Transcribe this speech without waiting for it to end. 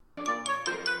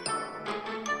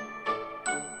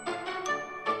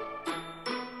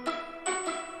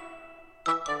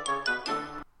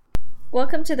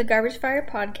Welcome to the Garbage Fire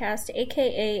Podcast,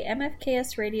 aka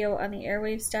MFKS Radio on the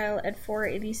airwaves dial at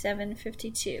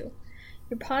 487.52.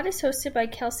 Your pod is hosted by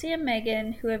Kelsey and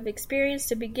Megan, who have experienced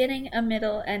a beginning, a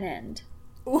middle, and end.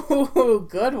 Ooh,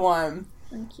 good one.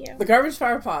 Thank you. The Garbage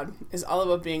Fire Pod is all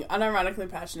about being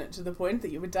unironically passionate to the point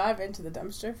that you would dive into the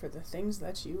dumpster for the things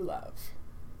that you love.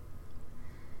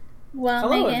 Well,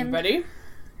 hello, Megan, everybody.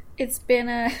 It's been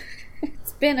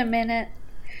a minute.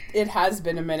 It has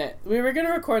been a minute. We were going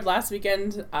to record last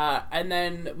weekend, and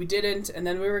then we didn't, and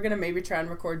then we were going to maybe try and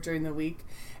record during the week,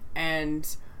 and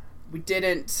we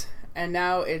didn't, and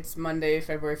now it's Monday,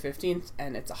 February 15th,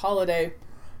 and it's a holiday,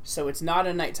 so it's not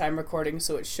a nighttime recording,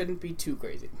 so it shouldn't be too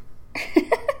crazy.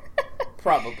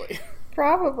 Probably.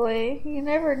 You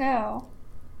never know.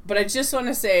 But I just want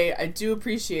to say, I do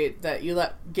appreciate that you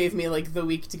gave me, the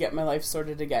week to get my life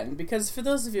sorted again. Because for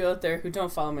those of you out there who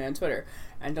don't follow me on Twitter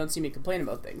and don't see me complain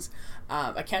about things,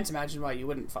 I can't imagine why you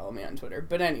wouldn't follow me on Twitter.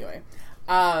 But anyway,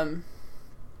 our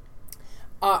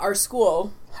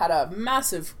school had a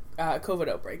massive COVID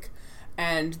outbreak,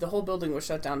 and the whole building was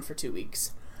shut down for 2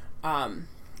 weeks. And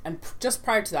just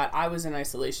prior to that, I was in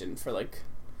isolation for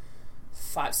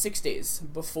 6 days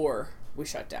before we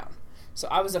shut down. So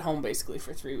I was at home basically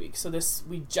for 3 weeks. So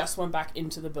we just went back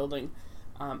into the building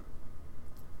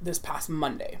this past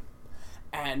Monday.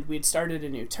 And we'd started a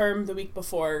new term the week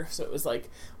before. So it was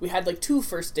we had 2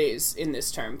 first days in this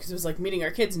term. Because it was meeting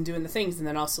our kids and doing the things. And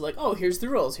then also oh, here's the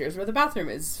rules. Here's where the bathroom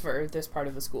is for this part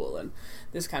of the school. And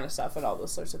this kind of stuff and all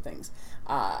those sorts of things.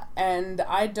 And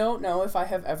I don't know if I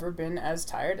have ever been as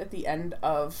tired at the end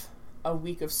of a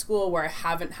week of school where I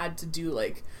haven't had to do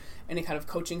any kind of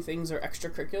coaching things or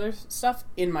extracurricular stuff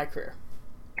in my career.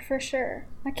 For sure.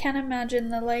 I can't imagine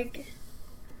the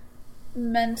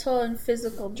mental and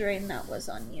physical drain that was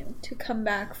on you to come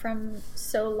back from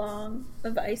so long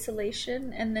of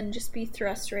isolation and then just be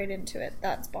thrust right into it.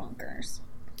 That's bonkers.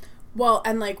 Well,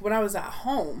 and when I was at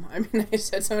home, I mean,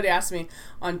 somebody asked me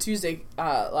on Tuesday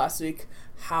last week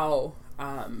how,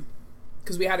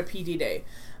 because we had a PD day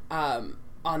on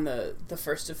the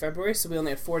 1st of February, so we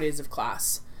only had 4 days of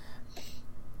class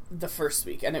the first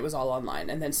week, and it was all online.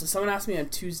 And then so someone asked me on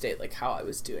Tuesday how I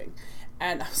was doing,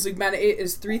 and I was like, man, it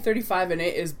is 3:35 and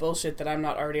it is bullshit that I'm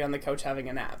not already on the couch having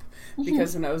a nap.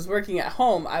 Because when I was working at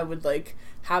home, I would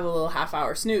have a little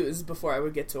half-hour snooze before I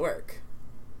would get to work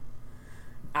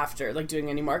after doing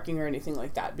any marking or anything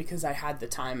like that, because I had the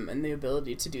time and the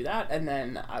ability to do that. And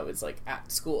then I was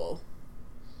at school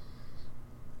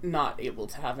not able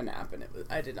to have a nap, and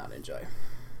I did not enjoy.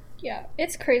 Yeah,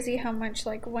 it's crazy how much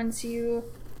once you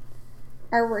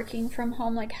are working from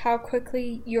home, how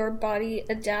quickly your body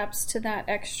adapts to that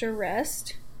extra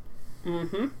rest.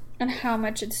 Mm-hmm. And how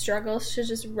much it struggles to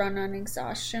just run on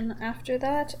exhaustion after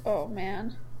that. Oh,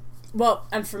 man. Well,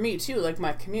 and for me, too,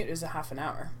 my commute is a half an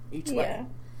hour each way. Yeah.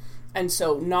 And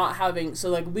so not having...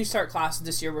 So, we start class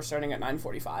this year, we're starting at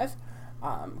 9:45,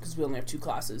 because we only have 2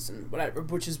 classes, and whatever,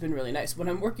 which has been really nice. When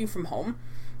I'm working from home,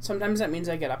 sometimes that means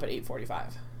I get up at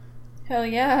 8:45. Hell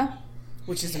yeah.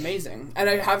 Which is amazing. And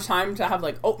I have time to have,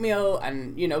 oatmeal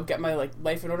and, get my,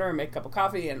 life in order and make a cup of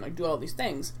coffee and, do all these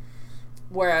things.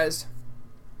 Whereas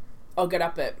I'll get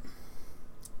up at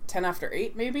 10 after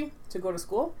 8, maybe, to go to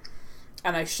school.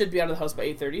 And I should be out of the house by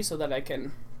 8:30 so that I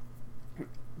can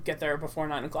get there before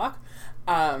 9 o'clock.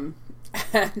 And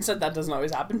so that doesn't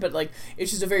always happen. But,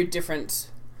 it's just a very different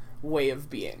way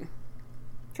of being.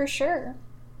 For sure.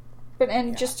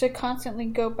 Just to constantly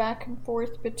go back and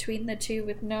forth between the two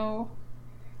with no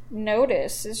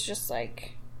notice is just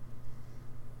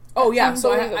oh yeah,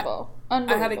 unbelievable. So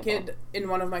I had a kid in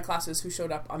one of my classes who showed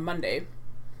up on Monday,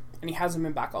 and he hasn't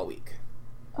been back all week.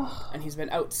 Ugh. And he's been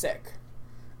out sick,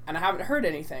 and I haven't heard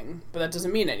anything, but that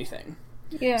doesn't mean anything.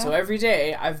 Yeah. So every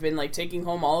day I've been taking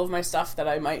home all of my stuff that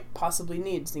I might possibly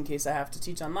need in case I have to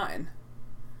teach online,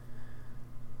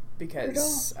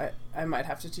 because I might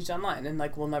have to teach online, and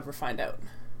we'll never find out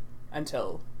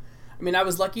until... I mean, I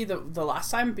was lucky the last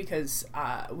time because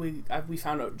we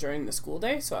found out during the school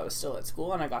day, so I was still at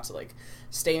school, and I got to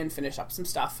stay and finish up some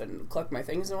stuff and collect my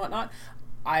things and whatnot.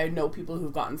 I know people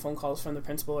who've gotten phone calls from the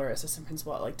principal or assistant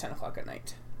principal at 10 o'clock at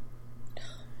night.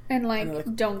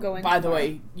 And don't go in. By the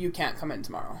way, you can't come in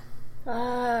tomorrow.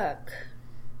 Fuck.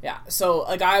 Yeah, so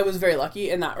I was very lucky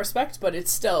in that respect, but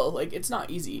it's still it's not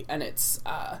easy, and it's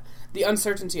the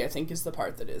uncertainty, I think, is the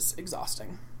part that is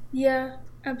exhausting. Yeah,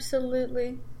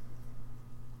 absolutely.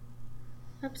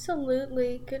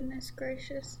 Absolutely. Goodness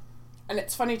gracious. And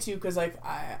it's funny, too, because,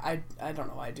 I don't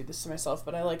know why I do this to myself,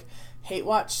 but I, hate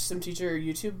watch some teacher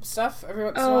YouTube stuff every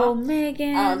once in a while. Oh,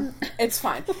 Megan. It's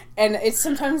fine. And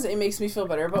sometimes it makes me feel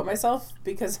better about myself,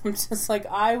 because I'm just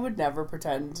I would never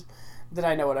pretend that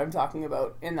I know what I'm talking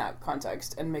about in that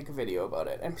context and make a video about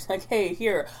it and be like, hey,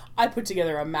 here, I put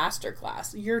together a master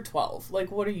class. You're 12.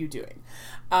 Like, what are you doing?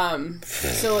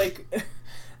 So, like,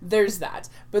 there's that.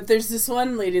 But there's this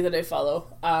one lady that I follow.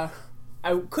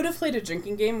 I could have played a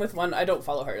drinking game with one. I don't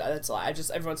follow her. That's a lie. I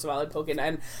just, every once in a while I poke in.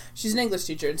 And she's an English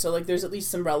teacher, and so, like, there's at least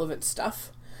some relevant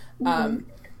stuff.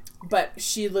 But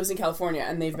she lives in California,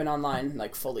 and they've been online,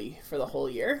 like, fully for the whole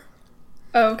year.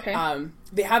 Oh, okay.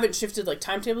 They haven't shifted, like,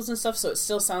 timetables and stuff, so it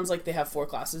still sounds like they have 4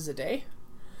 classes a day.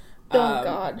 Oh,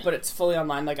 God. But it's fully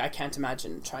online. Like, I can't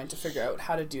imagine trying to figure out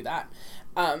how to do that.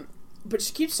 But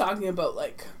she keeps talking about,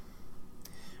 like,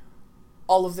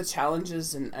 all of the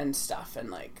challenges and stuff, and,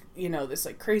 like, you know, this,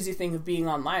 like, crazy thing of being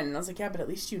online. And I was like, yeah, but at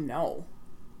least you know.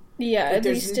 Yeah, like, at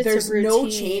least it's there's a routine. no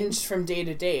change from day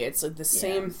to day. It's like the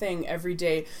same thing every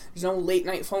day. There's no late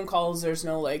night phone calls. There's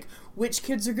no like, which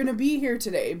kids are going to be here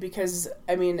today? Because,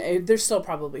 I mean, there's still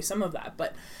probably some of that.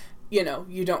 But, you know,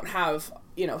 you don't have,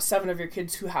 you know, 7 of your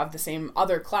kids who have the same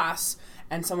other class,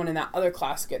 and someone in that other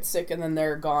class gets sick and then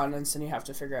they're gone. And so you have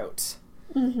to figure out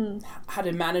how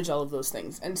to manage all of those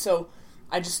things. And so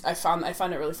I found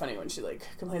it really funny when she, like,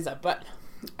 complains that. But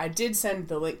I did send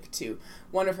the link to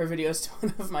one of her videos to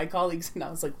one of my colleagues, and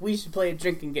I was like, we should play a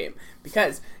drinking game,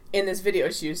 because in this video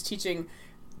she was teaching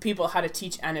people how to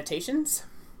teach annotations,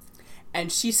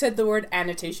 and she said the word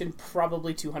annotation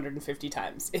probably 250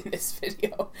 times in this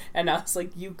video, and I was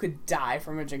like, you could die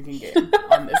from a drinking game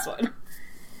on this one.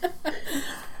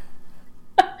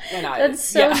 That's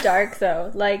so dark, though.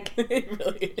 Like, it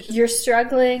really is. You're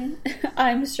struggling,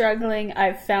 I'm struggling,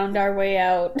 I've found our way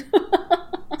out.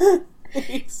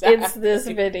 Exactly. It's this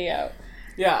video.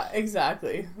 Yeah,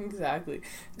 exactly.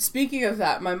 Speaking of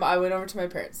that, I went over to my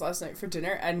parents last night for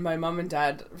dinner, and my mom and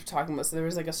dad were talking about, so there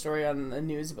was like a story on the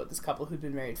news about this couple who'd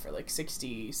been married for like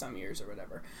 60 some years or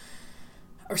whatever,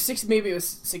 or maybe it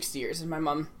was 60 years, and my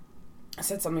mom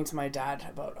said something to my dad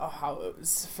about how it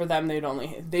was for them,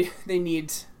 they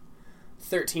need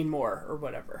 13 more or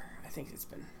whatever. I think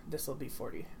this will be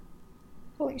 40.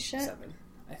 Holy shit. 7.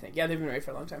 I think. Yeah, they've been married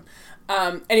for a long time.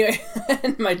 Anyway,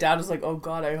 and my dad was like, oh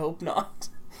God, I hope not.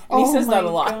 And he says that a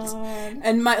lot. God.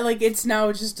 And it's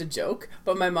now just a joke,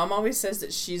 but my mom always says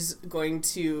that she's going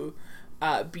to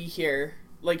be here,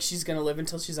 like she's going to live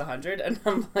until she's 100. And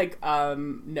I'm like,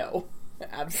 no,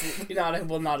 absolutely not. I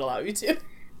will not allow you to.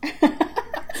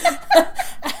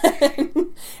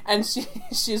 and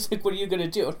she's like, what are you going to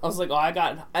do? And I was like,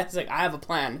 I have a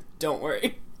plan. Don't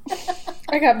worry.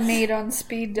 I got made on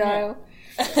speed dial. Yeah.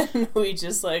 And we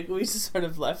just sort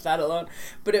of left that alone.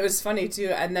 But it was funny too.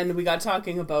 And then we got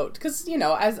talking about, because, you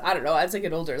know, as I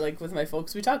get older, like with my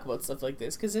folks, we talk about stuff like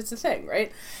this because it's a thing,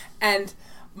 right? And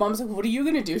Mom's like, what are you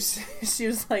gonna do?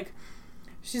 She's like,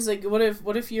 what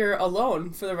if you're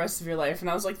alone for the rest of your life? And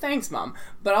I was like, thanks, Mom.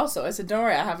 But also, I said, don't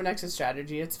worry, I have an exit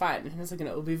strategy. It's fine. And I was like,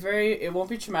 it won't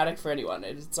be traumatic for anyone.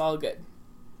 It's all good.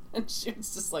 And she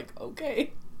was just like,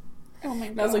 okay. Oh my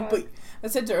God. And I was like, I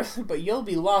said to her, but you'll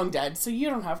be long dead, so you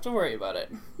don't have to worry about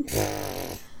it.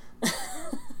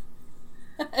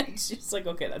 And she's like,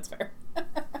 okay, that's fair.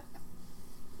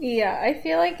 Yeah, I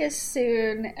feel like as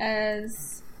soon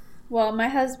as, well, my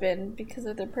husband, because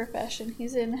of the profession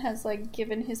he's in, has, like,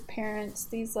 given his parents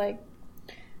these, like,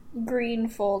 green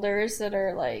folders that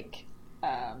are, like,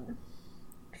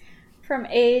 from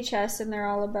AHS, and they're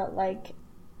all about, like,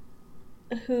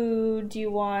 who do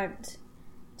you want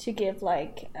to give,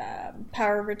 like,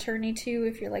 power of attorney to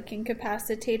if you're, like,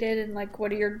 incapacitated, and, like,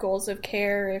 what are your goals of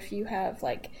care if you have,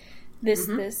 like, this,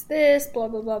 blah,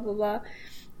 blah, blah, blah, blah.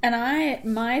 And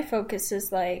my focus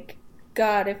is, like,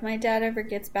 God, if my dad ever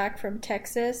gets back from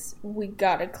Texas, we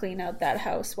gotta clean out that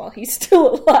house while he's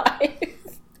still alive.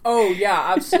 Oh,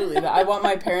 yeah, absolutely. I want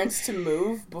my parents to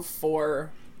move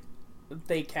before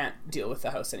they can't deal with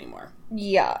the house anymore.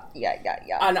 Yeah.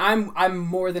 And I'm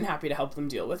more than happy to help them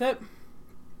deal with it.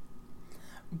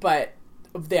 But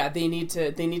yeah, they need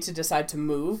to decide to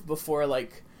move before,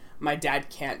 like, my dad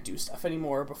can't do stuff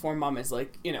anymore, before Mom is,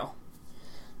 like, you know,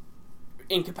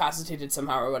 incapacitated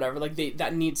somehow or whatever. Like,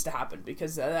 that needs to happen,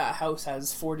 because that house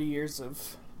has 40 years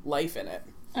of life in it.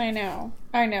 I know.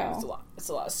 It's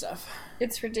a lot of stuff.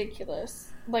 It's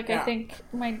ridiculous. Like, yeah. I think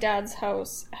my dad's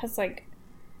house has, like,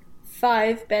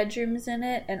 5 bedrooms in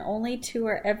it, and only 2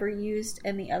 are ever used,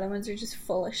 and the other ones are just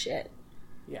full of shit.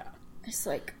 Yeah. It's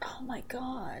like, oh my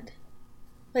God.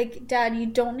 Like, Dad, you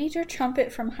don't need your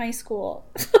trumpet from high school.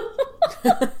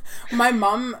 My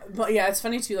mom, but yeah, it's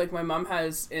funny too, like, my mom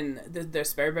has in their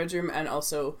spare bedroom and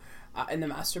also in the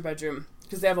master bedroom,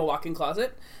 because they have a walk-in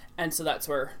closet, and so that's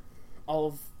where all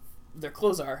of their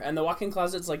clothes are, and the walk-in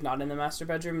closet's, like, not in the master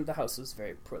bedroom. The house was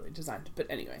very poorly designed, but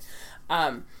anyway,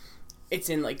 it's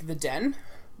in like the den,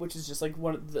 which is just like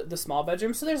one of the small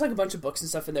bedrooms. So there's like a bunch of books and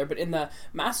stuff in there. But in the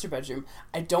master bedroom,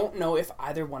 I don't know if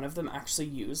either one of them actually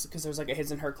use, because there's like a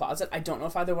his and her closet. I don't know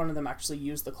if either one of them actually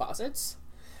use the closets,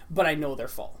 but I know they're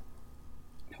full.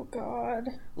 Oh God.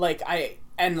 Like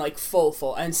like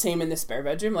full, and same in the spare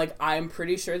bedroom. Like I'm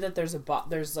pretty sure that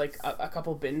there's like a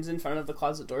couple bins in front of the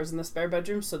closet doors in the spare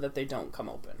bedroom so that they don't come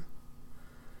open.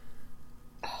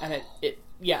 And it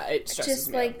stresses just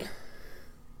me like out.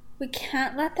 We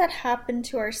can't let that happen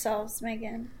to ourselves,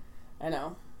 Megan. I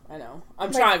know.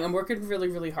 I'm trying. I'm working really,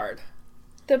 really hard.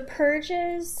 The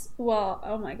purges, well,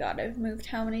 oh my God, I've moved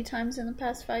how many times in the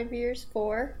past 5 years?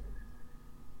 4?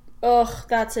 Ugh,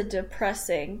 that's a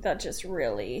depressing, that just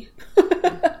really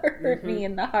hurt me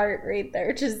in the heart right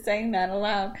there, just saying that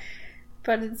aloud.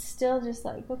 But it's still just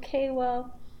like, okay,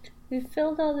 well, we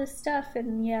filled all this stuff,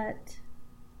 and yet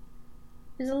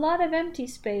there's a lot of empty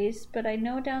space, but I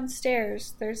know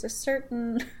downstairs there's a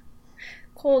certain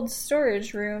cold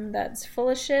storage room that's full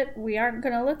of shit we aren't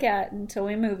going to look at until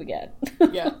we move again.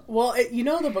 Yeah. Well, you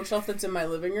know the bookshelf that's in my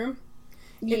living room?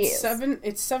 Yes.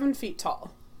 It's 7 feet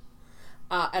tall.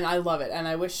 And I love it. And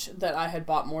I wish that I had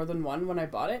bought more than one when I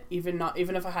bought it, even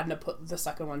if I hadn't put the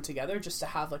second one together, just to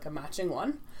have like a matching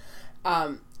one.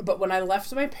 But when I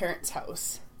left my parents'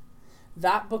 house,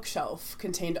 that bookshelf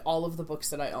contained all of the books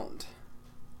that I owned.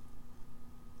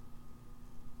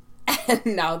 And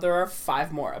now there are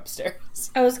 5 more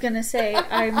upstairs. I was going to say,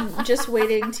 I'm just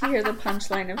waiting to hear the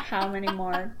punchline of how many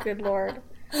more. Good Lord.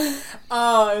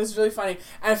 Oh, it was really funny.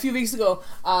 And a few weeks ago,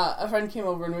 a friend came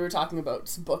over and we were talking about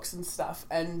some books and stuff.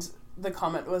 And the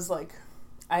comment was like,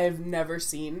 I have never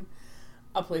seen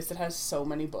a place that has so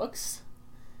many books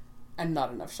and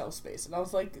not enough shelf space. And I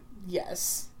was like,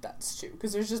 yes, that's true.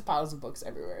 Because there's just piles of books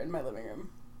everywhere in my living room.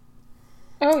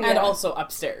 Oh, yeah. And also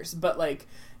upstairs. But like,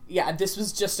 yeah, this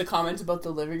was just a comment about the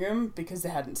living room because they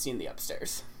hadn't seen the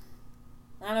upstairs.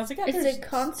 And I was like, yeah, it's a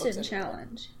constant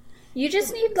challenge. You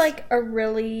just need like a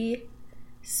really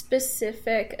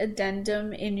specific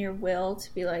addendum in your will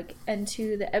to be like, and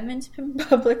to the Edmonton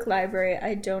Public Library,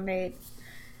 I donate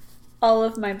all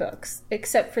of my books,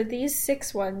 except for these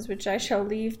 6 ones, which I shall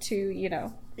leave to,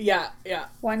 Yeah.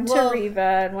 one to Riva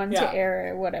and one to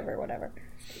Era, whatever.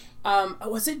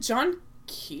 Was it John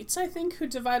Keats, I think, who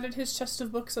divided his chest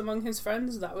of books among his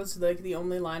friends? That was like the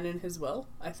only line in his will.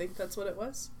 I think that's what it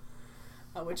was.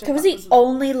 That was the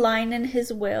only line in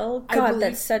his will? God,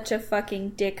 that's such a fucking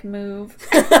dick move.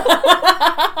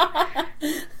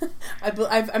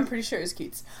 I'm pretty sure it was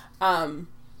Keats.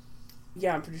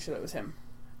 Yeah, I'm pretty sure that was him.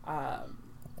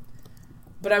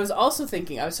 But I was also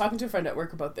thinking, I was talking to a friend at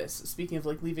work about this, speaking of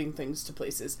like leaving things to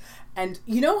places. And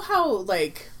you know how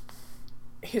like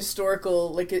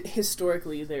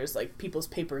historically there's like people's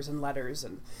papers and letters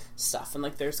and stuff, and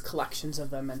like there's collections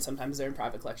of them, and sometimes they're in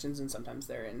private collections and sometimes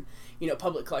they're in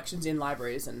public collections in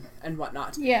libraries and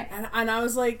whatnot. Yeah. And I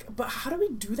was like, but how do we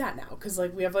do that now? Because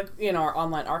like we have like our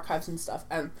online archives and stuff.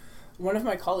 And one of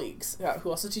my colleagues who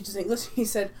also teaches English, he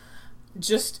said,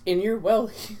 just in your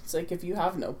will, it's like, if you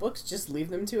have notebooks, just leave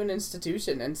them to an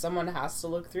institution and someone has to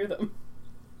look through them.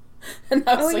 And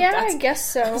I was I guess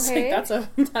so. Hey?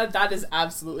 Like, that is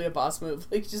absolutely a boss move.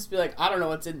 Like, just be like, I don't know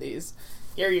what's in these.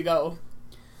 Here you go.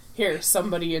 Here,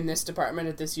 somebody in this department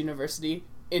at this university,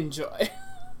 enjoy.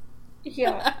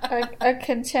 Yeah, a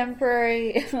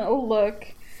contemporary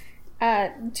look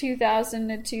at 2000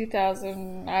 to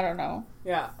 2000, I don't know.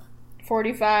 Yeah.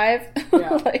 45?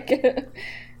 Yeah.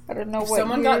 I don't know if what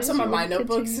someone got some of my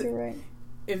notebooks,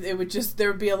 if it would just,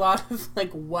 there would be a lot of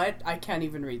like, what? I can't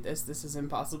even read this. This is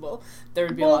impossible. There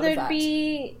would be a lot of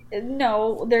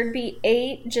that. There'd be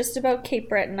 8 just about Cape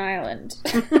Breton Island.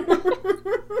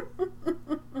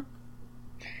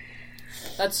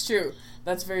 That's true.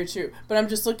 That's very true. But I'm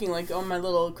just looking like on my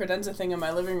little credenza thing in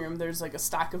my living room, there's like a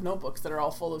stack of notebooks that are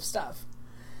all full of stuff.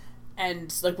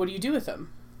 And like, what do you do with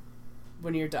them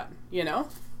when you're done?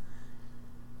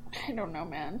 I don't know,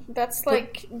 man. That's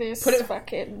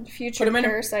fucking future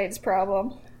parasites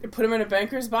problem. Put them in a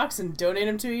banker's box and donate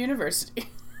them to a university.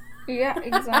 Yeah,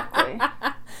 exactly.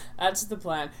 That's the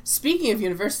plan. Speaking of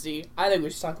university, I think we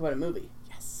should talk about a movie.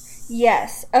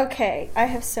 Yes. Okay. I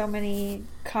have so many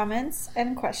comments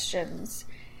and questions.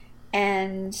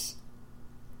 And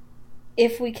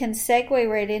if we can segue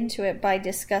right into it by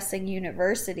discussing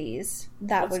universities,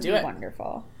 that would be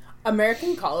wonderful.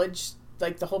 American college,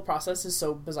 like, the whole process is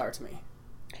so bizarre to me.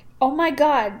 Oh my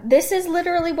God. This is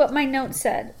literally what my note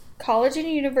said. College and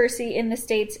university in the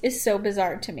States is so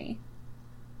bizarre to me.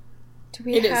 Do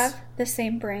we have the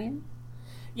same brain?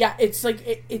 Yeah, it's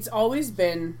like, it's always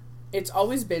been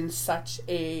such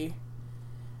a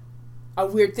a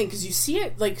weird thing, because you see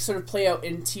it, like, sort of play out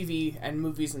in TV and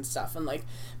movies and stuff, and, like,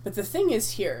 but the thing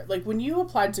is here, like, when you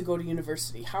applied to go to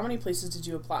university, how many places did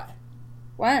you apply?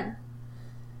 One.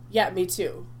 Yeah, me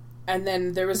too. And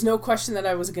then there was no question that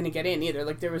I was going to get in either.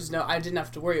 Like, I didn't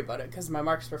have to worry about it because my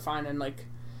marks were fine, and, like,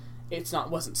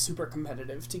 wasn't super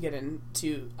competitive to get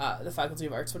into the Faculty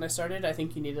of Arts when I started. I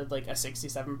think you needed, like, a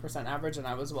 67% average, and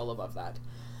I was well above that.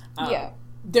 Yeah.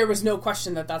 There was no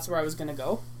question that that's where I was going to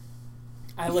go.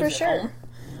 I lived at home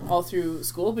all through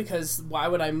school, because why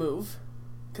would I move?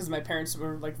 Because my parents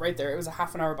were, like, right there. It was a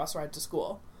half-an-hour bus ride to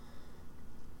school.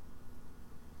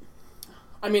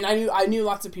 I mean, I knew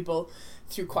lots of people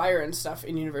through choir and stuff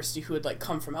in university who had, like,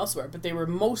 come from elsewhere, but they were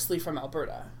mostly from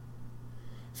Alberta,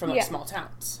 from, like, small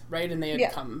towns, right? And they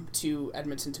had come to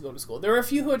Edmonton to go to school. There were a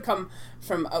few who had come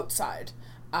from outside,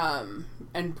 and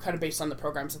kind of based on the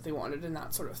programs that they wanted and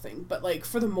that sort of thing. But, like,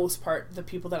 for the most part, the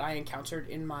people that I encountered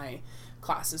in my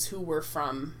classes who were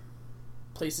from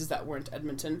places that weren't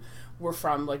Edmonton were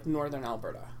from, like, northern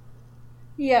Alberta.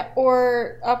 Yeah,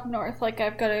 or up north. Like,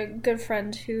 I've got a good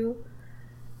friend who,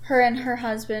 her and her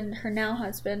husband, her now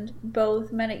husband,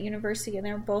 both met at university, and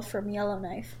they're both from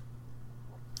Yellowknife.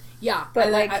 Yeah.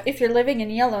 But, like, if you're living in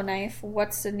Yellowknife,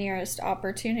 what's the nearest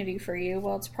opportunity for you?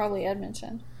 Well, it's probably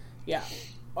Edmonton. Yeah.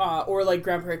 Or, like,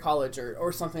 Grand Prairie College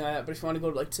or something like that. But if you want to go,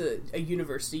 like, to a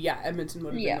university, yeah, Edmonton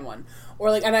would have been the one. Or,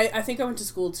 like, and I think I went to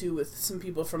school, too, with some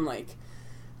people from, like,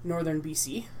 northern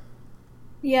BC.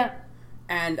 Yeah.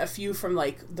 And a few from,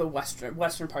 like, the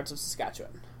western parts of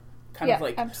Saskatchewan. Kind of,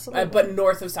 like, absolutely. But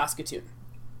north of Saskatoon.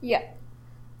 Yeah.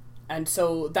 And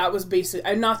so that was basically,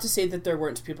 and not to say that there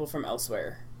weren't people from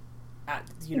elsewhere at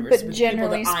the university, but the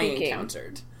generally people that speaking, I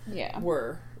encountered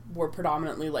were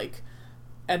predominantly, like,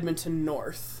 Edmonton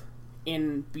North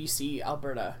in BC,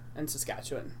 Alberta, and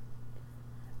Saskatchewan.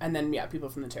 And then, yeah, people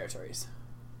from the territories.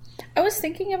 I was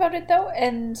thinking about it, though,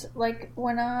 and, like,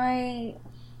 when I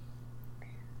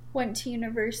went to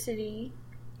university,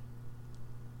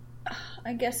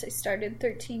 I guess I started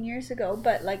 13 years ago,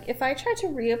 but, like, if I tried to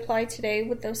reapply today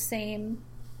with those same,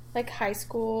 like, high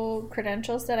school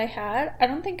credentials that I had, I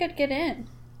don't think I'd get in.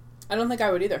 I don't think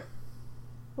I would either.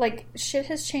 Like, shit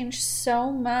has changed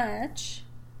so much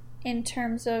in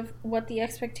terms of what the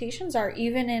expectations are,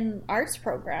 even in arts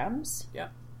programs. Yeah.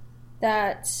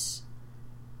 That,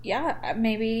 yeah,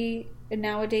 maybe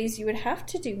nowadays you would have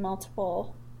to do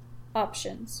multiple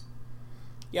options.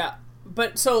 Yeah.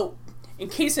 But, so, in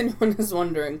case anyone is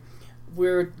wondering,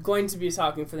 we're going to be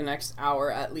talking for the next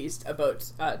hour, at least,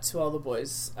 about To All the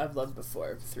Boys I've Loved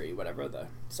Before, 3, whatever the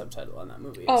subtitle on that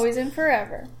movie is. Always and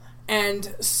Forever.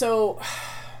 And so,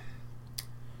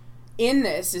 in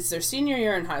this, it's their senior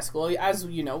year in high school. As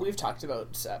you know, we've talked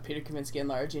about Peter Kavinsky and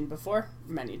Lara Jean before,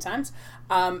 many times.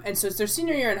 And so it's their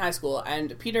senior year in high school,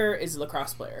 and Peter is a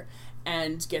lacrosse player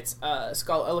and gets a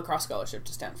lacrosse scholarship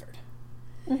to Stanford.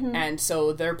 Mm-hmm. And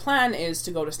so their plan is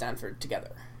to go to Stanford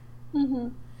together. Mm-hmm.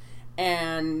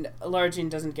 And Lara Jean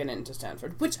doesn't get into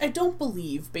Stanford, which I don't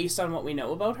believe, based on what we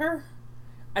know about her.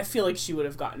 I feel like she would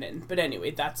have gotten in. But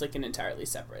anyway, that's, like, an entirely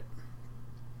separate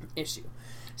issue.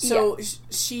 So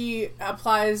she had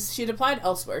applied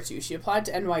elsewhere too. She applied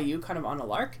to NYU kind of on a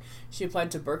lark. She applied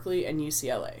to Berkeley and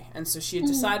UCLA. And so she had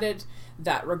decided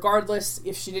that regardless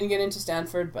if she didn't get into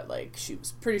Stanford, but, like, she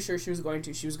was pretty sure she was going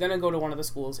to go to one of the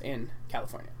schools in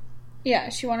California. Yeah,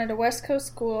 she wanted a West Coast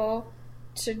school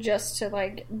to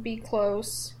like, be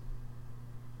close.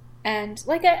 And,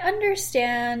 like, I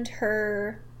understand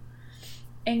her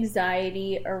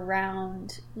anxiety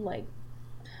around, like,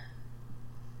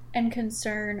 and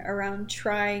concern around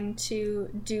trying to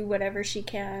do whatever she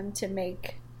can to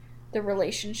make the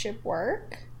relationship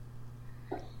work.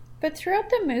 But throughout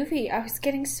the movie, I was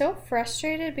getting so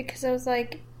frustrated because I was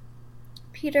like,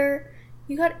 Peter,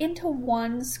 you got into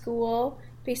one school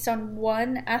based on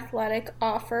one athletic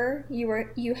offer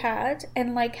you had,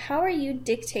 and, like, how are you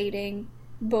dictating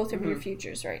both of your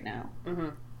futures right now? Mm-hmm.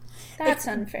 That's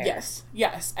unfair.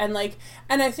 Yes. And, like,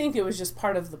 and I think it was just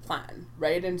part of the plan,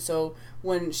 right? And so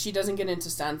when she doesn't get into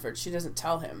Stanford, she doesn't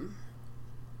tell him.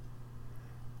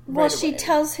 Well, she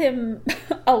tells him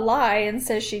a lie and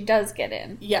says she does get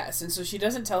in. Yes, and so she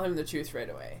doesn't tell him the truth right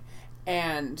away.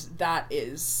 And that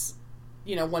is,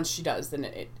 you know, once she does, then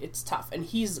it's tough. And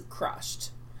he's crushed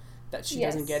that she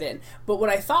doesn't get in. But what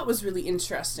I thought was really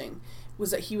interesting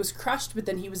was that he was crushed, but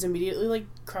then he was immediately, like,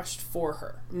 crushed for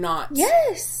her, not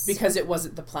because it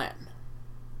wasn't the plan.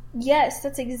 Yes,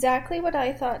 that's exactly what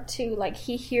I thought too. Like,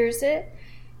 he hears it,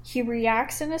 he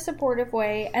reacts in a supportive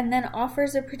way, and then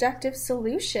offers a productive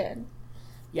solution.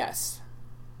 Yes.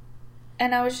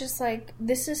 And I was just like,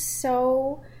 this is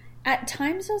so at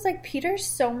times I was like, Peter's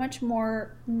so much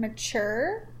more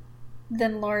mature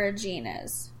than Laura Jean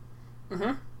is.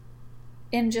 Mm-hmm.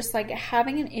 In just like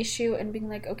having an issue and being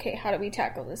like, okay, how do we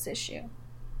tackle this issue?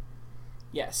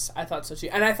 Yes, I thought so too.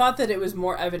 And I thought that it was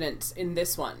more evident in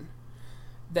this one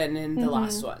than in the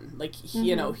last one. Like,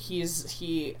 you know,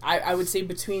 I would say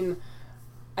between,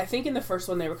 I think in the first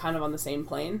one they were kind of on the same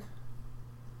plane.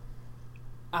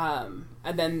 And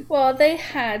then... Well, they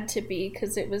had to be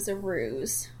because it was a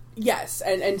ruse. Yes,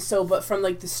 and so, but from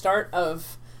like the start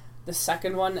of the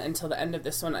second one until the end of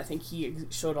this one, I think he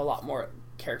showed a lot more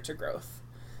character growth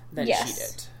than she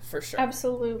did, for sure.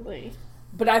 Absolutely.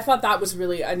 But I thought that was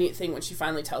really a neat thing when she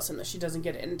finally tells him that she doesn't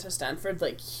get into Stanford.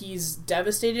 Like, he's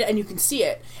devastated, and you can see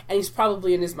it, and he's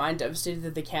probably in his mind devastated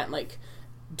that they can't, like,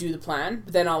 do the plan.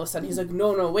 But then all of a sudden he's like,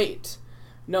 no, wait.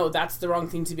 No, that's the wrong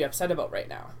thing to be upset about right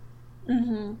now.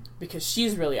 Mm-hmm. Because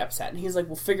she's really upset, and he's like,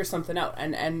 we'll figure something out.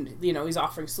 And you know, he's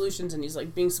offering solutions, and he's,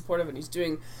 like, being supportive, and he's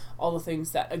doing all the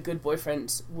things that a good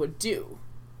boyfriend would do.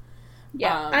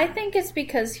 Yeah, I think it's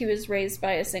because he was raised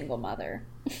by a single mother.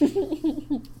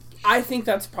 I think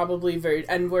that's probably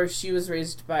and where she was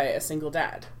raised by a single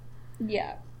dad.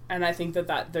 Yeah. And I think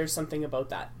that there's something about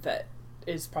that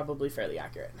is probably fairly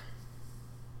accurate.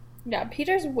 Yeah,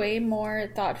 Peter's way more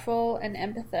thoughtful and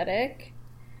empathetic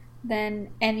than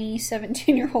any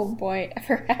 17-year-old boy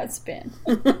ever has been.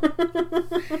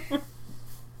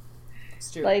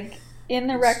 It's true. Like, in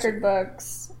the record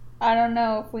books, I don't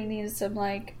know if we need some,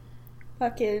 like,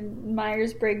 fucking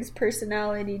Myers-Briggs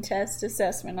personality test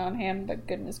assessment on him, but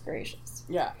goodness gracious.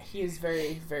 Yeah, he is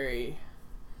very, very...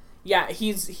 Yeah, he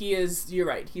is, you're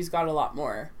right, he's got a lot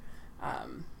more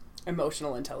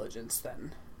emotional intelligence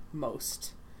than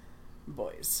most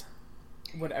boys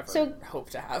would ever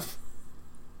hope to have.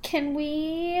 Can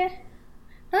we...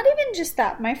 Not even just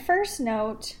that. My first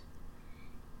note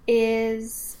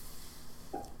is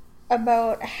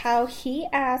about how he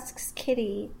asks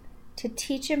Kitty to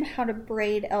teach him how to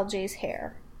braid LJ's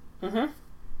hair. Mm-hmm.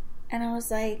 And I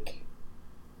was like,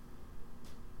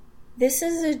 this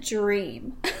is a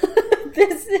dream.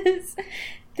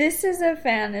 This is a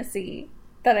fantasy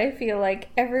that I feel like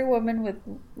every woman with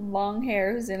long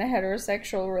hair who's in a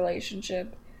heterosexual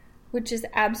relationship would just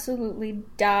absolutely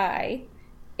die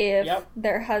if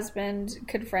their husband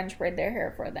could French braid their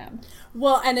hair for them.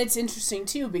 Well, and it's interesting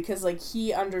too because like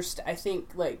I think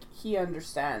like he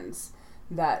understands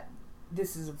that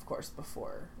this is of course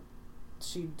before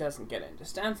she doesn't get into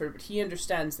Stanford, but he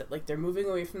understands that like they're moving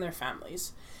away from their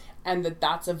families and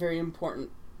that's a very important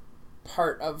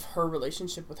part of her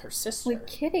relationship with her sister. With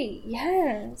Kitty,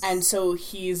 yes. And so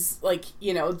he's like,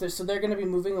 you know, so they're going to be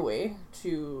moving away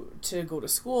to go to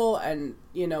school and,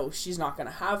 you know, she's not going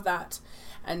to have that.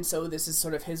 And so this is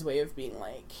sort of his way of being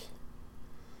like,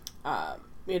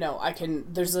 you know,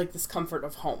 there's like this comfort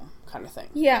of home kind of thing.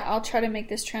 Yeah, I'll try to make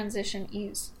this transition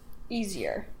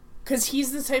easier. Because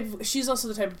she's also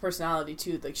the type of personality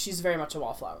too, like she's very much a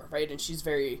wallflower, right? And she's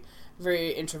very, very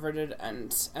introverted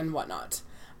and whatnot.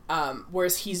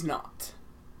 Whereas he's not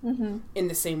in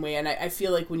the same way. And I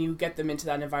feel like when you get them into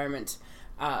that environment,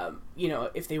 you know,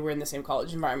 if they were in the same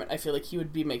college environment, I feel like he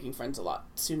would be making friends a lot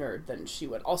sooner than she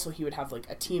would. Also, he would have like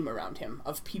a team around him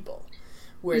of people,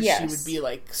 whereas she would be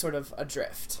like sort of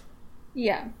adrift.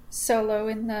 Yeah. Solo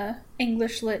in the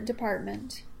English lit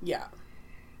department. Yeah.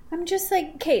 I'm just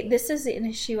like, Kate, this is an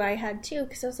issue I had too,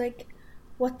 because I was like,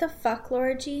 what the fuck,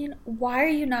 Laura Jean? Why are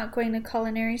you not going to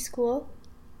culinary school?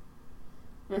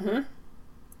 Mm-hmm.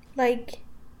 Like,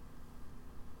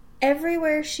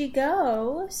 everywhere she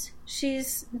goes,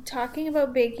 she's talking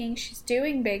about baking, she's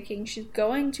doing baking, she's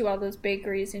going to all those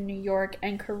bakeries in New York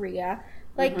and Korea.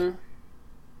 Like,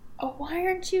 why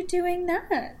aren't you doing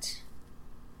that?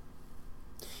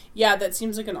 Yeah, that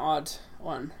seems like an odd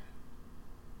one.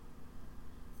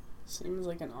 Seems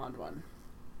like an odd one.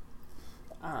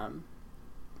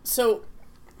 So...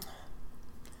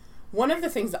 One of the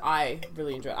things that I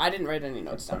really enjoyed, I didn't write any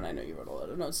notes down. I know you wrote a lot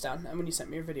of notes down. And when you sent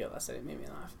me your video last night, it made me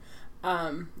laugh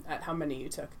at how many you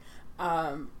took.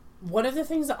 One of the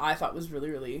things that I thought was really,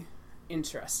 really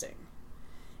interesting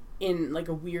in like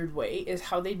a weird way is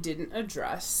how they didn't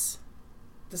address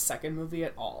the second movie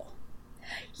at all.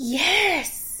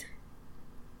 Yes!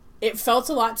 It felt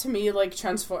a lot to me like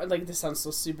like this sounds so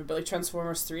stupid, but like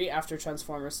Transformers 3 after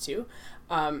Transformers 2.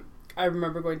 I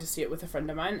remember going to see it with a friend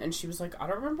of mine, and she was like, I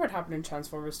don't remember what happened in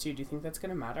Transformers 2. Do you think that's going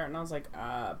to matter? And I was like,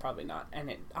 probably not.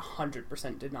 And it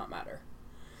 100% did not matter.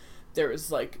 There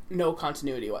was, like, no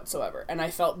continuity whatsoever. And I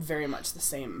felt very much the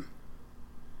same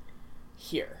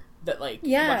here. That, like,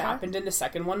 what happened in the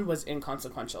second one was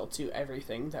inconsequential to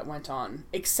everything that went on,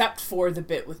 except for the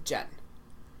bit with Jen.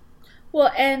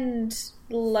 Well, and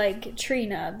like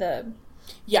Trina,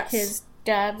 Yes. his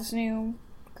dad's new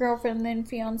girlfriend, then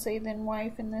fiance, then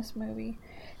wife in this movie.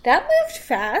 That moved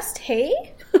fast,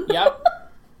 hey? Yep.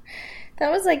 That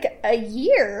was like a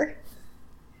year.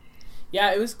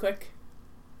 Yeah, it was quick.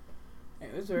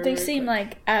 It was very, They very seem quick.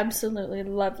 like absolutely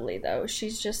lovely, though.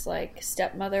 She's just like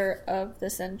stepmother of the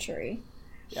century.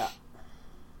 Yeah.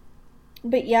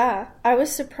 But yeah, I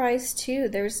was surprised too.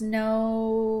 There's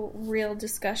no real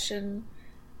discussion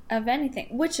of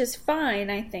anything, which is fine,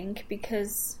 I think,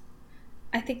 because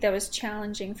I think that was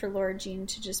challenging for Laura Jean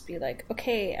to just be like,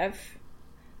 okay,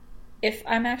 if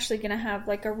I'm actually going to have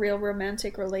like a real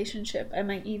romantic relationship, am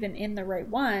I even in the right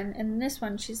one? And in this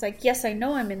one, she's like, yes, I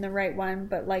know I'm in the right one,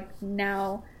 but like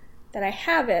now that I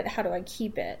have it, how do I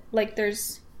keep it? Like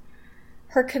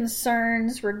her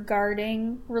concerns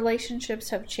regarding relationships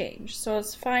have changed. So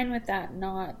it's fine with that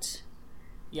not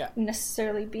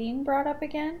necessarily being brought up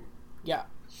again. Yeah.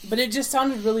 But it just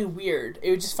sounded really weird.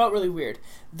 It just felt really weird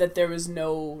that there was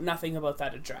nothing about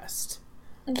that addressed.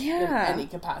 Yeah. In any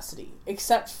capacity.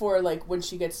 Except for, like, when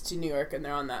she gets to New York and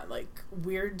they're on that, like,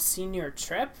 weird senior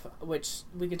trip, which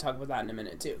we could talk about that in a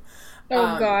minute, too.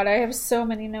 Oh, God, I have so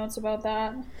many notes about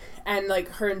that. And, like,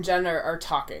 her and Jen are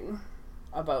talking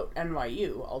about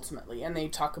NYU, ultimately, and they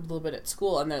talk a little bit at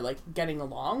school, and they're, like, getting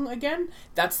along again.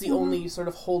 That's the only sort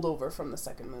of holdover from the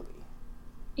second movie.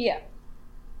 Yeah.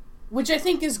 Which I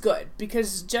think is good,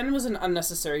 because Jen was an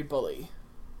unnecessary bully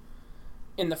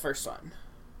in the first one.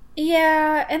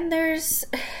 Yeah, and there's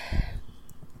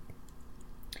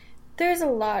a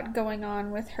lot going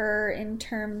on with her in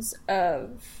terms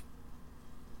of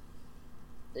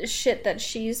shit that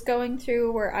she's going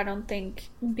through, where I don't think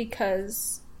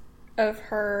because of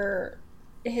her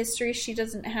history she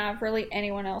doesn't have really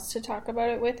anyone else to talk about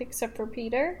it with except for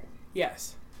Peter.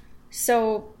 Yes.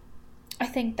 So I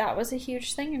think that was a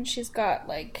huge thing, and she's got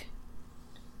like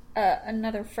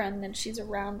another friend that she's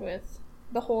around with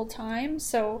the whole time,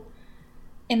 so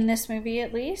in this movie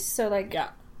at least, so like yeah,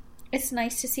 it's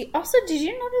nice to see. Also, did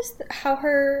you notice how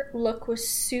her look was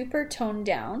super toned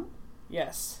down?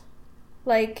 Yes.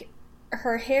 Like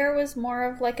her hair was more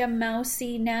of like a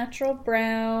mousy natural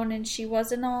brown, and she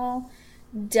wasn't all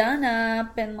done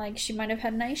up, and like she might have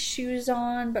had nice shoes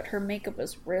on, but her makeup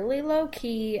was really low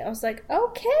key. I was like,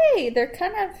 okay, they're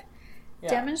kind of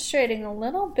demonstrating a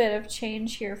little bit of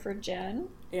change here for Jen.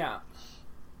 Yeah.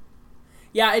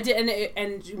 Yeah, it did,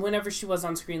 and whenever she was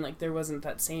on screen, like, there wasn't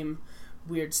that same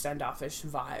weird standoffish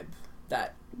vibe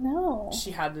that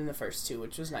she had in the first two,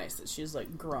 which was nice, that she's,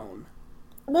 like, grown.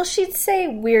 Well, she'd say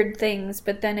weird things,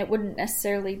 but then it wouldn't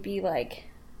necessarily be like,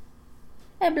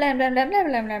 blah, blah, blah, blah,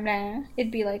 blah, blah, blah. It'd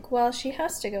be like, well, she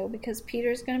has to go because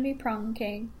Peter's gonna be prom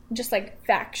king. Just, like,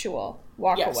 factual.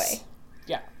 Walk away.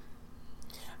 Yeah.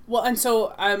 Well, and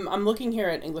so I'm looking here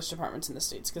at English departments in the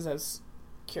States because I was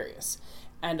curious.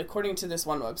 And according to this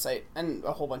one website, and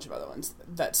a whole bunch of other ones,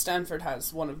 that Stanford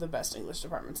has one of the best English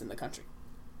departments in the country,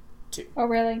 too. Oh,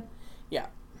 really? Yeah.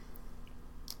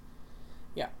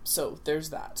 Yeah, so there's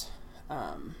that.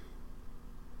 And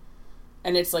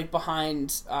it's, like,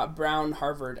 behind Brown,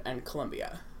 Harvard, and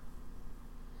Columbia.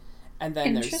 And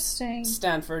then there's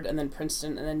Stanford, and then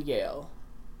Princeton, and then Yale.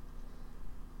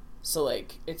 So,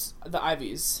 like, it's the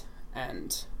Ivies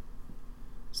and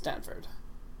Stanford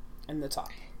in the top.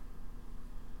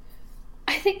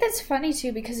 I think that's funny,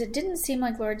 too, because it didn't seem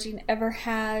like Laura Jean ever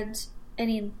had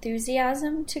any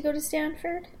enthusiasm to go to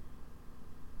Stanford.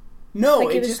 No,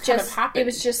 like, it just kind of happened. It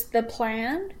was just the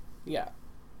plan. Yeah.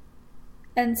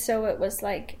 And so it was,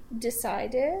 like,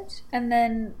 decided. And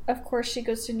then, of course, she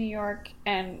goes to New York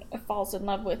and falls in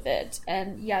love with it,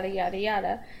 and yada, yada,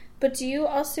 yada. But do you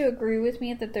also agree with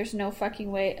me that there's no fucking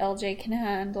way LJ can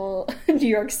handle New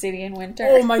York City in winter?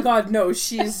 Oh my god, no,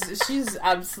 she's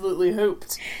absolutely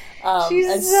hooped.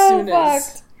 She's so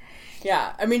fucked.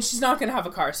 Yeah, I mean, she's not going to have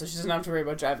a car, so she doesn't have to worry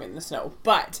about driving in the snow.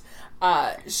 But,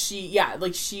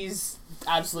 she's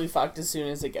absolutely fucked as soon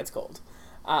as it gets cold.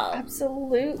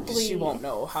 Absolutely. She will not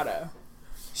know how to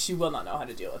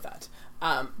deal with that.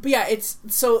 But yeah, it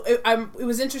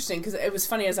was interesting because it was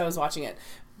funny as I was watching it,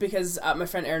 because my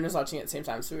friend Erin was watching it at the same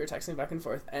time, so we were texting back and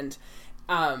forth, and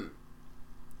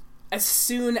as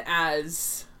soon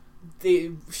as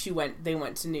they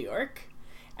went to New York,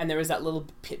 and there was that little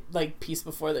piece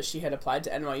before that she had applied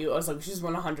to NYU, I was like, she's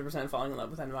 100% falling in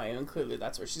love with NYU, and clearly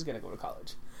that's where she's going to go to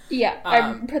college. Yeah,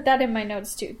 I put that in my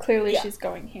notes too. Clearly she's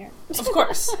going here. Of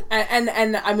course. And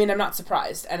I mean, I'm not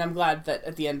surprised, and I'm glad that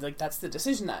at the end, like, that's the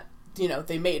decision that,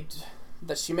 they made,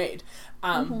 that she made.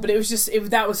 But it was just,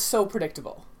 that was so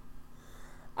predictable,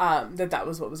 that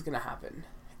was what was going to happen.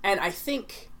 And I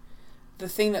think the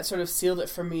thing that sort of sealed it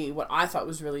for me, what I thought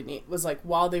was really neat, was like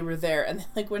while they were there and they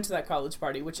like went to that college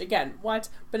party, which again, what?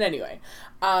 But anyway.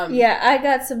 Yeah, I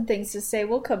got some things to say.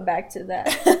 We'll come back to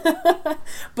that.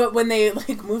 But when they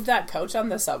like moved that couch on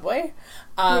the subway,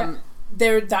 that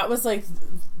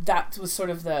was sort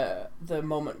of the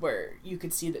moment where you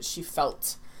could see that she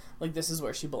felt like this is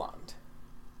where she belonged.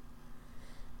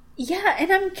 Yeah,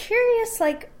 and I'm curious,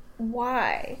 like,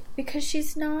 why? Because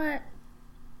she's not...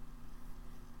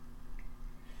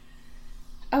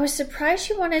 I was surprised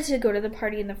she wanted to go to the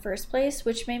party in the first place,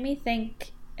 which made me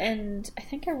think, and I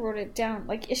think I wrote it down,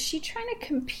 like, is she trying to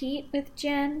compete with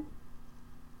Jen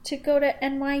to go to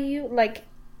NYU? Like,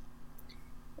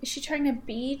 is she trying to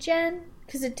be Jen?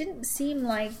 Because it didn't seem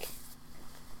like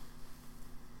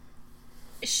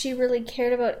she really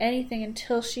cared about anything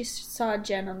until she saw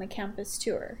Jen on the campus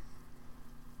tour.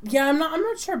 Yeah, I'm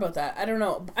not sure about that. I don't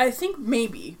know. I think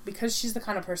maybe because she's the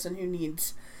kind of person who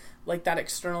needs like that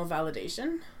external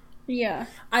validation. Yeah.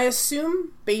 I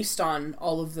assume based on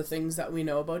all of the things that we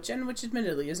know about Jen, which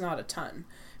admittedly is not a ton,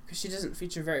 because she doesn't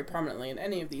feature very prominently in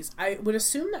any of these, I would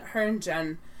assume that her and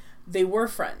Jen, they were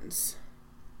friends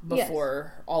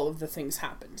before all of the things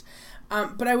happened.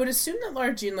 But I would assume that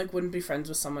Lara Jean like wouldn't be friends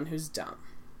with someone who's dumb.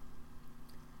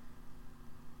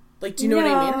 Like, do you know what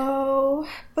I mean? No,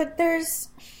 but there's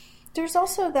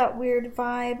also that weird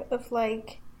vibe of,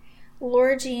 like,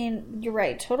 Lara Jean, you're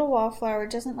right, total wallflower,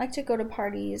 doesn't like to go to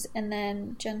parties, and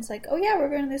then Jen's like, oh yeah, we're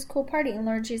going to this cool party, and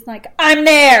Lara Jean's like, I'm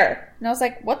there! And I was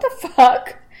like, what the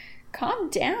fuck? Calm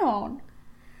down.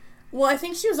 Well, I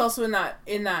think she was also in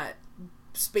that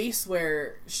space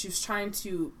where she was trying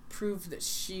to prove that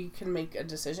she can make a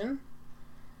decision.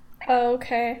 Oh,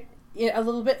 okay. Yeah, a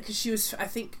little bit, because she was, I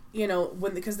think, you know,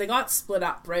 because they got split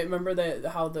up, right? Remember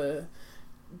how the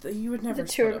you would never the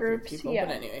split tour up groups, with people, yeah.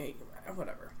 but anyway,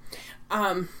 whatever.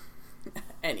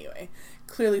 Anyway,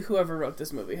 clearly whoever wrote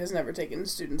this movie has never taken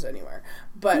students anywhere.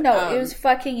 But no, it was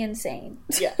fucking insane.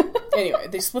 Yeah. Anyway,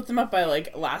 they split them up by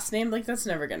like last name. Like that's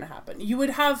never gonna happen. You would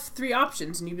have 3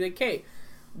 options, and you'd be like, "Hey,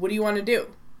 what do you want to do?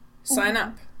 Sign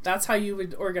up." That's how you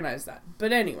would organize that.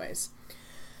 But anyways,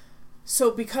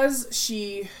 so because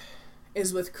she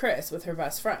is with Chris, with her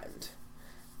best friend,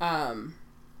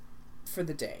 for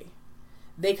the day,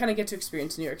 they kind of get to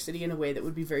experience New York City in a way that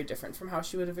would be very different from how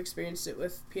she would have experienced it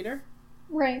with Peter.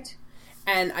 Right.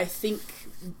 And I think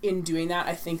in doing that,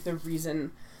 I think the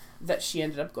reason that she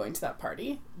ended up going to that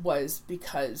party was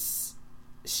because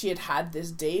she had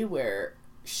this day where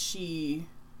she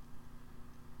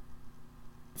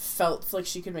felt like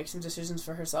she could make some decisions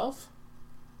for herself.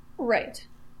 Right.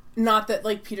 Not that,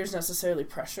 like, Peter's necessarily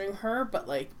pressuring her, but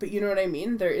you know what I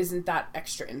mean? There isn't that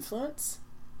extra influence.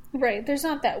 Right. There's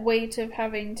not that weight of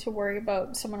having to worry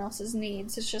about someone else's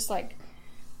needs. It's just like,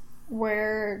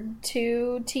 we're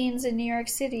 2 teens in New York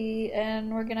City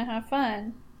and we're gonna have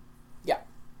fun. Yeah.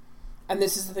 And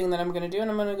this is the thing that I'm gonna do, and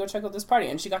I'm gonna go check out this party.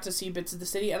 And she got to see bits of the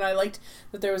city, and I liked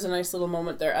that there was a nice little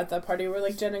moment there at that party where,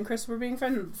 like, Jen and Chris were being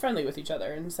friendly with each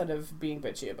other instead of being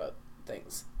bitchy about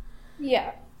things.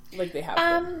 Yeah. Like they have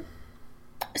been.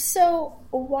 So,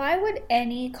 why would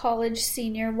any college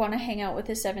senior want to hang out with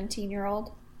a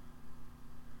 17-year-old?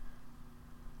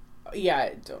 Yeah,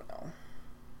 I don't know.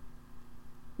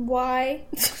 Why?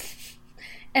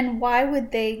 And why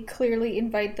would they clearly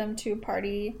invite them to a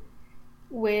party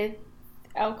with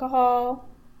alcohol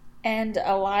and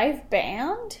a live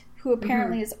band who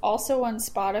apparently is also on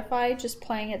Spotify just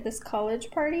playing at this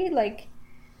college party? Like,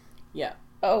 yeah.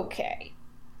 Okay.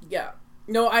 Yeah.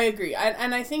 No, I agree.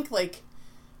 And I think, like,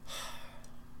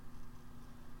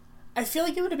 I feel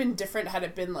like it would have been different had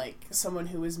it been, like, someone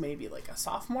who was maybe, like, a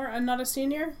sophomore and not a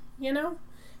senior, you know?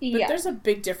 But there's a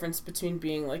big difference between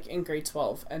being, like, in grade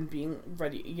 12 and being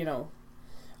ready, you know,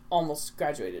 almost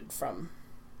graduated from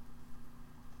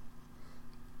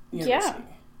university. Yeah.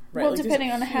 Right? Well, like,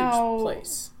 depending on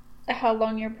how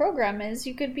long your program is,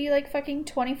 you could be, like, fucking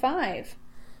 25.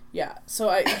 Yeah. So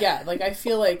I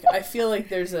feel like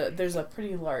there's a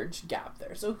pretty large gap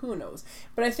there. So who knows?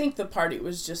 But I think the party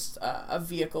was just a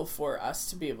vehicle for us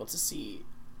to be able to see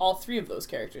all 3 of those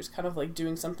characters kind of like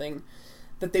doing something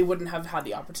that they wouldn't have had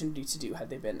the opportunity to do had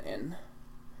they been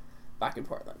back in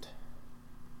Portland.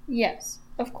 Yes,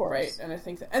 of course. Right, and I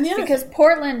think that, and the other because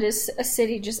Portland is a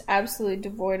city just absolutely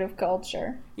devoid of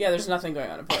culture. Yeah, there's nothing going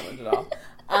on in Portland at all.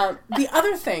 The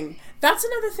other thing, that's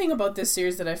another thing about this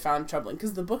series that I found troubling,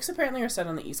 because the books apparently are set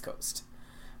on the East Coast.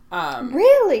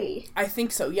 Really? I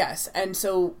think so, yes. And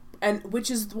which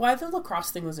is why the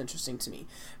lacrosse thing was interesting to me,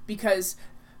 because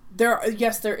there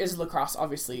is lacrosse,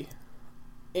 obviously,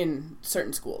 in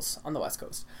certain schools on the West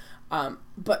Coast.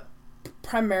 But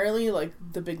primarily, like,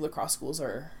 the big lacrosse schools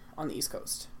are on the East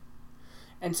Coast.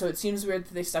 And so it seems weird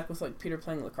that they stuck with, like, Peter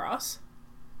playing lacrosse.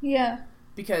 Yeah.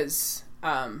 Because,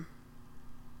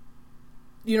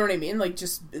 you know what I mean? Like,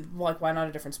 just, like, why not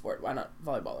a different sport? Why not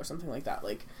volleyball or something like that?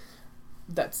 Like,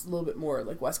 that's a little bit more,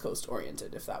 like, West Coast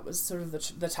oriented, if that was sort of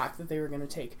the tack that they were going to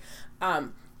take.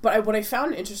 But what I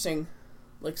found interesting,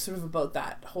 like, sort of about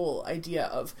that whole idea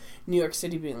of New York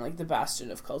City being, like, the bastion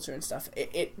of culture and stuff,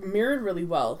 it mirrored really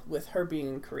well with her being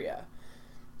in Korea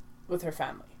with her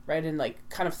family, right? And, like,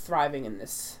 kind of thriving in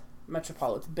this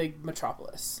big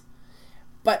metropolis.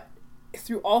 But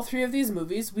through all three of these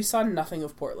movies, we saw nothing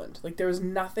of Portland. Like, there was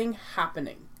nothing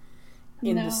happening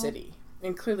in the city.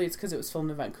 And clearly it's because it was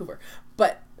filmed in Vancouver.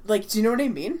 But, like, do you know what I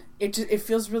mean? It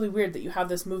feels really weird that you have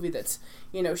this movie that's,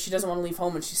 you know, she doesn't want to leave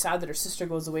home and she's sad that her sister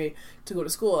goes away to go to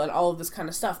school and all of this kind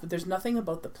of stuff. But there's nothing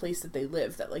about the place that they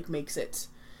live that, like, makes it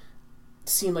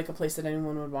seem like a place that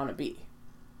anyone would want to be.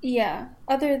 Yeah.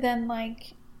 Other than,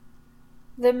 like,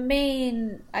 the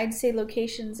main, I'd say,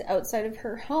 locations outside of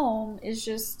her home is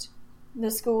just the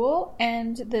school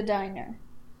and the diner.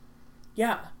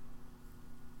 Yeah.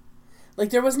 Like,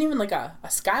 there wasn't even, like, a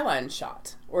skyline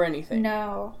shot or anything.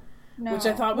 No. Which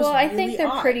I thought was really odd. Well, I think they're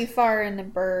odd. pretty far in the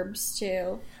burbs,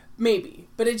 too. Maybe.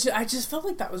 But I just felt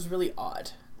like that was really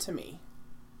odd to me.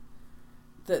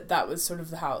 That was sort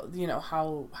of how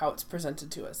it's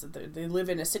presented to us. That they live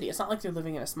in a city. It's not like they're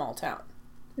living in a small town.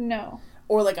 No.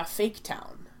 Or, like, a fake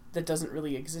town that doesn't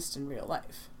really exist in real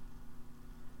life.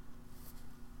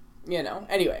 You know.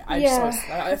 Anyway, I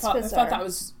thought that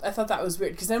was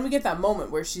weird, because then we get that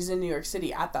moment where she's in New York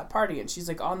City at that party and she's,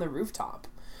 like, on the rooftop,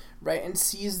 right, and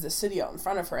sees the city out in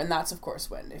front of her, and that's, of course,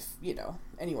 when, if, you know,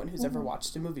 anyone who's ever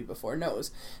watched a movie before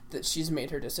knows that she's made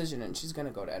her decision and she's going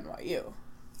to go to NYU.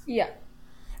 Yeah.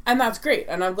 And that's great,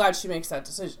 and I'm glad she makes that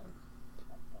decision.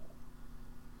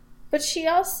 But she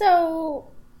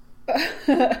also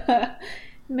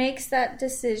makes that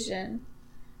decision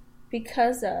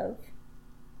because of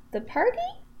the party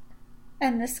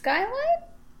and the skyline.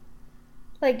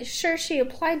 Like, sure, she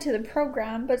applied to the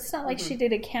program, but it's not like she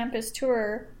did a campus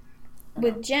tour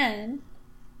with Jen.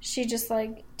 She just,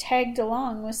 like, tagged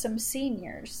along with some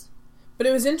seniors. But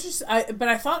it was interesting. But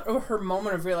I thought her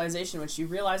moment of realization when she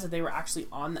realized that they were actually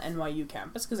on the NYU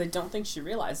campus, because I don't think she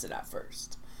realized it at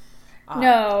first.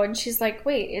 No, and she's like,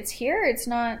 wait, it's here? It's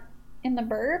not in the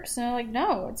burbs? And I'm like,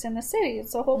 no, it's in the city.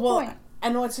 It's the whole point.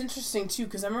 And what's interesting, too,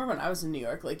 because I remember when I was in New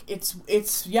York, like, it's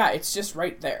just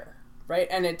right there, right?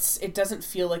 And it doesn't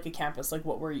feel like a campus like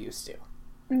what we're used to.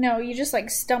 No, you just,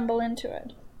 like, stumble into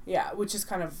it. Yeah, which is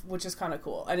kind of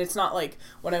cool. And it's not like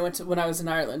when I was in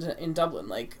Ireland, in Dublin,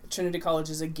 like, Trinity College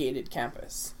is a gated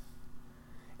campus.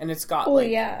 And it's got, 10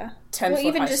 foot high stone walls.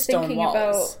 Even just thinking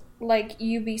about, like,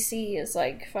 UBC is,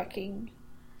 like, fucking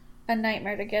a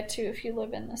nightmare to get to if you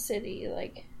live in the city,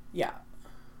 like. Yeah.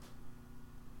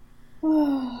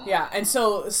 Yeah, and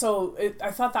so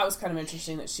I thought that was kind of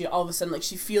interesting that she all of a sudden, like,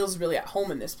 she feels really at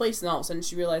home in this place, and all of a sudden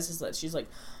she realizes that she's, like,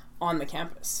 on the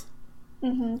campus.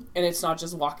 Mm-hmm. And it's not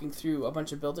just walking through a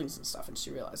bunch of buildings and stuff, and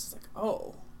she realizes, like,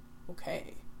 oh,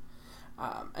 okay.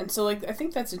 And so, like, I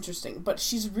think that's interesting, but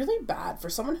she's really bad for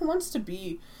someone who wants to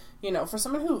be, you know, for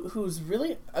someone who's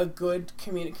really a good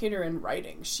communicator in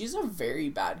writing. She's a very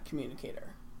bad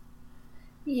communicator.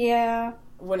 Yeah.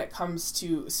 When it comes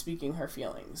to speaking her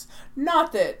feelings.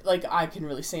 Not that, like, I can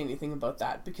really say anything about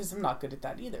that, because I'm not good at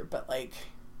that either, but, like,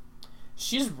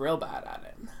 she's real bad at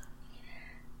it.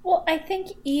 Well, I think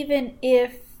even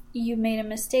if you made a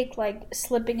mistake, like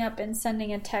slipping up and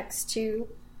sending a text to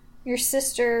your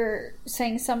sister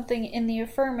saying something in the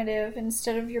affirmative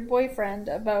instead of your boyfriend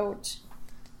about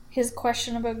his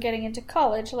question about getting into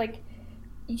college, like,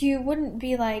 you wouldn't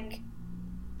be like,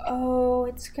 oh,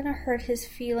 it's gonna hurt his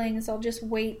feelings, I'll just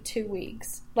wait 2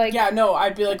 weeks. Like, yeah, no,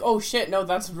 I'd be like, oh shit, no,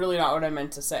 that's really not what I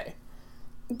meant to say.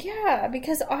 Yeah,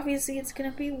 because obviously it's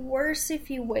gonna be worse if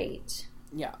you wait.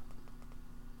 Yeah.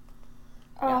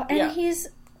 He's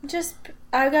just,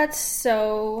 I got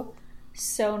so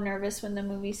nervous when the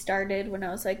movie started, when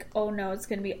I was like, oh no, it's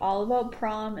gonna be all about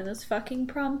prom and those fucking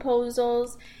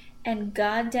promposals, and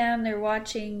goddamn, they're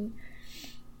watching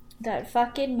that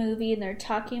fucking movie and they're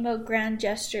talking about grand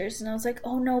gestures, and I was like,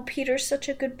 oh no, Peter's such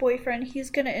a good boyfriend, he's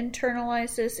gonna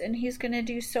internalize this and he's gonna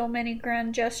do so many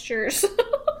grand gestures.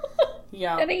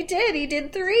 Yeah. And he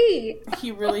did 3.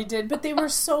 He really did, but they were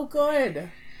so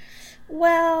good.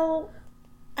 Well,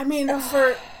 I mean,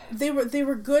 they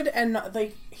were good, and,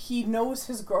 like, he knows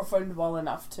his girlfriend well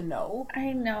enough to know.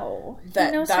 I know.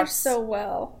 That he knows her so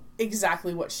well.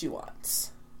 Exactly what she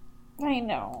wants. I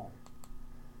know.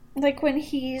 Like, when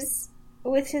he's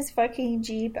with his fucking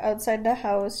Jeep outside the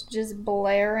house, just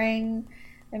blaring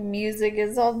And music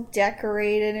is all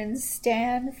decorated in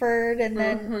Stanford, and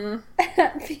then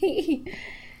at the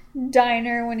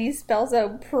diner when he spells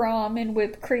out prom and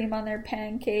whipped cream on their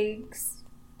pancakes.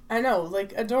 I know,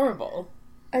 like, adorable.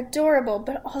 Adorable,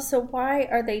 but also, why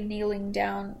are they kneeling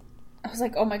down? I was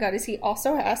like, oh my god, is he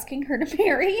also asking her to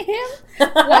marry him?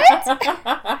 What?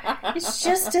 It's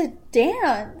just a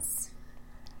dance.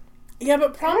 Yeah,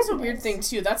 but prom's a weird thing,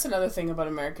 too. That's another thing about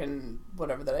American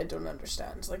whatever that I don't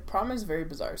understand. Like, prom is very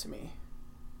bizarre to me.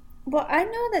 Well, I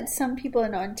know that some people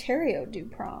in Ontario do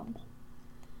prom.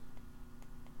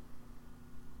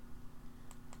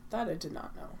 That I did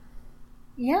not know.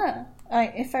 Yeah.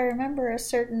 If I remember, a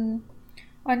certain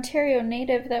Ontario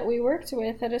native that we worked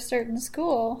with at a certain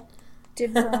school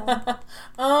did prom.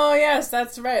 Oh, yes,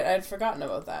 that's right. I'd forgotten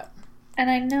about that.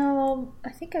 And I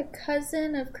think a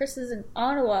cousin of Chris's in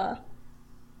Ottawa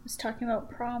was talking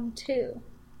about prom too.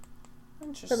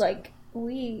 Interesting. But like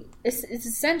it's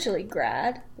essentially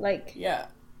grad, like yeah.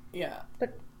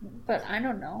 But I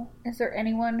don't know. Is there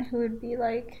anyone who would be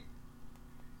like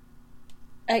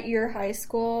at your high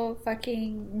school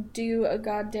fucking do a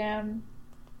goddamn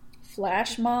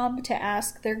flash mob to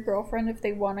ask their girlfriend if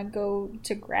they want to go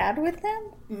to grad with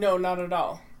them? No, not at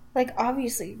all. Like,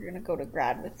 obviously you're gonna go to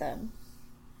grad with them.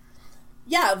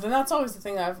 Yeah, then that's always the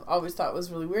thing I've always thought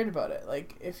was really weird about it.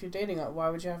 Like, if you're dating, why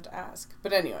would you have to ask?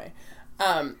 But anyway,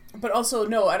 but also,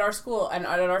 no, at our school, and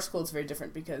at our school it's very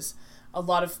different because a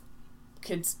lot of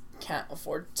kids can't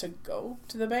afford to go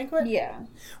to the banquet. Yeah.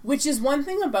 Which is one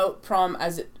thing about prom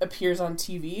as it appears on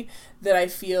TV that I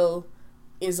feel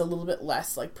is a little bit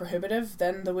less, like, prohibitive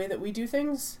than the way that we do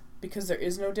things because there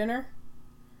is no dinner.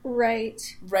 Right.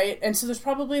 Right? And so there's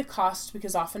probably a cost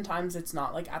because oftentimes it's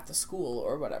not like at the school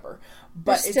or whatever.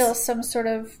 But there's still some sort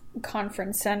of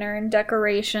conference center and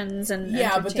decorations and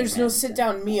yeah, but there's no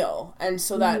sit-down meal. And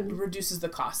so that reduces the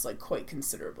cost like quite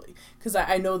considerably. Because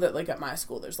I know that like at my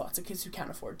school there's lots of kids who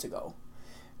can't afford to go.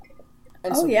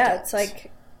 And so yeah, it's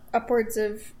like upwards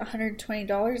of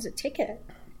 $120 a ticket.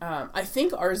 I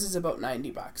think ours is about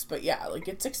 $90, but yeah, like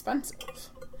it's expensive.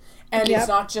 And it's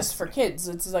not just for kids.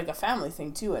 It's like a family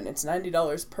thing, too. And it's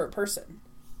 $90 per person.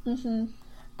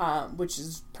 Mm-hmm. Which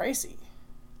is pricey.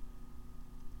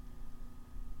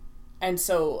 And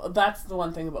so that's the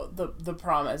one thing about the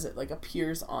prom as it, like,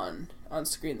 appears on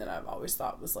screen that I've always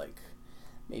thought was, like,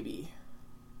 maybe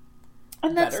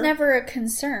And that's better. Never a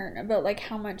concern about, like,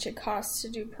 how much it costs to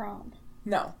do prom.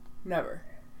 No. Never.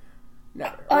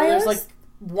 Or there's, like,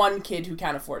 one kid who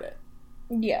can't afford it.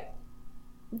 Yeah.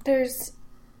 There's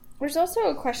also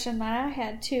a question that I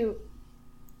had, too.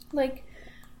 Like,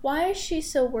 why is she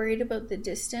so worried about the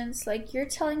distance? Like, you're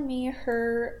telling me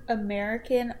her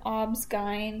American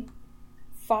obsgyn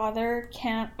father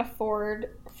can't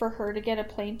afford for her to get a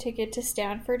plane ticket to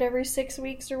Stanford every 6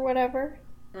 weeks or whatever?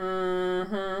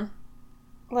 Mm-hmm.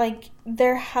 Like,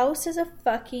 their house is a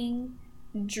fucking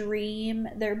dream.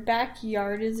 Their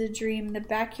backyard is a dream. The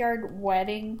backyard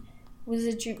wedding was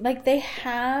a dream. Like, they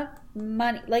have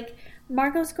money. Like,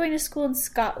 Margot's going to school in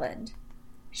Scotland.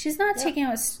 She's not taking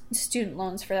out student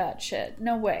loans for that shit.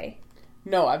 No way.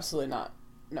 No, absolutely not.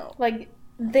 No. Like,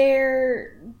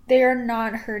 they're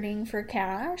not hurting for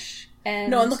cash.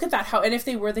 And no, and look at that house. And if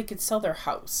they were, they could sell their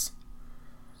house.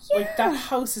 Yeah. Like, that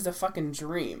house is a fucking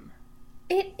dream.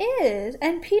 It is.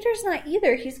 And Peter's not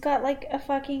either. He's got, like, a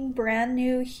fucking brand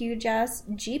new, huge-ass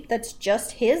Jeep that's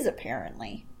just his,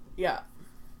 apparently. Yeah.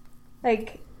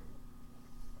 Like...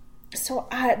 So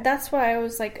that's why I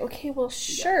was like, okay, well,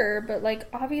 sure, but, like,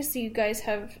 obviously you guys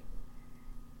have...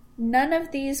 None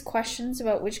of these questions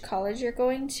about which college you're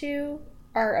going to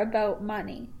are about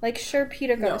money. Like, sure,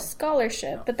 Peter got a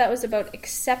scholarship, but that was about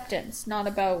acceptance, not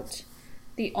about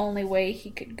the only way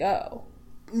he could go.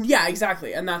 Yeah,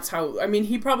 exactly, and that's how... I mean,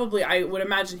 I would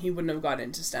imagine he wouldn't have got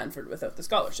into Stanford without the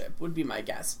scholarship, would be my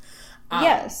guess.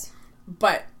 Yes.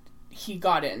 But... he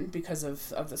got in because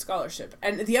of the scholarship.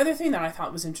 And the other thing that I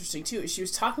thought was interesting, too, is she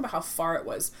was talking about how far it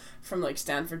was from, like,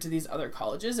 Stanford to these other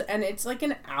colleges, and it's, like,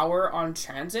 an hour on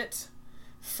transit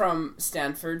from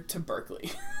Stanford to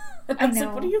Berkeley. And I was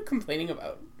like, what are you complaining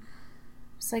about?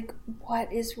 It's like,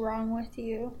 what is wrong with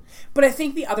you? But I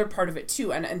think the other part of it,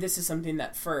 too, and this is something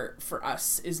that for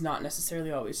us is not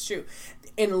necessarily always true.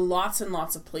 In lots and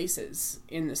lots of places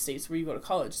in the States where you go to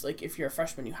college, like, if you're a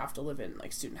freshman, you have to live in,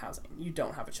 like, student housing. You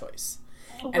don't have a choice.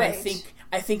 Right. And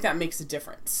I think that makes a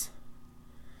difference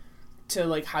to,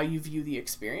 like, how you view the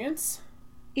experience.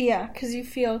 Yeah, because you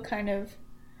feel kind of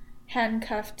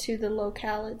handcuffed to the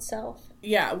locale itself.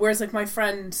 Yeah, whereas, like, my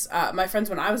friends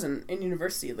when I was in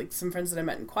university, like, some friends that I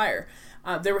met in choir,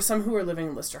 there were some who were living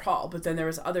in Lister Hall, but then there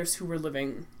was others who were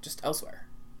living just elsewhere.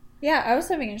 Yeah, I was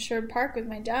living in Sherwood Park with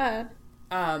my dad.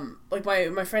 Like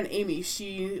my friend Amy,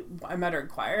 I met her in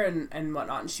choir and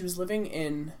whatnot, and she was living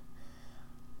in,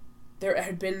 there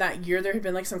had been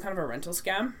like some kind of a rental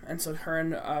scam, and so her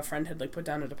and a friend had like put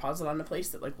down a deposit on a place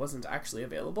that like wasn't actually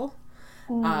available.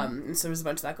 And so there was a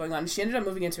bunch of that going on, and she ended up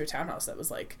moving into a townhouse that was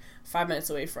like 5 minutes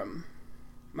away from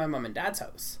my mom and dad's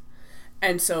house.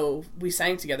 And so we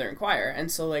sang together in choir, and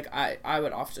so like I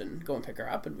would often go and pick her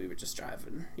up, and we would just drive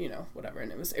and whatever,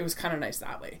 and it was kind of nice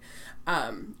that way.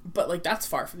 But like that's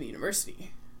far from the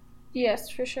university.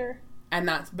 Yes, for sure. And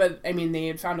but I mean, they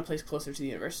had found a place closer to the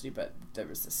university, but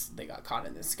they got caught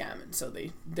in this scam, and so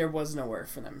there was nowhere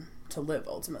for them to live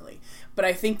ultimately. But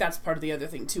I think that's part of the other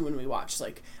thing too when we watch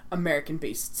like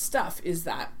American-based stuff, is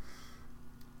that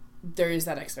there is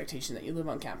that expectation that you live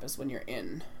on campus when you're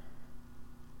in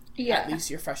at least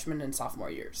your freshman and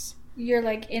sophomore years. You're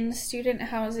like in student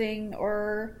housing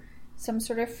or some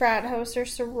sort of frat house or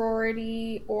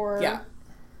sorority or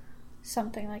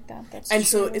something like that. That's and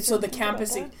true. So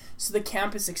the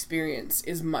campus experience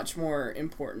is much more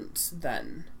important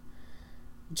than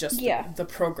just the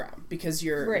program, because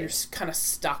you're kind of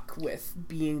stuck with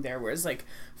being there. Whereas like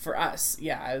for us,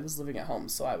 I was living at home,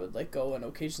 so I would like go, and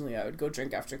occasionally I would go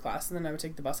drink after class, and then I would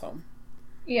take the bus home.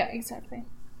 Yeah, exactly.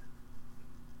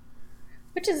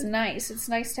 Which is nice. It's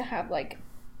nice to have, like,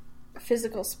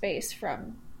 physical space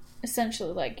from,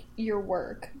 essentially, like, your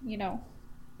work,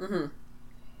 Mm-hmm.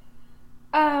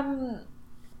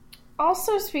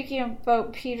 Also, speaking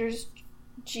about Peter's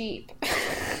Jeep.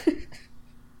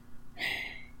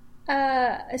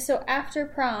 So after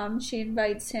prom, she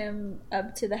invites him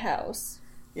up to the house.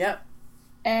 Yep.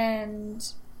 And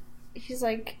he's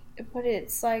like, but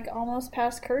it's, like, almost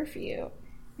past curfew.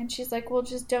 And she's like, well,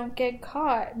 just don't get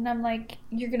caught. And I'm like,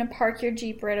 you're going to park your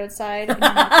Jeep right outside and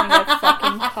you're not going to get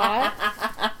fucking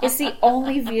caught? It's the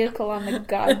only vehicle on the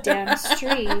goddamn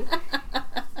street.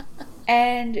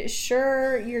 And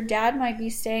sure, your dad might be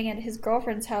staying at his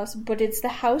girlfriend's house, but it's the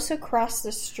house across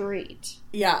the street.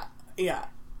 Yeah.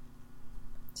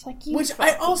 It's like, you Which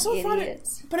I also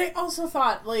idiots. But I also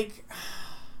thought, like,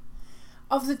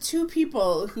 of the two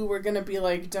people who were going to be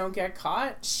like, don't get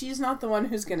caught, she's not the one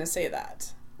who's going to say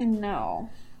that.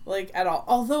 No. Like, at all.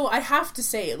 Although, I have to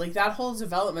say, like, that whole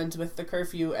development with the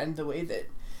curfew and the way that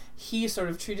he sort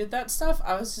of treated that stuff,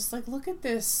 I was just like, look at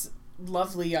this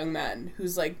lovely young man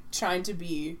who's, like, trying to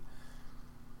be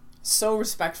so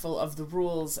respectful of the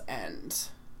rules and...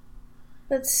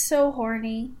 But so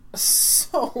horny.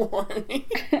 So horny.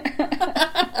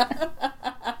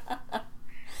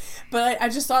 But I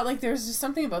just thought, like, there was just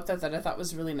something about that I thought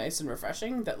was really nice and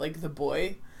refreshing, that, like, the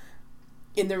boy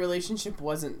in the relationship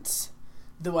wasn't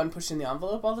the one pushing the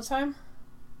envelope all the time.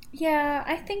 Yeah,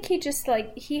 I think he just,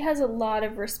 like, he has a lot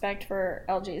of respect for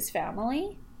LJ's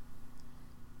family.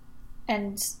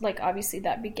 And, like, obviously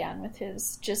that began with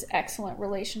his just excellent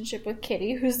relationship with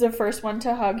Kitty, who's the first one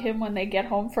to hug him when they get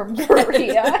home from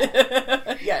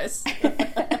Korea. Yes.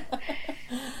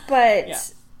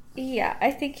 But, yeah,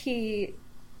 I think he...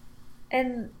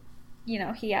 And,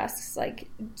 he asks, like,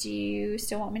 do you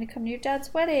still want me to come to your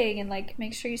dad's wedding? And, like,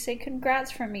 make sure you say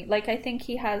congrats from me. Like, I think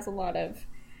he has a lot of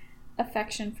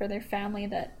affection for their family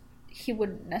that he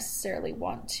wouldn't necessarily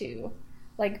want to,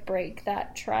 like, break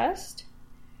that trust.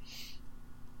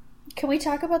 Can we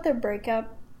talk about their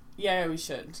breakup? Yeah, we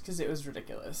should, because it was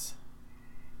ridiculous.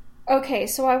 Okay,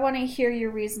 so I want to hear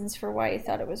your reasons for why you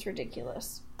thought it was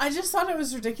ridiculous. I just thought it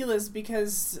was ridiculous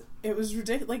because it was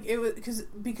ridiculous. Like, it was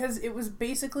because it was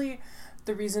basically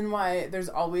the reason why there's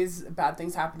always bad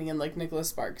things happening in, like, Nicholas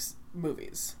Sparks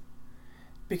movies,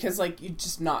 because, like, you're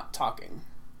just not talking.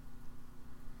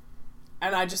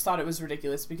 And I just thought it was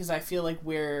ridiculous because I feel like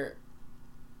where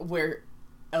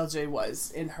LJ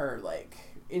was in her, like,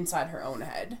 inside her own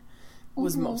head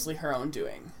was mostly her own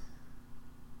doing.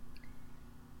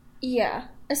 Yeah,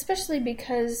 especially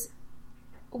because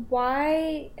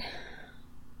why...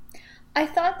 I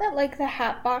thought that, like, the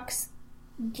Hatbox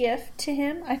gift to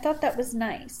him, I thought that was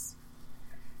nice.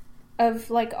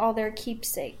 Of, like, all their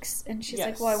keepsakes. And she's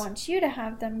like, well, I want you to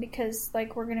have them because,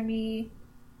 like, we're going to be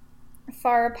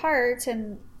far apart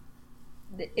and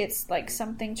it's, like,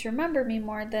 something to remember me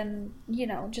more than,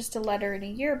 just a letter in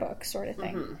a yearbook sort of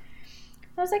thing. Mm-hmm.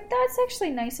 I was like, that's actually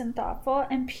nice and thoughtful.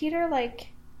 And Peter, like...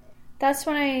 That's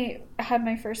when I had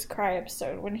my first cry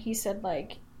episode, when he said,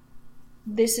 like,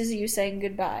 this is you saying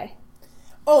goodbye.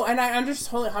 Oh, and I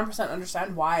totally 100%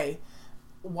 understand why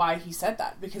he said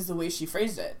that, because the way she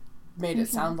phrased it made it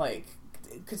sound like,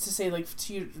 because to say, like,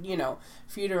 to you,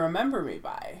 for you to remember me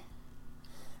by.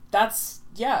 That's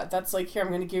like, here, I'm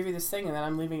going to give you this thing, and then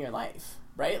I'm leaving your life,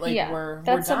 right? Like, we're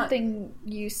done. That's something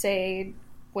you say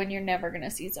when you're never going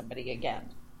to see somebody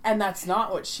again. And that's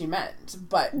not what she meant.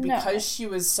 But because she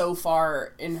was so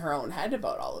far in her own head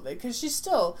about all of it, because she's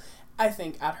still, I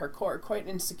think, at her core, quite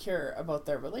insecure about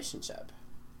their relationship.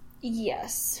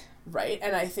 Yes. Right?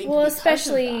 And I think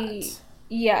especially,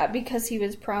 because he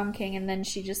was prom king and then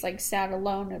she just, like, sat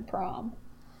alone at prom.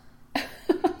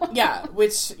 Yeah,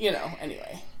 which,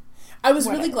 anyway. I was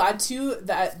really glad, too,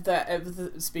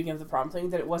 that, speaking of the prom thing,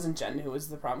 that it wasn't Jen who was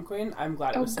the prom queen. I'm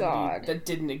glad it was somebody that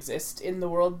didn't exist in the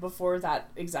world before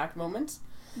that exact moment.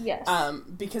 Yes.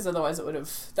 Because otherwise that would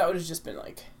have just been,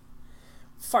 like,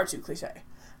 far too cliche.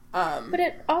 But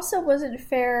it also wasn't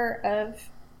fair of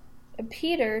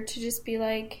Peter to just be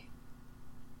like,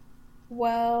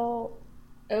 well,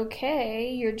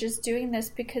 okay, you're just doing this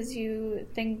because you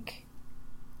think...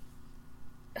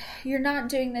 You're not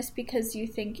doing this because you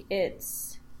think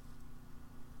it's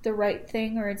the right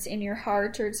thing or it's in your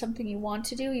heart or it's something you want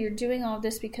to do. You're doing all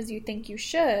this because you think you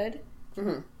should.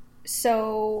 Mm-hmm.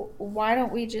 So why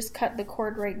don't we just cut the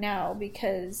cord right now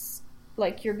because,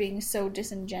 like, you're being so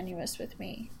disingenuous with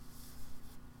me.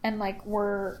 And, like,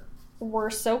 we're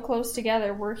so close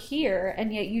together. We're here,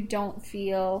 and yet you don't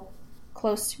feel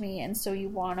close to me, and so you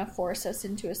want to force us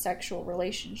into a sexual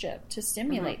relationship to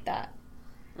stimulate that.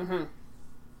 Mm-hmm.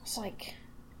 It's like,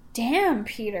 damn,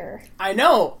 Peter. I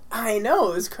know. It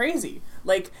was crazy.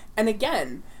 Like, and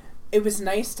again, it was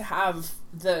nice to have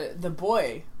the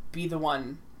boy be the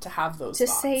one to have those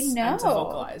thoughts. To say no. And to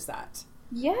vocalize that.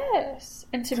 Yes.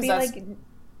 And to be like,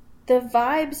 the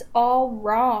vibe's all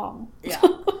wrong. Yeah.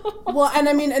 Well, and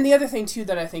I mean, and the other thing, too,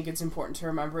 that I think it's important to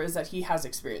remember is that he has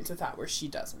experience with that where she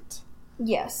doesn't.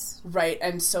 Yes. Right?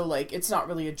 And so, like, it's not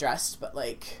really addressed, but,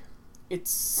 like, it's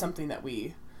something that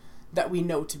we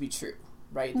know to be true,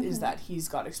 right? Mm-hmm. Is that he's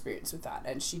got experience with that,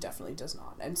 and she definitely does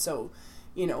not. And so,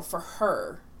 for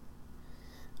her,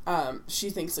 she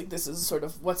thinks, like, this is sort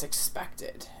of what's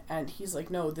expected. And he's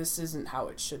like, no, this isn't how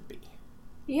it should be.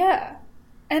 Yeah.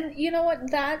 And you know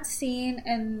what? That scene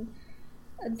and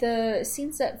the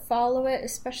scenes that follow it,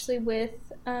 especially with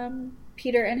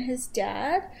Peter and his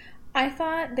dad, I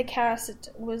thought the cast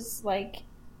was, like,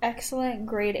 excellent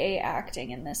grade A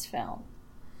acting in this film.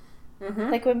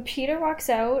 Mm-hmm. Like, when Peter walks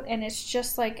out and it's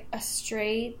just, like, a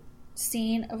straight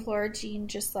scene of Laura Jean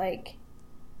just, like,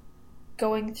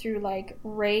 going through, like,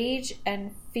 rage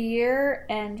and fear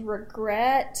and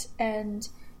regret and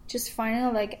just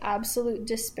finally, like, absolute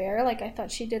despair. Like, I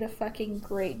thought she did a fucking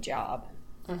great job.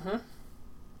 Mm-hmm.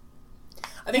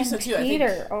 I think so, too.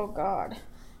 Peter, oh, God.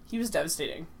 He was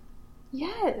devastating.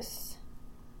 Yes.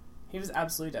 He was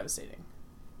absolutely devastating.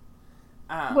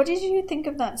 What did you think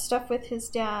of that stuff with his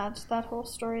dad, that whole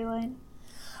storyline?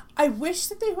 I wish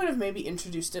that they would have maybe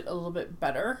introduced it a little bit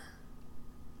better.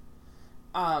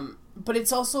 But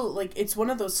it's also, like, it's one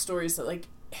of those stories that, like,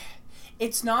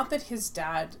 it's not that his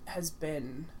dad has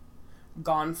been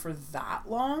gone for that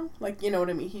long. Like, you know what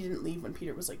I mean? He didn't leave when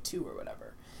Peter was, like, 2 or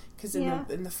whatever. Because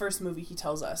in the first movie, he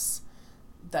tells us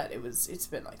that it's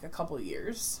been, like, a couple of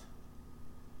years.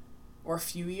 Or a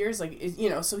few years, like,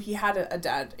 so he had a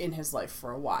dad in his life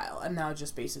for a while, and now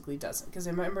just basically doesn't. Because I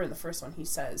remember in the first one, he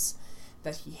says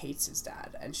that he hates his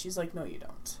dad, and she's like, no, you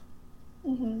don't.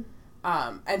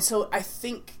 Mm-hmm. And so I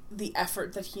think the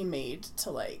effort that he made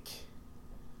to, like,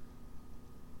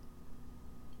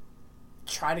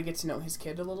 try to get to know his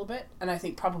kid a little bit, and I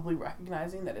think probably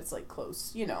recognizing that it's, like,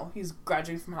 close, he's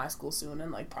graduating from high school soon,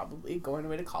 and, like, probably going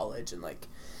away to college, and, like,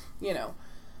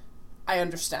 I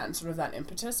understand sort of that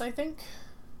impetus, I think,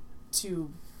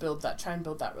 to try and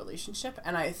build that relationship.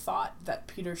 And I thought that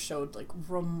Peter showed, like,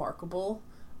 remarkable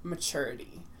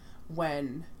maturity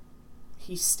when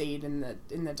he stayed in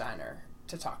the diner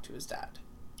to talk to his dad.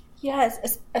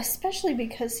 Yes, especially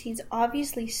because he's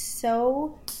obviously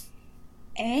so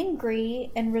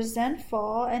angry and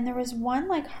resentful. And there was one,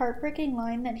 like, heartbreaking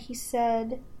line that he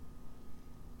said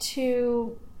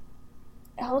to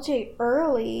LJ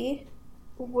early,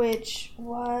 which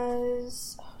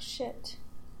was, oh shit,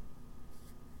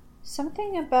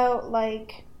 something about,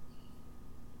 like,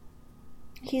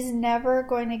 he's never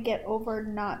going to get over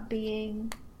not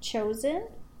being chosen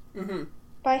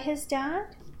by his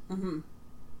dad. Mm-hmm.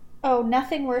 Oh,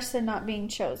 nothing worse than not being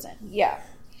chosen. Yeah.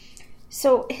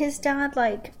 So his dad,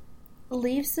 like,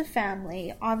 leaves the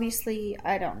family. Obviously,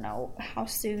 I don't know how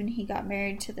soon he got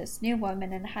married to this new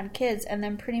woman and had kids, and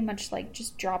then pretty much, like,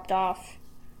 just dropped off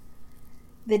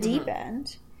the deep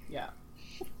end. Yeah.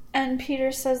 And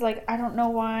Peter says, like, I don't know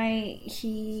why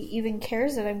he even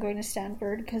cares that I'm going to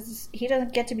Stanford, because he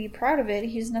doesn't get to be proud of it.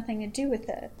 He has nothing to do with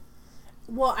it.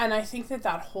 Well, and I think that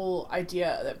whole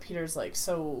idea that Peter's, like,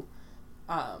 so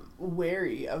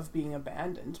wary of being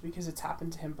abandoned because it's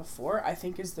happened to him before, I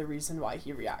think is the reason why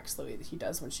he reacts the way that he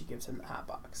does when she gives him the hat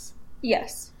box.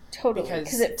 Yes, totally.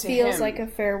 Because it feels like a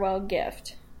farewell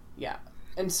gift. Yeah.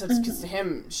 And so it's because to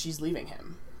him, she's leaving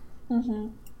him. Mm-hmm.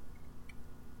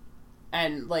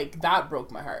 And, like, that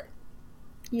broke my heart.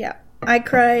 Yeah. I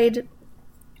cried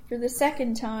for the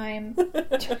second time.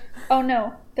 Oh,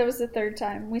 no. That was the third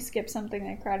time. We skipped something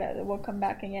I cried at that we'll come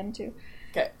back again to.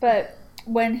 Okay. But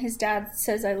when his dad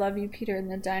says, "I love you, Peter," in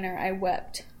the diner, I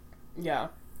wept. Yeah.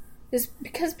 It's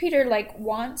because Peter, like,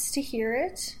 wants to hear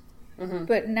it,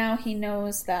 but now he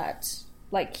knows that,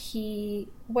 like,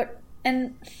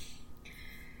 and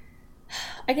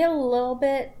I get a little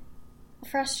bit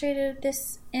frustrated with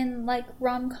this in, like,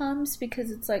 rom-coms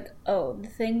because it's like, oh, the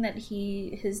thing that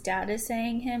his dad is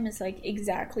saying him is, like,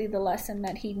 exactly the lesson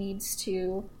that he needs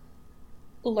to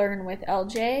learn with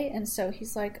LJ, and so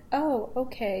he's like, oh,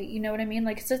 okay, you know what I mean?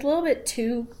 Like, it's a little bit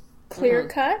too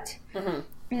clear-cut, and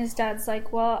his dad's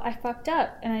like, well, I fucked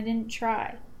up, and I didn't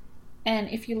try, and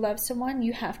if you love someone,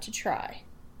 you have to try.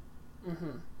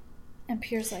 And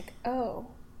Peter's like, oh,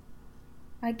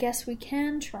 I guess we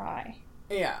can try.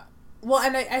 Yeah. Well,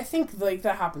 and I think, like,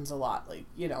 that happens a lot, like,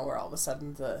 you know, where all of a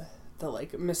sudden the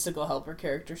like, mystical helper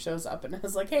character shows up and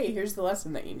is like, hey, here's the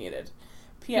lesson that you needed.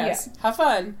 P.S. Yeah. Have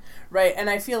fun. Right? And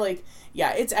I feel like,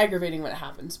 yeah, it's aggravating when it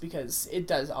happens because it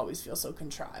does always feel so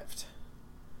contrived.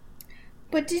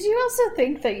 But did you also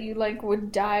think that you, like,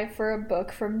 would die for a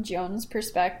book from Joan's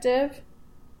perspective?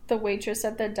 The waitress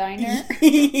at the diner?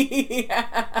 Yeah.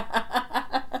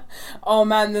 Oh,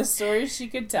 man, the stories she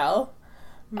could tell.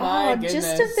 My goodness.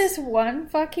 Just of this one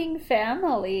fucking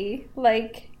family.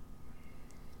 Like,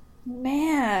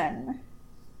 man.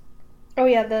 Oh,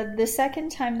 yeah, the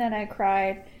second time that I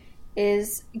cried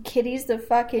is Kitty's the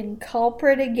fucking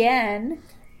culprit again.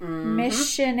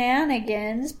 Miss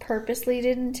Shenanigans purposely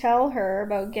didn't tell her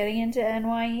about getting into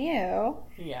NYU.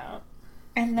 Yeah.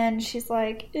 And then she's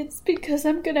like, it's because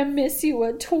I'm gonna miss you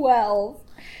at 12.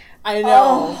 I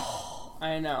know. Oh.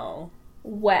 I know.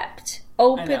 Wept.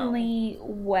 Openly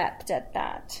wept at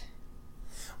that.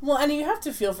 Well, and you have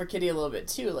to feel for Kitty a little bit,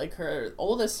 too. Like, her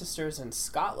oldest sister's in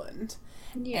Scotland.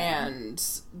 Yeah. And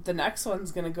the next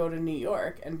one's going to go to New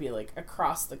York and be, like,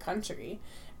 across the country.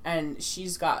 And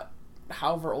she's got,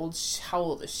 how old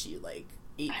is she? Like,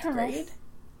 8th grade?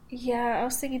 Yeah, I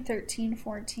was thinking 13,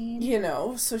 14. You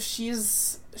know, so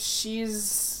she's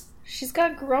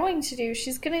got growing to do.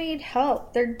 She's going to need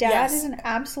help. Their dad is an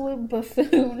absolute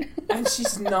buffoon. And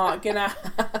she's not going to...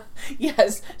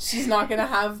 she's not going to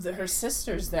have her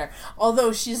sisters there.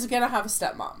 Although she's going to have a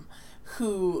stepmom.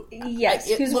 Who's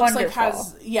who's looks wonderful.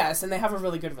 Like and they have a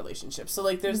really good relationship. So,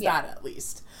 like, there's that at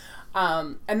least.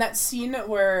 And that scene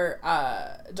where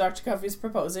Dr. Cuffy's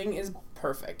proposing is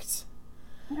perfect.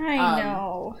 I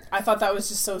know. I thought that was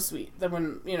just so sweet. That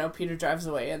when, you know, Peter drives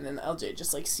away and then LJ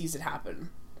just, like, sees it happen.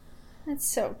 That's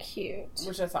so cute.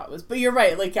 Which I thought was... But you're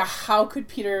right. Like, how could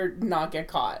Peter not get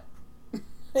caught?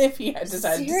 If he had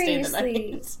decided to stay the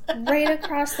night. Right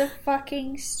across the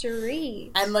fucking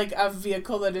street. And, like, a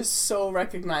vehicle that is so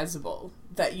recognizable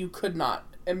that you could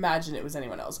not imagine it was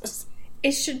anyone else's.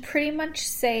 It should pretty much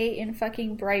say in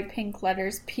fucking bright pink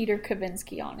letters, Peter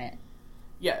Kavinsky on it.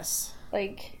 Yes.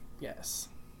 Like... Yes.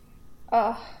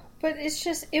 But it's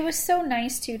just... It was so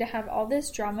nice, too, to have all this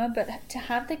drama, but to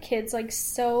have the kids, like,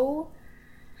 so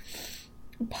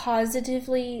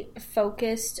positively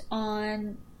focused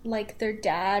on... like, their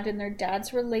dad and their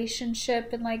dad's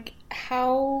relationship and, like,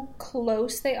 how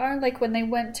close they are. Like, when they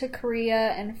went to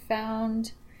Korea and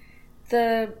found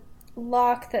the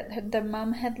lock that the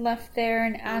mom had left there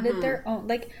and added their own.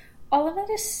 Like, all of that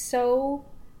is so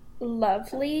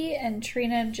lovely. And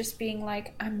Trina just being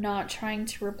like, I'm not trying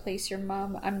to replace your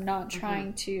mom. I'm not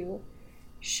trying to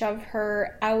shove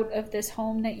her out of this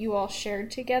home that you all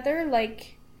shared together.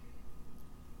 Like...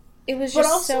 It was just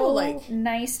also, so like,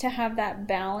 nice to have that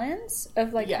balance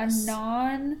of, like, a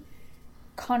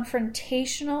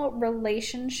non-confrontational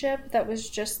relationship that was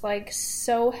just, like,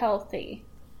 so healthy.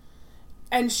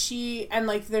 And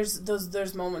like,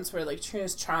 there's moments where, like,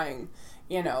 Trina's trying,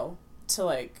 you know, to,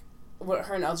 like, what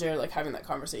her and LJ are, like, having that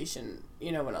conversation,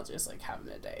 you know, when LJ's, like,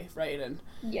 having a day, right? And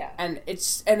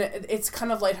it's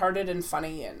kind of lighthearted and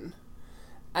funny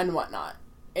and whatnot.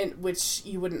 Which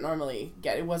you wouldn't normally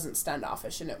get. It wasn't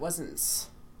standoffish, and it wasn't...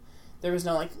 There was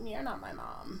no, like, you're not my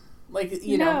mom. Like,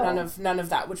 you know, none of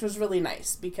that, which was really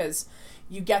nice, because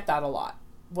you get that a lot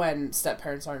when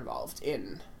step-parents are involved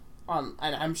and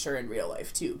I'm sure in real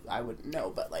life, too. I wouldn't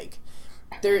know, but, like,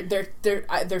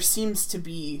 there seems to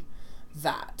be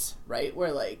that, right?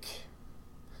 Where, like,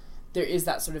 there is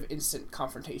that sort of instant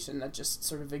confrontation that just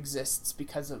sort of exists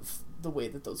because of the way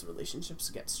that those relationships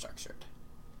get structured.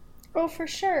 Oh, for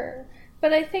sure.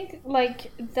 But I think,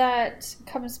 like, that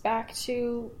comes back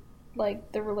to,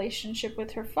 like, the relationship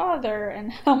with her father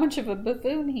and how much of a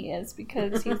buffoon he is,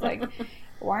 because he's like,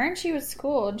 why aren't you at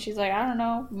school? And she's like, I don't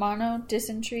know, mono,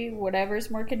 dysentery,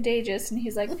 whatever's more contagious. And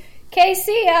he's like, okay,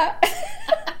 see ya.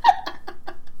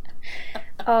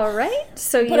 All right,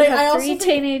 so you have three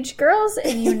teenage girls,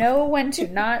 and you know when to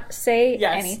not say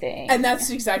anything. And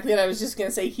that's exactly what I was just going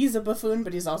to say. He's a buffoon,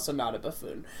 but he's also not a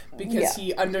buffoon. Because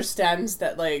he understands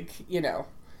that, like, you know,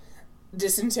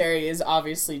 dysentery is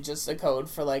obviously just a code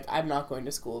for, like, I'm not going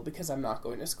to school because I'm not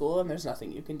going to school, and there's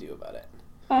nothing you can do about it.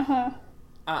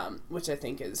 Uh-huh. Which I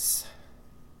think is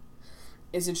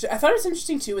interesting. I thought it was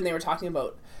interesting, too, when they were talking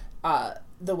about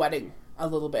the wedding a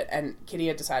little bit, and Kitty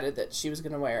had decided that she was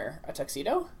going to wear a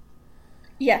tuxedo.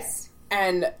 Yes.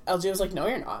 And LJ was like, no,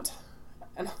 you're not.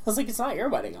 And I was like, it's not your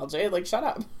wedding, LJ. Like, shut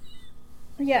up.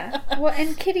 Yeah. Well,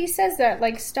 and Kitty says that,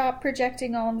 like, stop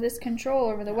projecting all of this control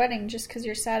over the wedding just because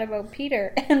you're sad about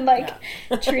Peter. And, like,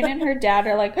 Trina and her dad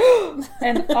are like,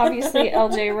 and obviously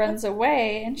LJ runs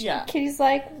away. And Kitty's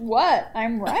like, what?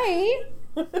 I'm right.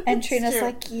 And Trina's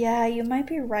like, yeah, you might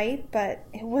be right, but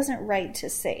it wasn't right to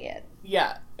say it.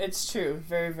 Yeah, it's true.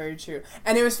 Very, very true.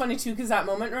 And it was funny, too, because that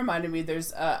moment reminded me,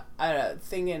 there's a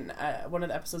thing in one of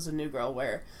the episodes of New Girl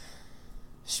where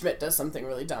Schmidt does something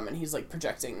really dumb, and he's, like,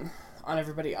 projecting on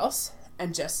everybody else.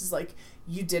 And Jess is like,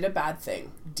 you did a bad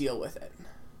thing. Deal with it.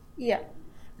 Yeah.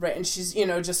 Right, and she's, you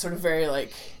know, just sort of very,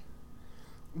 like,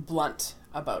 blunt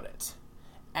about it.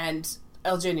 And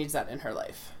LJ needs that in her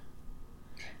life.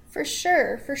 For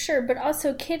sure. But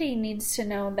also Kitty needs to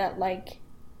know that, like,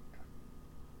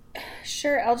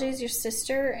 sure, LJ's your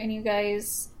sister, and you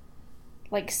guys,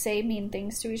 like, say mean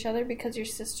things to each other because you're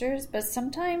sisters, but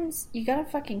sometimes you gotta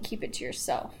fucking keep it to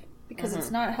yourself because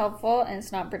it's not helpful and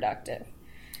it's not productive.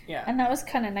 Yeah. And that was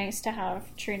kind of nice to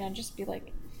have Trina just be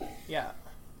like,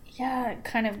 yeah,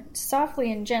 kind of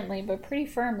softly and gently, but pretty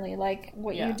firmly, like,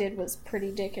 what you did was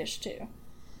pretty dickish too.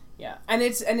 Yeah. And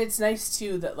it's nice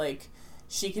too that, like,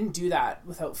 she can do that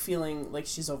without feeling like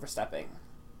she's overstepping.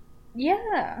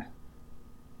 Yeah.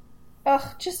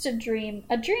 Ugh, just a dream.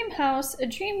 A dream house, a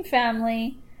dream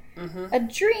family, a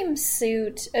dream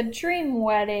suit, a dream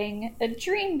wedding, a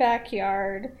dream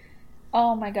backyard.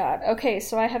 Oh my god. Okay,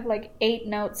 so I have like 8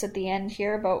 notes at the end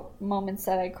here about moments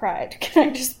that I cried. Can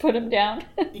I just put them down?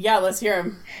 Yeah, let's hear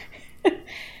them.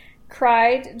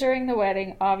 Cried during the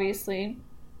wedding, obviously.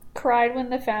 Cried when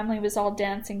the family was all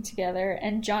dancing together,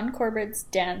 and John Corbett's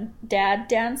dad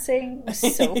dancing was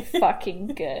so fucking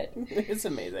good. It's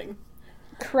amazing.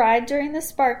 Cried during the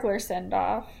Sparkler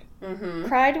send-off.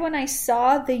 Cried when I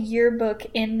saw the yearbook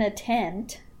in the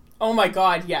tent. Oh my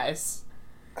god, yes.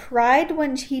 Cried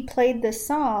when he played the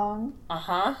song.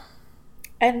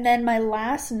 And then my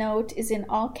last note is in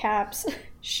all caps.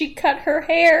 She cut her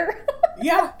hair.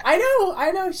 Yeah, I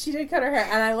know. She did cut her hair,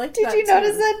 and I liked that. Did you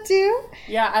notice that too?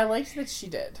 Yeah, I liked that she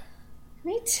did.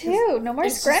 Me too. No more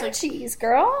scrunchies,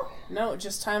 girl. No,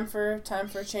 just time for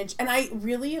a change. And I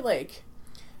really like.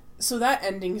 So that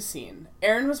ending scene,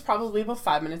 Erin was probably about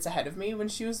 5 minutes ahead of me when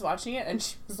she was watching it, and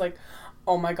she was like,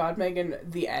 oh my god, Megan,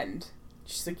 the end.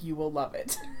 She's like, you will love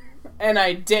it. And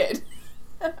I did.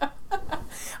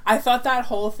 I thought that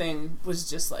whole thing was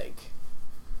just like,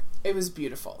 it was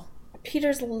beautiful.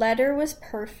 Peter's letter was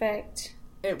perfect.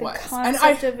 It was. The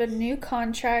concept of a new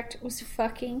contract was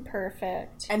fucking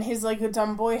perfect. And his, like, a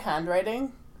dumb boy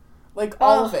handwriting, like,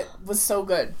 all of it was so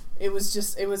good. It was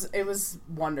just, it was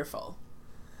wonderful.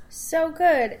 So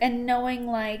good. And knowing,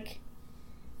 like,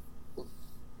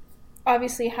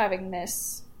 obviously having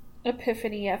this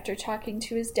epiphany after talking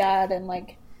to his dad, and,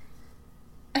 like,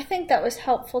 I think that was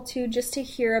helpful too, just to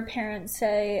hear a parent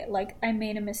say, like, I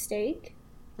made a mistake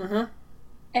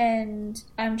and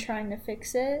I'm trying to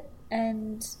fix it,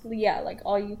 and yeah, like,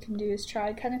 all you can do is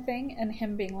try, kind of thing. And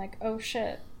him being like, oh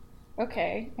shit,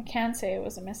 okay, I can say it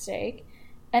was a mistake.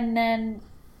 And then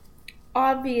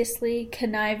obviously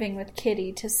conniving with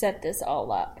Kitty to set this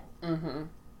all up.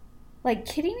 Like,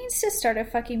 Kitty needs to start a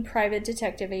fucking private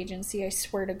detective agency, I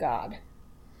swear to God.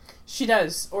 She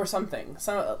does, or something.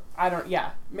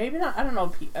 Maybe not, I don't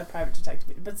know, a private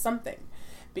detective, but something.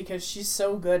 Because she's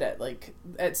so good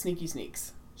at sneaky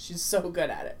sneaks. She's so good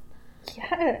at it.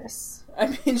 Yes. I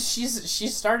mean, she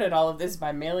started all of this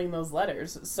by mailing those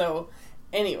letters. So,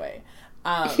 anyway.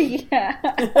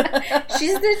 Yeah.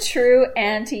 She's the true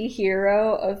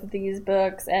anti-hero of these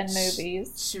books and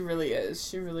movies. She really is.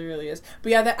 She really, really is.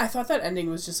 But yeah, I thought that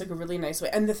ending was just like a really nice way.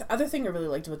 And the other thing I really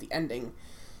liked about the ending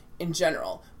in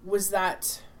general was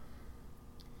that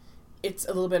it's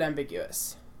a little bit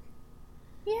ambiguous.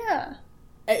 Yeah.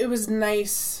 It was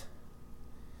nice.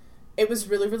 It was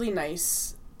really, really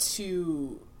nice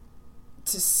to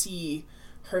see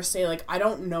her say, like, I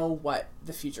don't know what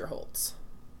the future holds,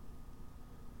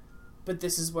 but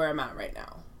this is where I'm at right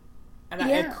now. And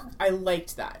I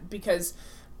liked that, because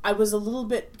I was a little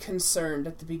bit concerned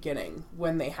at the beginning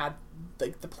when they had,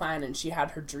 like, the plan and she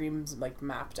had her dreams, like,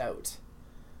 mapped out.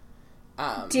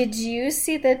 Did you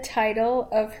see the title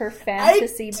of her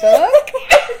fantasy book?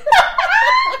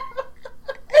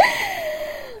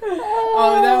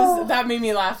 That made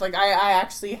me laugh. Like, I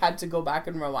actually had to go back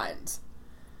and rewind.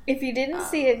 If you didn't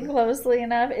see it closely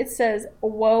enough, it says,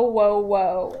 whoa, whoa,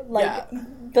 whoa. Like,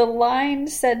 the line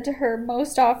said to her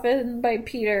most often by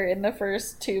Peter in the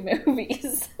first 2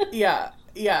 movies. Yeah.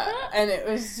 And it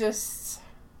was just...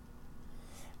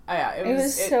 it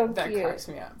was so cute. That cracks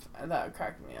me up. That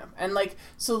cracked me up. And, like,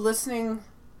 so listening,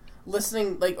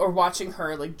 like, or watching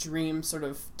her, like, dream sort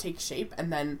of take shape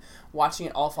and then watching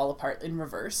it all fall apart in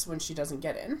reverse when she doesn't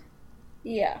get in.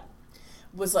 Yeah.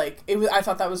 Was, like, I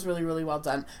thought that was really, really well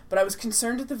done. But I was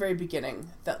concerned at the very beginning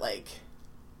that, like,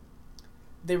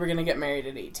 they were going to get married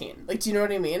at 18. Like, do you know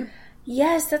what I mean?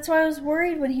 Yes, that's why I was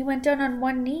worried when he went down on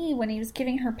one knee when he was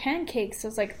giving her pancakes. I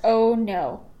was like, oh,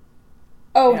 no.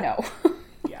 Oh, no.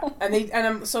 Yeah,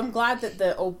 I'm glad that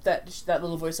that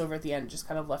little voiceover at the end just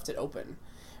kind of left it open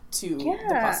to the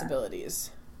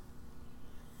possibilities.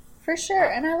 For sure,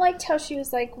 and I liked how she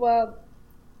was like, well,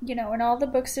 you know, in all the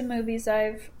books and movies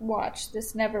I've watched,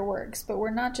 this never works, but we're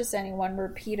not just anyone, we're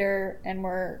Peter and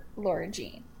we're Laura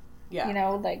Jean. Yeah. You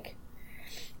know, like,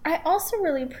 I also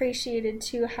really appreciated,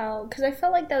 too, how, because I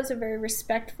felt like that was a very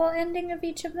respectful ending of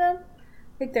each of them.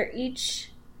 Like, they're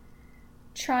each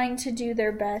trying to do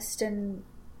their best and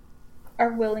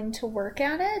are willing to work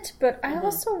at it, but I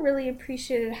also really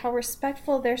appreciated how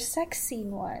respectful their sex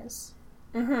scene was.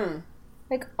 Mm-hmm.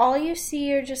 Like, all you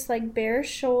see are just, like, bare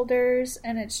shoulders,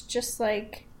 and it's just,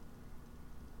 like,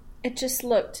 it just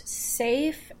looked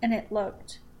safe, and it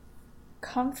looked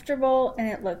comfortable, and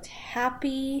it looked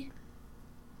happy,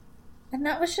 and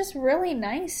that was just really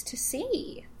nice to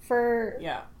see for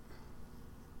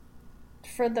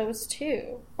those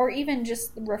two, or even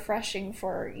just refreshing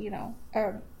for, you know,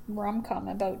 a rom-com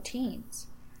about teens.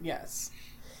 Yes.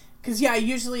 Because,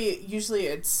 usually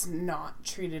it's not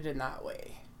treated in that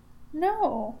way.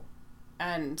 No.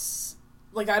 And,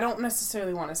 like, I don't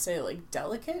necessarily want to say, like,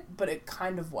 delicate, but it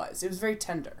kind of was. It was very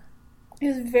tender. It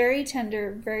was very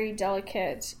tender, very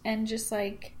delicate, and just,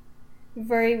 like,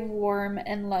 very warm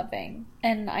and loving.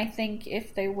 And I think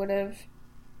if they would have,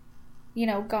 you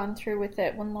know, gone through with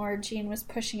it when Laura Jean was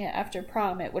pushing it after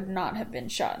prom, it would not have been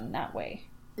shot in that way.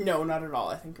 No, not at all.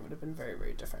 I think it would have been very,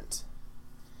 very different.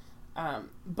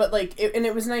 But, like,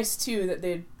 it was nice, too,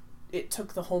 that it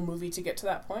took the whole movie to get to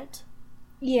that point.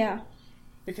 Yeah.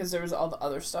 Because there was all the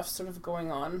other stuff sort of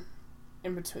going on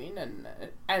in between,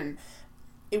 and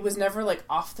it was never, like,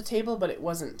 off the table, but it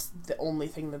wasn't the only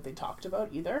thing that they talked about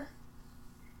either.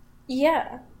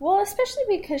 Yeah. Well, especially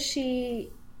because she's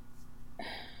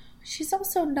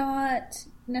also not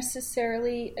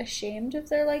necessarily ashamed of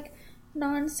their, like,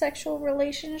 non-sexual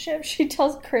relationship. She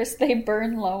tells Chris they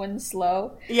burn low and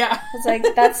slow. Yeah. It's like,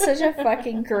 that's such a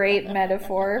fucking great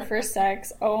metaphor for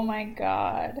sex. Oh my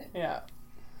god. Yeah.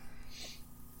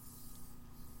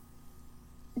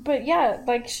 But yeah,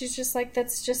 like, she's just like,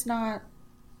 that's just not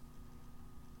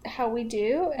how we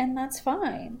do, and that's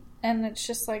fine. And it's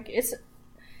just like,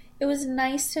 it was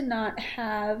nice to not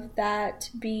have that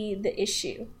be the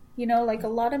issue. You know, like, a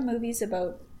lot of movies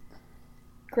about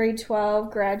grade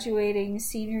 12, graduating,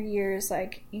 senior years,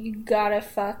 like, you gotta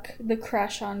fuck the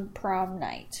crush on prom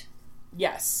night.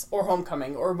 Yes. Or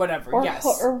homecoming, or whatever, yes.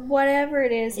 Or whatever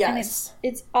it is. Yes.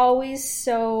 And it's always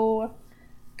so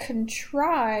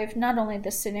contrived, not only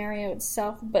the scenario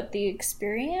itself, but the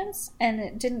experience, and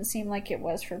it didn't seem like it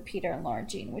was for Peter and Laura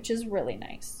Jean, which is really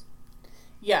nice.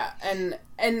 Yeah, and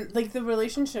like, the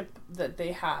relationship that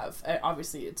they have,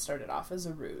 obviously it started off as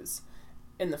a ruse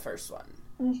in the first one.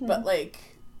 Mm-hmm. But, like,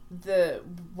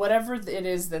 whatever it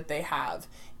is that they have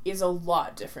is a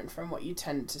lot different from what you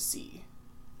tend to see.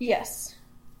 Yes.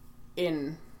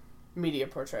 In media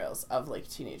portrayals of, like,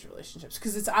 teenage relationships.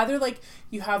 Because it's either, like,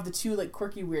 you have the two, like,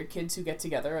 quirky, weird kids who get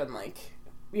together and, like,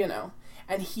 you know,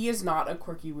 and he is not a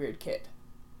quirky, weird kid.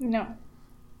 No.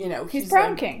 You know, he's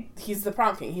prom king. He's the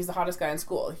prom king. He's the hottest guy in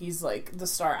school. He's, like, the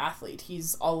star athlete.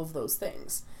 He's all of those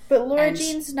things. But Laura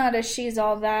Jean's not a she's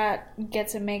all that,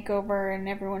 gets a makeover, and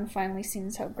everyone finally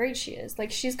sees how great she is.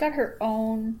 Like, she's got her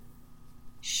own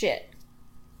shit.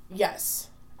 Yes,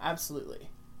 absolutely.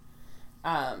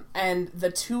 And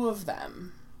the two of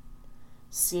them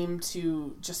seem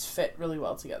to just fit really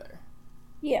well together.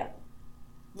 Yeah.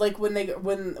 Like when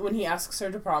he asks her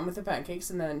to prom with the pancakes,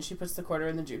 and then she puts the quarter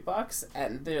in the jukebox,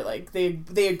 and they're like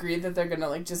they agree that they're gonna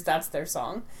like just that's their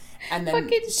song, and then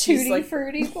fucking she's Tutti like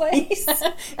Frutti place.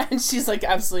 and she's like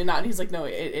absolutely not. And he's like, no,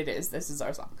 it is. This is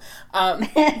our song.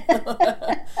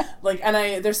 Like,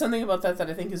 and there's something about that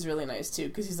I think is really nice too,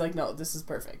 because he's like, no, this is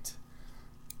perfect.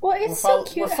 Well, it's so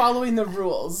cute. We're following the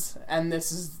rules, and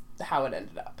this is how it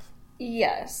ended up.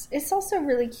 Yes, it's also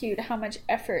really cute how much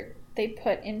effort they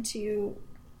put into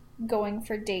going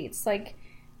for dates. Like,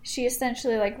 she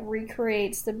essentially like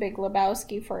recreates the Big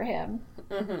Lebowski for him.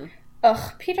 Mm-hmm.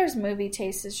 Ugh, Peter's movie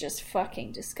taste is just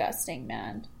fucking disgusting,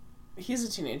 man. He's a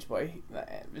teenage boy.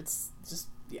 It's just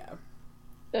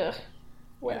Ugh,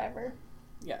 whatever.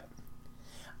 Yeah.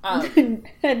 And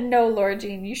no, Laura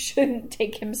Jean, you shouldn't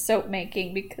take him soap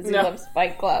making because he loves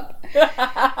Fight Club.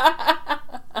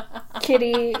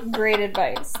 Kitty, great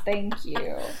advice. Thank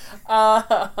you.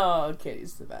 Oh,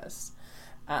 Kitty's the best.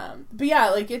 But yeah,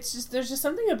 like it's just there's just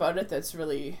something about it that's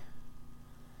really,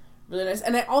 really nice.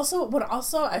 And what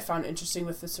I found interesting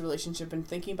with this relationship, and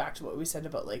thinking back to what we said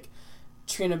about like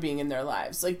Trina being in their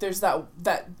lives, like there's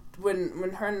that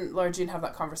when her and Laura Jean have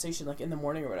that conversation like in the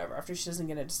morning or whatever after she doesn't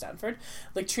get into Stanford,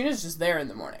 like Trina's just there in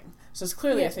the morning, so it's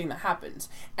clearly a thing that happens,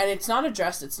 and it's not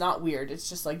addressed, it's not weird, it's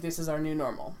just like this is our new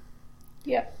normal.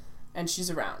 Yeah. And she's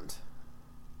around.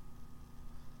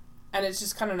 And it's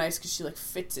just kind of nice because she, like,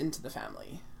 fits into the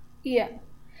family. Yeah.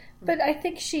 But I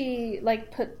think she,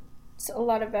 like, puts a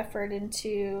lot of effort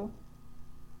into,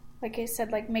 like I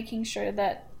said, like, making sure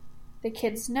that the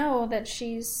kids know that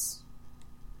she's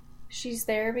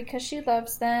there because she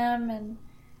loves them, and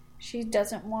she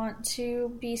doesn't want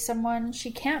to be someone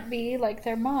she can't be, like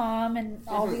their mom, and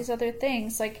all these other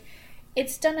things. Like,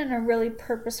 it's done in a really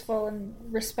purposeful and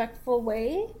respectful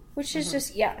way, which is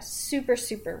just, super,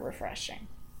 super refreshing.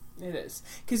 It is.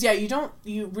 Because,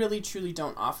 you really, truly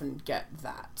don't often get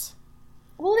that.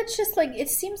 Well, it's just, like, it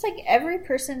seems like every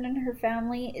person in her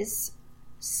family is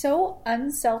so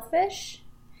unselfish,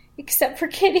 except for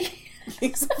Kitty.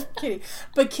 Except for Kitty.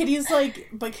 But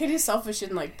Kitty's selfish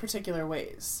in, like, particular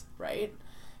ways, right?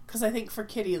 Because I think for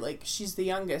Kitty, like, she's the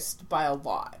youngest by a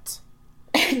lot.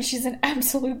 And she's an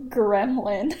absolute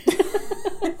gremlin.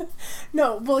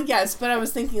 No, well, yes, but I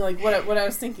was thinking, like, what I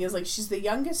was thinking is, like, she's the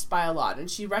youngest by a lot, and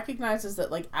she recognizes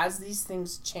that, like, as these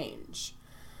things change,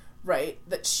 right,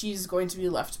 that she's going to be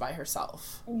left by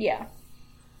herself. Yeah.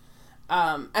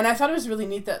 And I thought it was really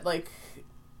neat that, like,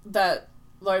 that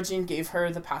Laura Jean gave her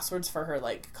the passwords for her,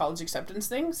 like, college acceptance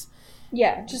things.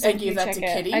 Yeah, just and gave that to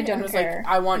Kitty. I don't and was care.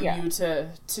 like, I want you to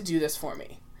do this for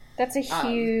me. That's a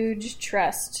huge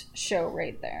trust show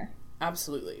right there.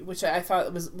 Absolutely. Which I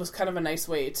thought was kind of a nice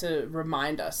way to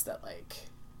remind us that, like,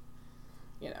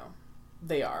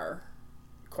 they are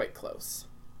quite close.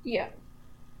 Yeah.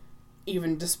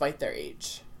 Even despite their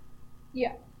age.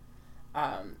 Yeah.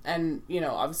 And,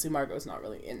 obviously Margot's not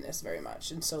really in this very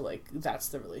much. And so, like, that's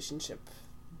the relationship,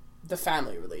 the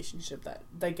family relationship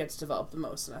that gets developed the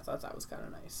most. And I thought that was kind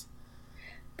of nice.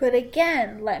 But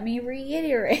again, let me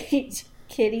reiterate.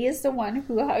 Kitty is the one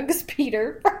who hugs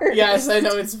Peter first. Yes, I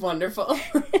know, it's wonderful.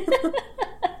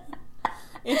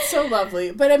 It's so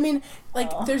lovely. But I mean,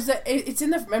 like,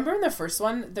 remember in the first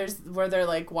one, where they're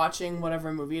like watching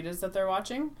whatever movie it is that they're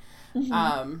watching,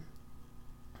 and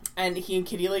he and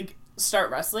Kitty like start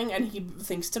wrestling, and he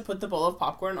thinks to put the bowl of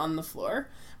popcorn on the floor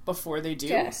before they do.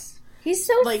 Yes. He's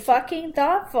so like, fucking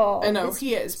thoughtful. I know,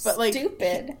 he is, but like,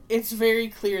 stupid. It's very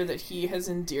clear that he has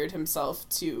endeared himself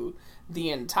to the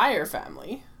entire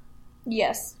family.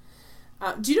 Yes.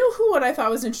 Do you know what I thought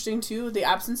was interesting too? The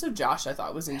absence of Josh I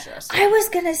thought was interesting. I was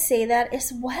gonna say that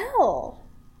as well.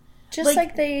 Just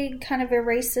like they kind of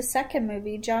erased the second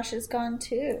movie, Josh is gone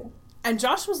too. And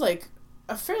Josh was like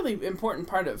a fairly important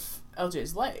part of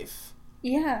LJ's life.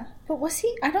 Yeah. But was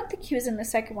he? I don't think he was in the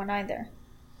second one either.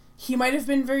 He might have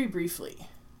been very briefly.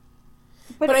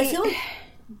 But I feel like...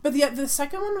 But the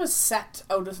second one was set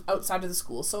outside of the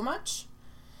school so much.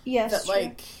 Yes, that,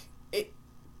 like, it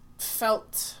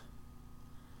felt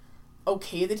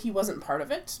okay that he wasn't part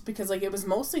of it. Because, like, it was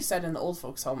mostly set in the old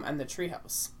folks' home and the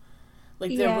treehouse.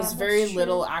 Like, there was very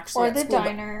little actually at school. Or the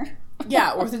diner.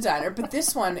 Yeah, or the diner. But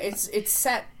this one, it's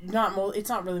set, it's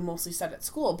not really mostly set at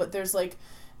school. But there's, like,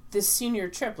 this senior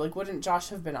trip. Like, wouldn't Josh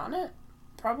have been on it?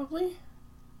 Probably.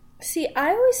 See, I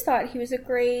always thought he was a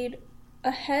grade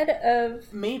ahead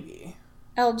of... Maybe.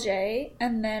 LJ,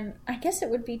 and then I guess it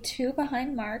would be 2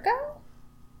 behind Margot?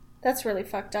 That's really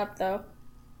fucked up, though.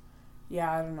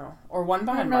 Yeah, I don't know. Or 1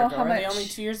 behind Margot. Are they only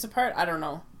 2 years apart? I don't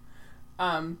know.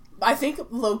 I think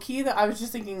low-key that I was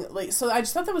just thinking, like, so I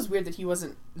just thought that was weird that he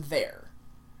wasn't there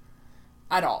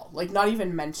at all. Like, not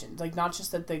even mentioned. Like, not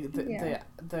just that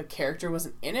the character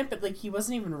wasn't in it, but, like, he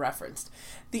wasn't even referenced.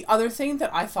 The other thing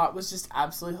that I thought was just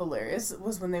absolutely hilarious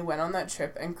was when they went on that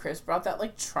trip and Chris brought that,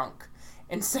 like, trunk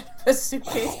instead of a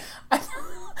suitcase.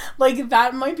 Like,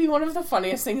 that might be one of the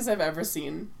funniest things I've ever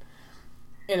seen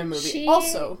in a movie. She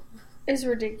also is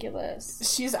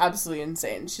ridiculous. She's absolutely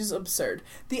insane. She's absurd.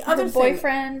 The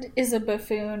boyfriend is a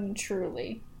buffoon,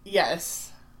 truly.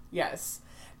 Yes.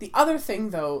 The other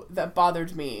thing, though, that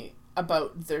bothered me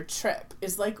about their trip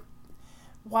is, like,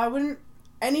 why wouldn't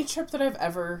any trip that I've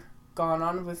ever gone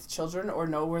on with children or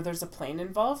know where there's a plane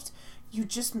involved, you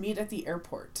just meet at the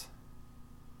airport?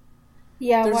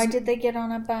 Yeah, why did they get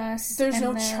on a bus? There's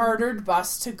no chartered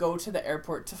bus to go to the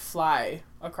airport to fly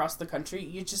across the country.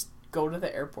 You just go to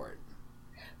the airport.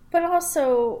 But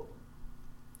also,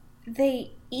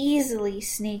 they easily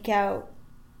sneak out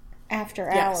after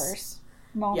hours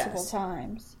multiple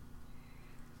times.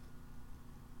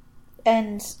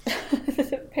 And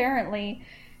apparently,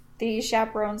 the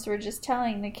chaperones were just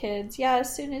telling the kids, yeah,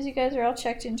 as soon as you guys are all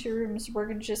checked into your rooms,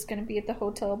 we're just going to be at the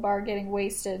hotel bar getting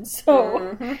wasted.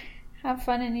 So, have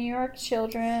fun in New York,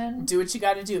 children. Do what you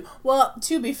gotta do. Well,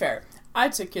 to be fair, I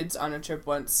took kids on a trip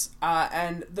once,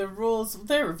 and the rules,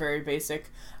 they were very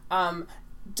basic.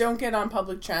 Don't get on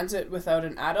public transit without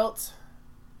an adult.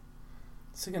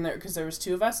 So because there was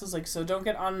two of us, it was like, so don't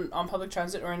get on public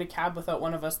transit or in a cab without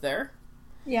one of us there.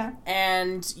 Yeah.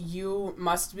 And you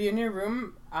must be in your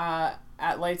room at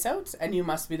lights out, and you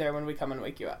must be there when we come and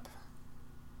wake you up.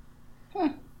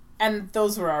 And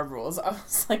those were our rules. I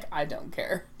was like, I don't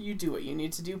care. You do what you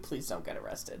need to do. Please don't get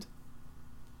arrested.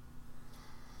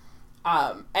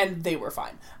 And they were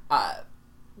fine.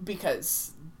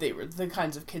 Because they were the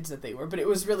kinds of kids that they were. But it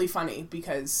was really funny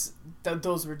because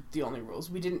those were the only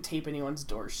rules. We didn't tape anyone's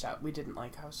doors shut. We didn't, I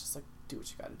was just like, do what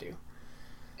you gotta do.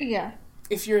 Yeah.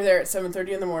 If you're there at 7:30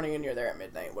 in the morning and you're there at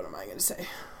midnight, what am I gonna say?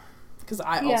 Because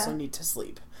I also need to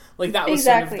sleep. Like, that was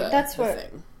sort of the thing.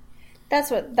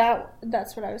 That's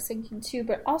what I was thinking too.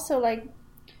 But also,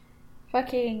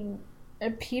 fucking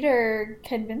Peter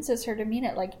convinces her to meet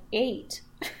at 8.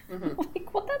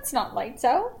 Like, well, that's not lights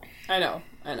out. I know.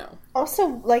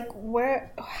 Also,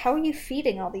 how are you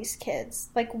feeding all these kids?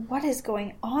 Like, what is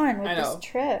going on with this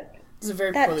trip? It's a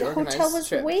very poorly organized trip. That hotel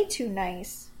was way too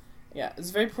nice. Yeah, it's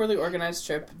a very poorly organized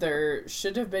trip. There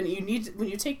should have been, when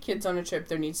you take kids on a trip,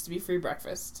 there needs to be free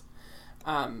breakfast.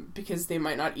 Because they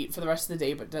might not eat for the rest of the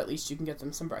day, but at least you can get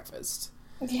them some breakfast.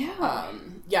 Yeah.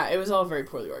 Yeah, it was all very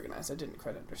poorly organized. I didn't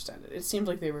quite understand it. It seemed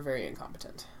like they were very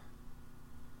incompetent.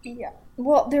 Yeah.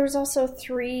 Well, there was also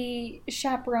 3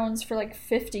 chaperones for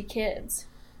 50 kids.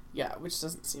 Yeah, which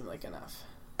doesn't seem like enough.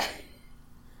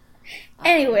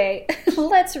 Anyway,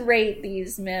 let's rate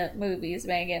these movies,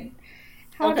 Megan.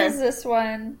 How does this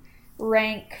one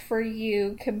rank for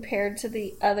you compared to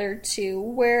the other 2?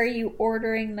 Where are you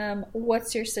ordering them?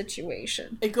 What's your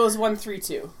situation? It goes 1, 3,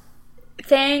 2.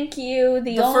 Thank you.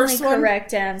 The only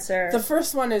correct answer. The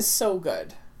first one is so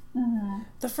good. Mm-hmm.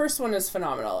 The first one is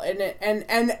phenomenal,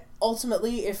 and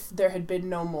ultimately, if there had been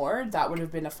no more, that would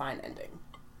have been a fine ending.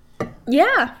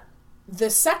 Yeah. The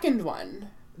second one,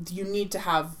 you need to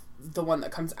have the one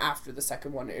that comes after the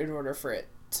second one in order for it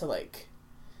to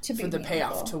for the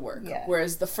payoff to work. Yeah.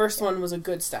 Whereas the first one was a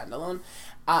good standalone,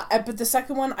 but the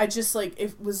second one, I just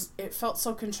it felt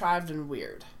so contrived and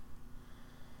weird.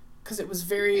 Because it was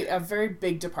a very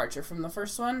big departure from the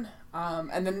first one,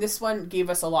 and then this one gave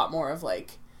us a lot more of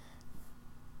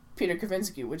Peter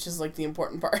Kavinsky, which is the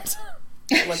important part.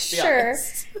 Let's be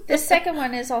honest. The second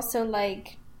one is also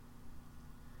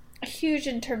huge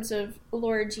in terms of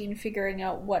Laura Jean figuring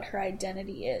out what her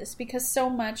identity is, because so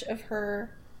much of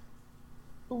her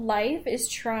life is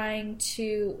trying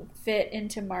to fit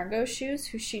into Margot's shoes,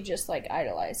 who she just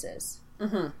idolizes.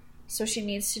 Mm-hmm. So she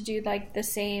needs to do the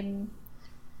same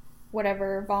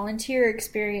whatever volunteer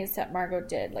experience that Margot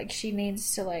did. She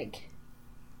needs to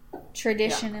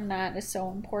tradition, and that is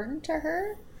so important to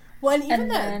her. Well, and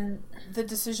even the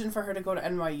decision for her to go to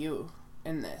NYU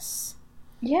in this.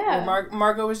 Yeah.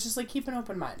 Margot was just keep an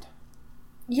open mind.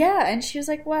 Yeah, and she was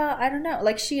well, I don't know.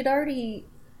 She had already,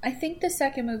 I think the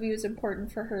second movie was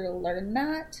important for her to learn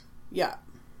that. Yeah.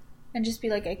 And just be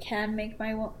I can make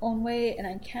my own way, and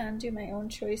I can do my own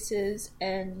choices,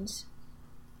 and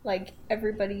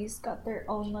everybody's got their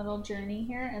own little journey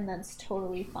here, and that's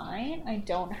totally fine. I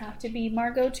don't have to be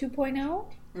Margot 2.0.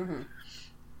 Mm-hmm.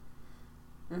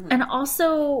 Mm-hmm. And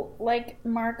also,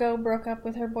 Margot broke up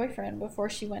with her boyfriend before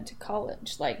she went to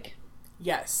college.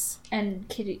 Yes. And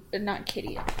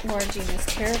Laura Jean is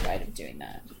terrified of doing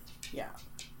that. Yeah.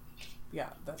 Yeah,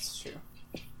 that's true.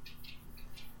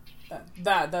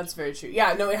 That's very true.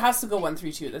 Yeah, no, it has to go 1,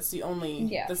 3, 2. That's the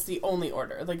only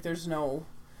order. Like there's no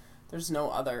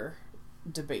other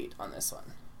debate on this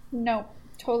one. No,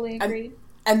 totally agree.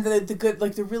 And the good,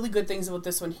 like the really good things about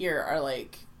this one here are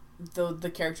like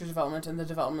the character development and the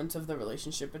development of the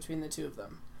relationship between the two of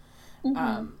them.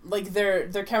 Mm-hmm. Like their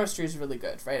chemistry is really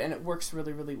good, right? And it works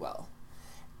really, really well.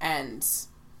 And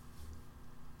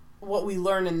what we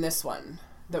learn in this one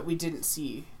that we didn't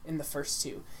see in the first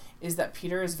two is that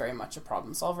Peter is very much a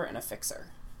problem solver and a fixer.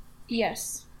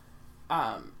 Yes.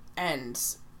 And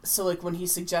so like when he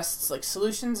suggests like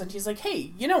solutions and he's like,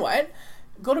 hey, you know what?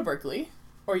 Go to Berkeley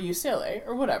or UCLA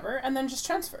or whatever and then just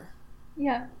transfer.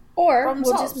 Yeah. Or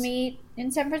we'll just meet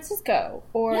in San Francisco.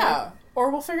 Or yeah.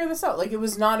 Or we'll figure this out. Like, it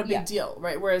was not a big deal,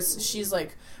 right? Whereas she's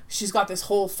got this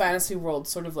whole fantasy world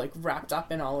sort of like wrapped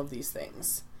up in all of these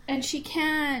things. And she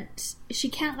can't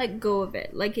let go of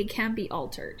it. Like, it can't be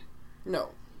altered.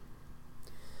 No.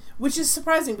 Which is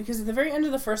surprising because at the very end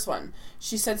of the first one,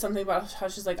 she said something about how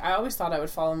she's like, I always thought I would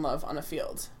fall in love on a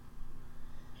field.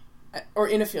 Or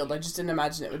in a field. I just didn't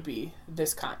imagine it would be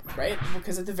this kind, right?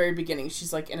 Because at the very beginning,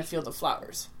 she's like in a field of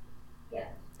flowers. Yeah.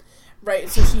 Right?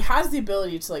 So she has the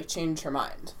ability to like change her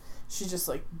mind. She just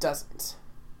like doesn't.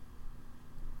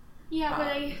 Yeah,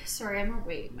 but sorry, I'm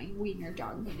away. My wiener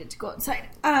dog needed to go outside.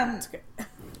 It's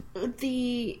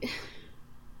okay.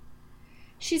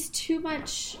 She's too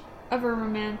much of a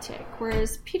romantic,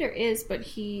 whereas Peter is, but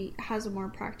he has a more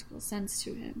practical sense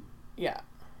to him. Yeah.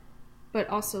 But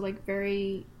also, like,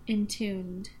 very in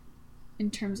tuned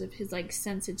in terms of his, like,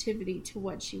 sensitivity to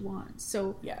what she wants.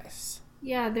 So, yes.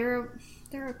 Yeah, they're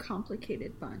a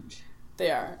complicated bunch.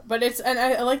 They are. But and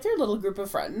I like their little group of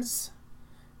friends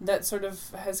that sort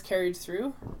of has carried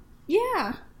through.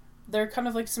 Yeah. They're kind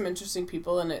of like some interesting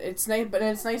people, and it's nice, but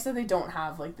it's nice that they don't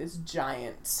have like this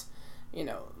giant, you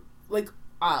know, like,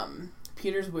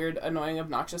 Peter's weird, annoying,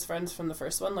 obnoxious friends from the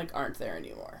first one, like, aren't there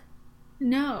anymore.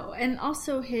 No, and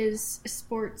also his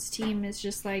sports team is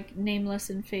just, like, nameless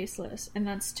and faceless, and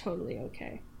that's totally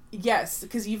okay. Yes,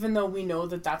 because even though we know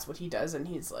that that's what he does, and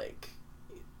he's, like,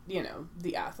 you know,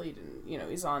 the athlete, and, you know,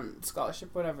 he's on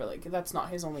scholarship, whatever, like, that's not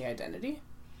his only identity.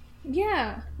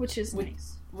 Yeah, which is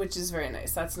nice. Which is very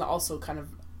nice. That's also kind of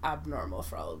abnormal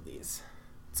for all of these.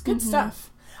 It's good stuff.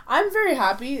 I'm very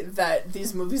happy that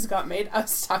these movies got made. I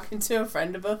was talking to a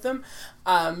friend about them,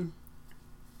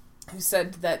 who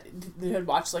said that they had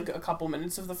watched like a couple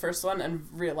minutes of the first one and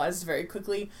realized very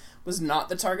quickly was not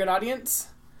the target audience.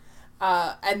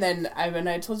 And then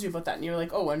I told you about that, and you were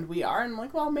like, "Oh, and we are," and I'm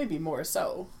like, "Well, maybe more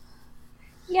so."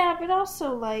 Yeah, but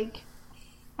also like,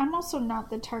 I'm also not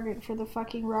the target for the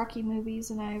fucking Rocky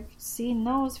movies, and I've seen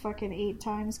those fucking 8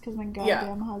 times because my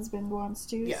goddamn husband wants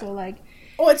to. Yeah. So like,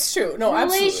 oh, it's true. No,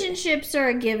 relationships are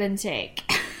a give and take.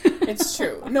 It's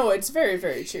true. No, it's very,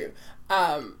 very true.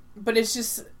 But it's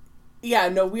just, yeah,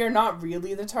 no, we are not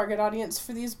really the target audience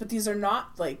for these, but these are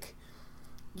not like,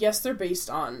 yes, they're based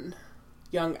on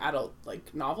young adult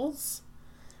like novels,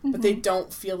 but they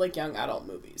don't feel like young adult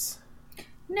movies.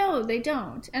 No, they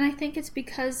don't. And I think it's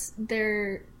because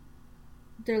their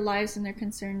lives and their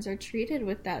concerns are treated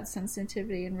with that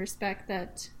sensitivity and respect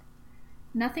that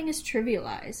nothing is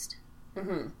trivialized.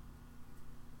 Mm-hmm.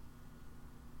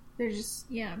 They're just,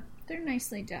 they're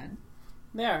nicely done.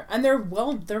 They are. And they're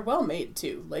well made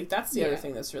too. Like, that's the other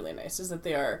thing that's really nice, is that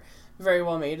they are very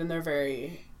well made, and they're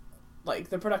very, like,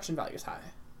 the production value is high.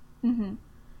 Mm-hmm.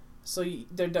 So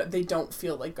they don't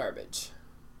feel like garbage,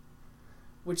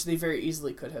 which they very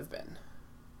easily could have been.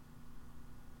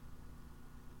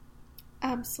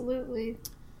 Absolutely.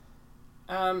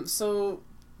 So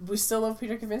we still love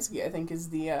Peter Kavinsky, I think, is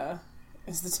the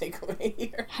takeaway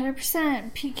here.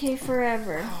 100% PK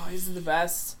forever. Oh, he's the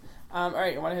best. All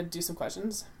right, you want to do some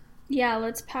questions? Yeah,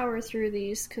 let's power through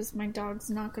these because my dog's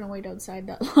not going to wait outside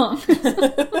that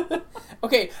long.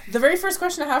 Okay, the very first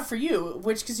question I have for you,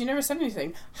 because you never said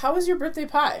anything, how was your birthday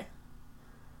pie?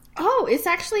 Oh, it's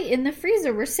actually in the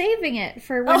freezer. We're saving it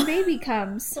for when baby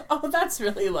comes. Oh, that's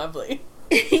really lovely.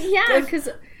 Yeah, because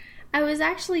I was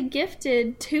actually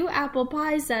gifted 2 apple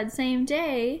pies that same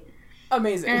day.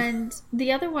 Amazing. And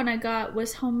the other one I got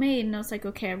was homemade, and I was like,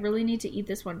 okay, I really need to eat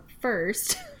this one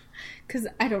first because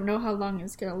I don't know how long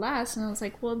it's going to last. And I was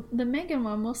like, well, the Megan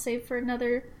one we'll save for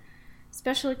another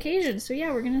special occasion. So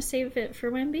yeah, we're going to save it for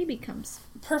when baby comes.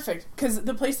 Perfect, because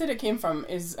the place that it came from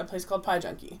is a place called Pie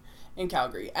Junkie in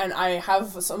Calgary, and I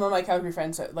have some of my Calgary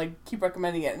friends that like keep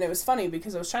recommending it, and it was funny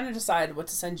because I was trying to decide what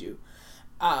to send you,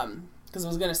 because I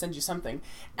was going to send you something.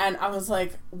 And I was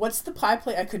like, what's the pie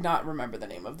place? I could not remember the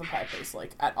name of the pie place,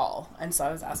 like, at all. And so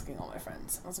I was asking all my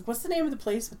friends. I was like, what's the name of the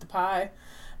place with the pie?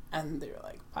 And they were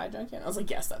like, Pie Junkie? And I was like,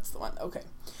 yes, that's the one. Okay.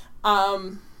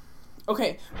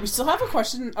 Okay, we still have a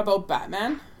question about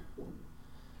Batman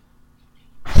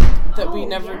that we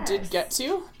never did get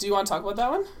to. Do you want to talk about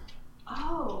that one?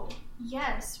 Oh,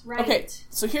 yes, right. Okay,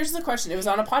 so here's the question. It was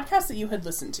on a podcast that you had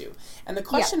listened to. And the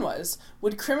question was,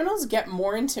 would criminals get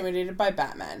more intimidated by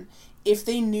Batman if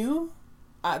they knew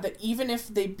that even if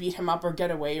they beat him up or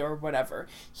get away or whatever,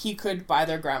 he could buy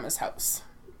their grandma's house?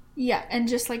 Yeah, and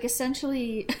just like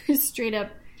essentially straight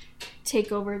up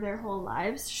take over their whole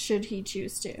lives should he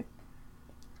choose to.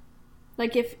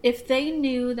 Like if they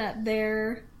knew that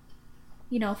their,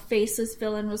 faceless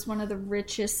villain was one of the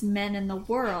richest men in the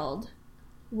world,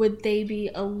 would they be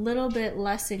a little bit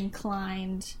less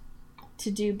inclined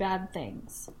to do bad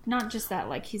things? Not just that,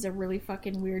 like, he's a really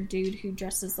fucking weird dude who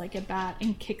dresses like a bat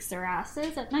and kicks their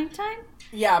asses at nighttime.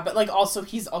 Yeah, but, like, also,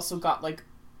 he's also got, like,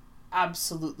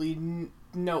 absolutely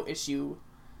no issue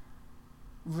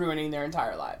ruining their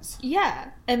entire lives.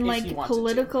 Yeah, and, like,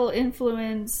 political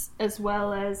influence as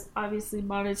well as, obviously,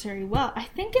 monetary wealth. I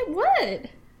think it would.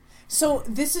 So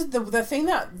this is the thing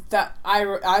that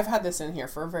I've had this in here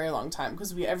for a very long time,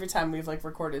 because every time we've like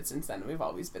recorded since then, we've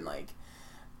always been like,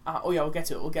 oh yeah, we'll get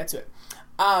to it.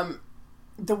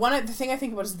 The thing I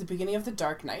think about is at the beginning of The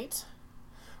Dark Knight,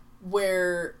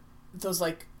 where those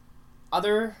like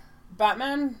other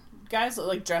Batman guys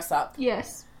like dress up,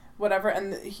 yes, whatever,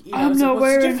 and I'm not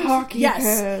wearing hockey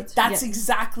pads. That's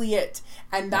exactly it,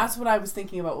 and that's what I was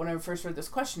thinking about when I first read this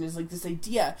question, is like this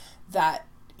idea that.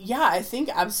 Yeah, I think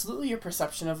absolutely your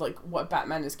perception of, like, what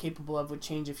Batman is capable of would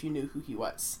change if you knew who he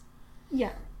was.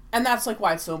 Yeah. And that's, like,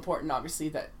 why it's so important, obviously,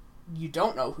 that you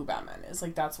don't know who Batman is.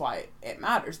 Like, that's why it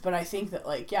matters. But I think that,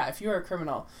 like, yeah, if you're a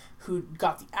criminal who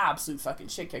got the absolute fucking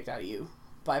shit kicked out of you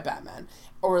by Batman,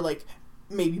 or, like,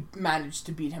 maybe managed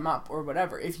to beat him up or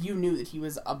whatever, if you knew that he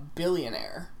was a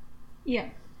billionaire... Yeah.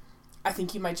 I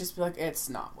think you might just be like, it's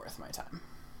not worth my time.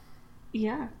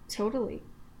 Yeah, totally.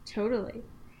 Totally.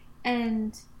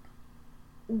 And...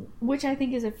 which I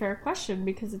think is a fair question,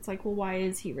 because it's like, well, why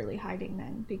is he really hiding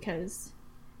then? Because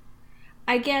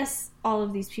I guess all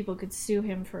of these people could sue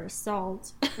him for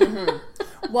assault.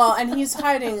 Mm-hmm. Well, and he's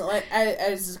hiding, like,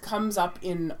 as comes up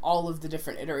in all of the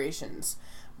different iterations.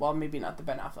 Well, maybe not the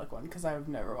Ben Affleck one, because I've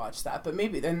never watched that, but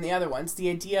maybe then the other ones. The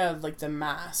idea of, like, the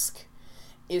mask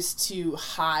is to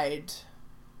hide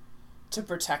to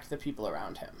protect the people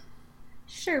around him.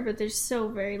 Sure, but there's so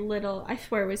very little... I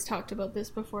swear we've talked about this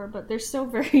before, but there's so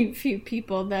very few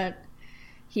people that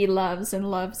he loves and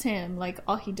loves him. Like,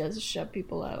 all he does is shut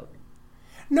people out.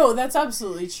 No, that's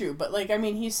absolutely true. But, like, I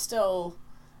mean, he's still...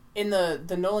 in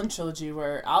the Nolan trilogy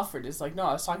where Alfred is like, no,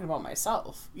 I was talking about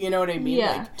myself. You know what I mean?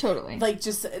 Yeah, like, totally. Like,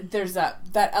 just, there's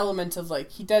that element of,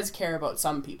 like, he does care about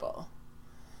some people.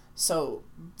 So,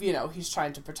 he's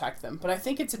trying to protect them. But I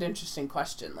think it's an interesting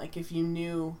question. Like, if you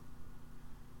knew...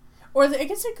 Or I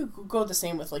guess it could go the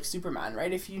same with, like, Superman,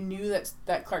 right? If you knew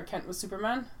that Clark Kent was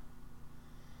Superman,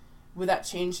 would that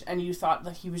change, and you thought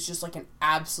that he was just, like, an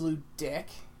absolute dick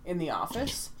in the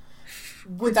office?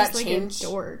 Would that change... Like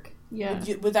a dork. Yeah.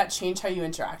 Would that change how you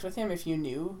interact with him if you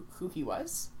knew who he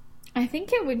was? I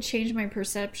think it would change my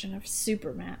perception of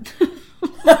Superman.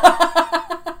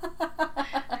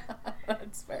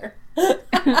 That's fair.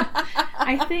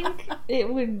 I think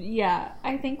it would, yeah.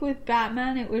 I think with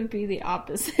Batman it would be the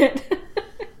opposite.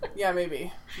 Yeah,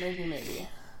 maybe.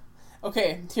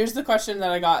 Okay, here's the question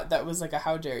that I got that was like a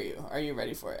how dare you. Are you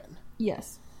ready for it?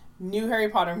 Yes. New Harry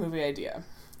Potter movie idea.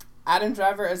 Adam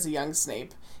Driver as a young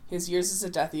Snape, his years as a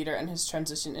Death Eater, and his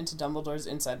transition into Dumbledore's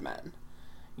Inside Man.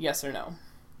 Yes or no?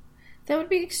 That would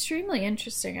be extremely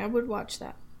interesting. I would watch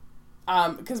that.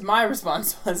 Because my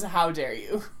response was, how dare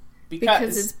you?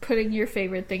 Because it's putting your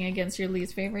favorite thing against your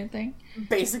least favorite thing?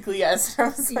 Basically, yes. I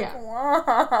was like,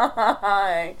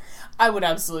 why? I would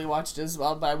absolutely watch it as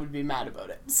well, but I would be mad about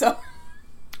it. So,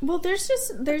 well, there's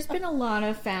been a lot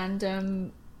of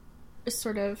fandom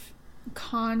sort of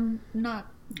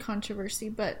not controversy,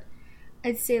 but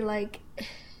I'd say like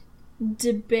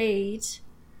debate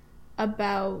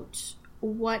about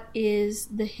what is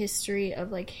the history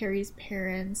of like Harry's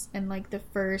parents and like the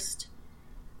first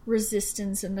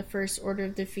Resistance and the First Order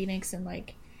of the Phoenix, and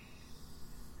like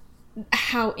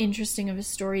how interesting of a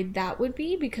story that would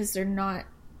be, because they're not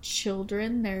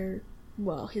children.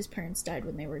 His parents died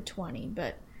when they were 20,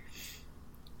 but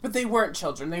they weren't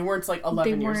children. They weren't like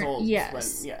 11 years old.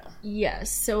 Yes.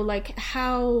 Yes. So like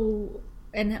how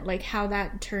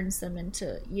that turns them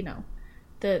into,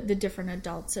 the different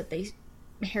adults that they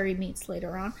Harry meets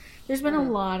later on. There's been a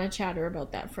lot of chatter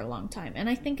about that for a long time. And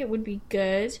I think it would be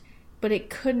good, but it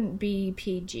couldn't be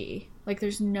PG. Like,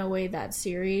 there's no way that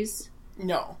series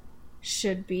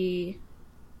should be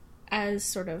as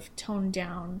sort of toned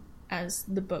down as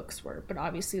the books were. But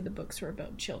obviously the books were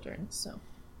about children, so...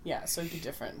 Yeah, so it'd be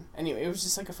different. Anyway, it was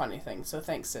just, like, a funny thing. So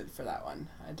thanks, Sid, for that one.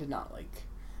 I did not like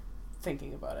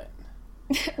thinking about it.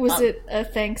 Was it a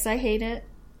thanks, I hate it?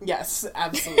 Yes,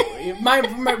 absolutely. my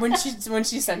when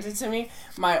she sent it to me,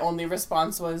 my only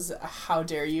response was, "How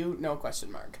dare you?" No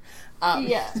question mark.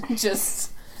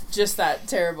 Just that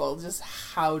terrible. Just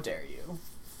how dare you?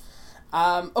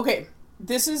 Okay,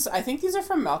 I think these are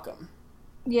from Malcolm.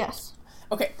 Yes.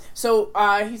 Okay, so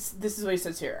this is what he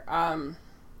says here.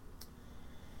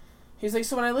 He's like,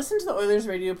 so when I listened to the Oilers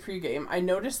radio pregame, I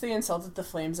noticed they insulted the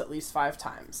Flames at least 5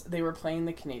 times. They were playing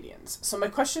the Canadiens. So my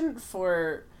question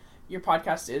for your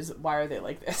podcast is, why are they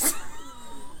like this?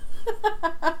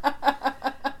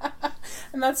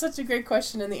 And that's such a great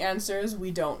question, and the answer is, we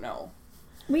don't know.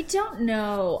 We don't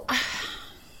know.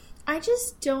 I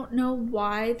just don't know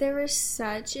why there is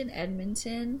such in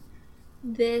Edmonton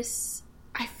this...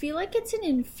 I feel like it's an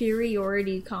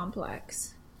inferiority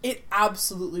complex. It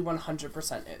absolutely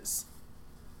 100% is.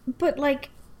 But,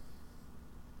 like,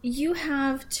 you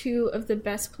have 2 of the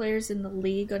best players in the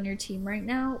league on your team right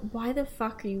now. Why the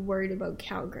fuck are you worried about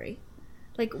Calgary?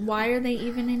 Like, why are they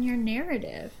even in your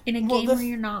narrative in a game where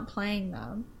you're not playing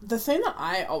them? The thing that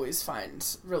I always find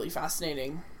really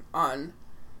fascinating on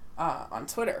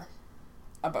Twitter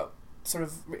about sort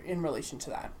of in relation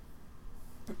to that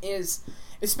is,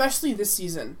 especially this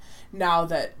season, now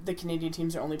that the Canadian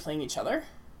teams are only playing each other.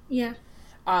 Yeah.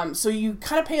 So you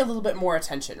kind of pay a little bit more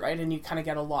attention, right? And you kind of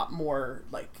get a lot more,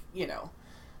 like, you know,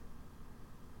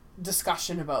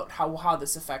 discussion about how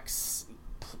this affects,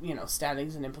 you know,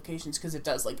 standings and implications, because it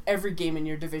does. Like, every game in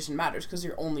your division matters because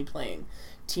you're only playing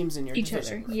teams in your division.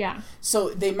 Each other, yeah.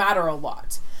 So they matter a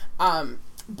lot.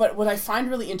 But what I find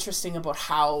really interesting about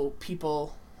how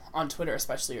people on Twitter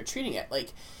especially are treating it,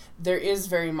 like, there is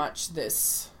very much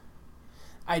this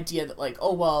idea that, like,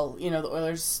 oh, well, you know,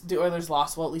 the Oilers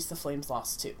lost, well, at least the Flames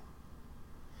lost too.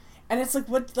 And it's like,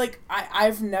 what, like,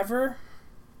 I've been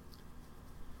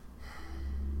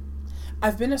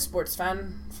a sports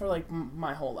fan for, like,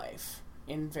 my whole life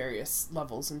in various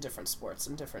levels in different sports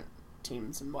and different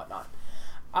teams and whatnot.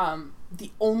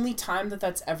 The only time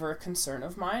that's ever a concern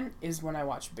of mine is when I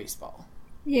watch baseball.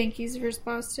 Yankees versus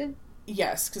Boston?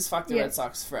 Yes, because fuck the Red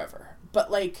Sox forever. But,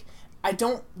 like, I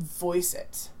don't voice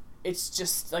it. It's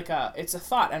just like it's a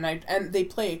thought, and they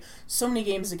play so many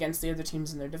games against the other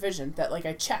teams in their division that, like,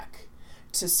 I check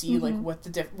to see like what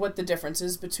the difference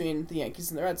is between the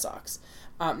Yankees and the Red Sox.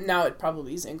 Now it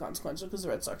probably is inconsequential because the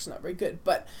Red Sox are not very good,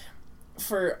 but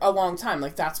for a long time,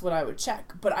 like, that's what I would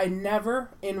check. But I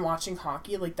never, in watching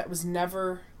hockey, like, that was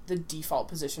never the default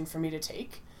position for me to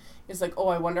take. Is like, oh,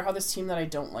 I wonder how this team that I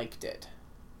don't like did.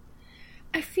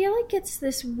 I feel like it's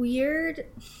this weird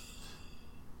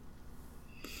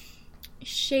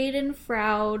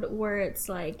Schadenfreude where it's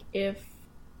like, if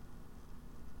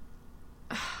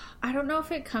I don't know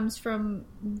if it comes from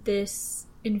this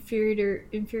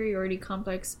inferiority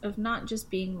complex of not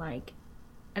just being like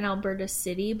an Alberta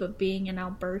city, but being an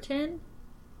Albertan.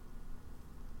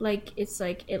 Like, it's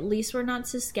like, at least we're not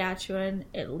Saskatchewan,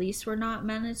 at least we're not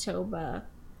Manitoba.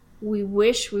 We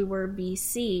wish we were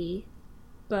BC,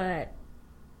 but...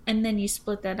 And then you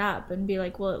split that up and be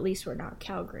like, well, at least we're not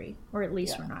Calgary. Or at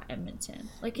least we're not Edmonton.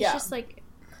 Like, it's just like,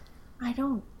 I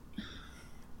don't...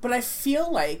 But I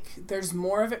feel like there's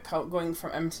more of it going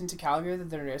from Edmonton to Calgary than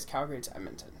there is Calgary to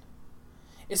Edmonton.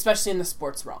 Especially in the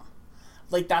sports realm.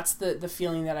 Like, that's the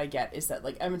feeling that I get, is that,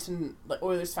 like, Edmonton, like,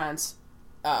 Oilers fans,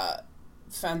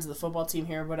 fans of the football team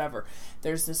here, whatever,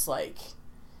 there's this, like,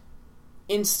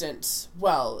 instant,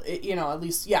 well, you know, at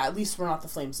least we're not the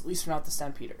Flames, at least we're not the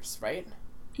Stampeders, right?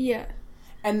 Yeah.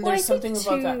 And there's something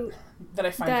about that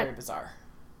I find very bizarre.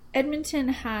 Edmonton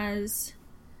has...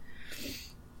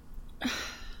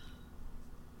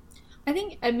 I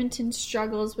think Edmonton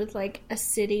struggles with, like, a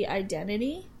city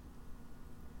identity.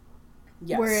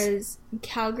 Yes. Whereas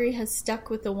Calgary has stuck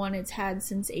with the one it's had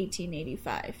since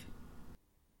 1885.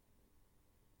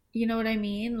 You know what I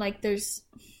mean? Like, there's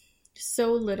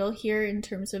so little here in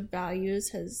terms of values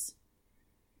has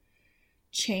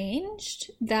changed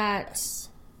that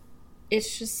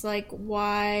it's just like,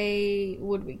 why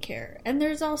would we care? And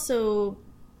there's also,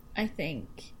 I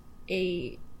think,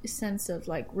 a sense of,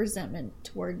 like, resentment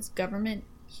towards government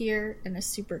here and a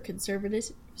super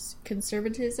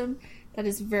conservatism that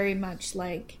is very much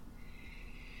like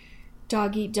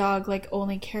dog eat dog, like,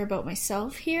 only care about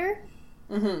myself here.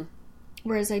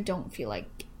 Whereas I don't feel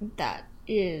like that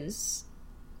is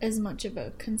as much of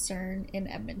a concern in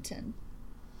Edmonton.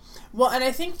 Well, and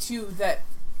I think too that,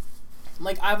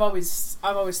 like, I've always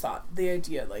thought the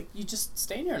idea, like, you just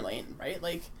stay in your lane, right?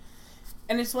 Like,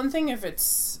 and it's one thing if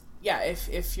it's,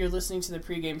 if you're listening to the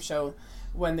pregame show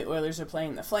when the Oilers are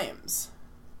playing the Flames,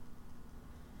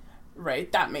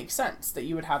 right? That makes sense that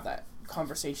you would have that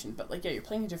conversation. But, like, you're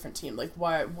playing a different team. Like,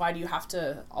 why do you have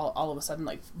to all of a sudden,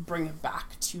 like, bring it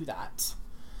back to that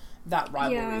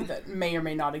rivalry that may or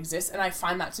may not exist? And I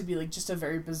find that to be, like, just a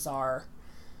very bizarre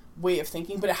way of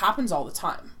thinking, but it happens all the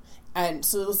time. And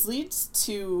so this leads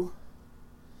to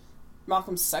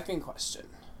Malcolm's second question.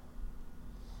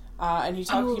 And he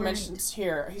mentions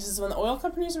here, he says, when the oil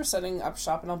companies were setting up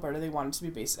shop in Alberta, they wanted to be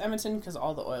based in Edmonton because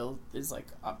all the oil is, like,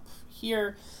 up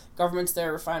here, governments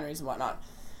there, refineries and whatnot.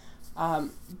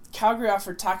 Calgary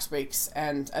offered tax breaks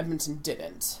and Edmonton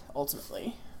didn't,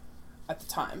 ultimately, at the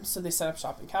time, so they set up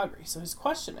shop in Calgary. So his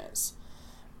question is,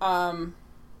 what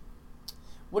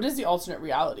is the alternate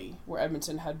reality where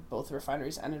Edmonton had both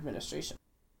refineries and administration?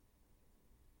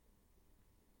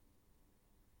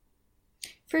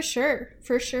 For sure.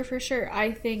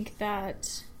 I think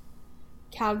that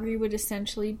Calgary would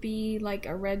essentially be like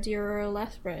a Red Deer or a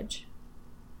Lethbridge.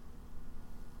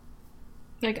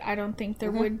 Like, I don't think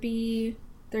there would be...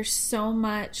 There's so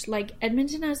much... Like,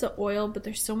 Edmonton has the oil, but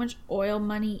there's so much oil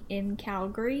money in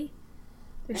Calgary.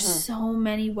 There's so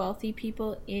many wealthy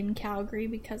people in Calgary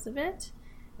because of it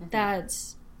that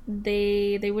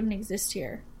they wouldn't exist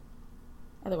here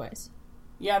otherwise.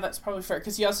 Yeah, that's probably fair.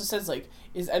 Because he also says, like,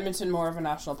 is Edmonton more of a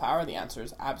national power? The answer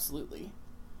is absolutely.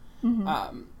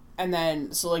 And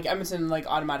then, so, like, Edmonton, like,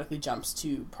 automatically jumps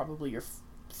to probably your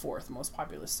fourth most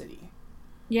populous city.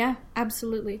 Yeah,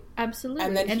 absolutely. And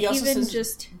then he also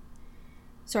says...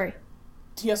 Sorry.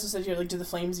 He also said here, like, do the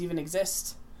Flames even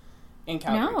exist in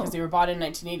Calgary? Because they were bought in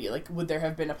 1980. Like, would there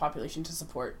have been a population to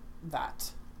support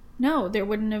that? No, there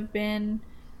wouldn't have been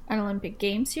an Olympic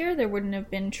Games here. There wouldn't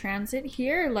have been transit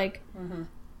here. Like,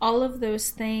 all of those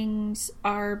things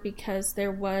are because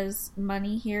there was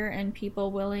money here and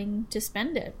people willing to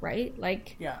spend it, right?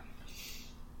 Like, yeah,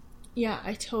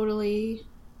 I totally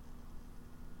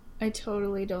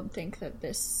don't think that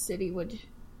this city would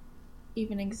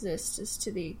even exist as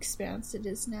to the expanse it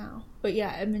is now. But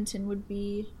yeah, Edmonton would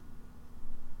be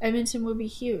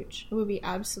huge. It would be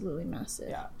absolutely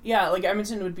massive. Yeah, like,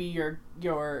 Edmonton would be your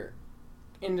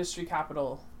industry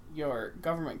capital, your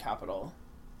government capital,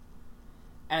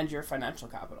 and your financial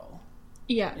capital.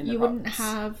 Yeah, you wouldn't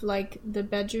have, like, the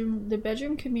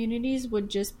bedroom communities would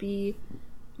just be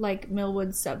like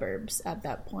Millwood suburbs at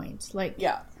that point. Like,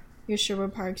 your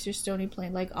Sherwood Parks, your Stony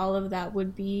Plain, like, all of that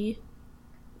would be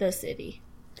the city.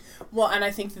 Well, and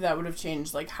I think that would have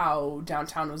changed, like, how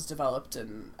downtown was developed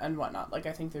and whatnot. Like,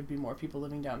 I think there'd be more people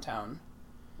living downtown.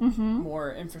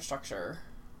 More infrastructure.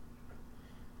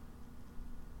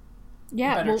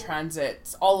 Yeah. Better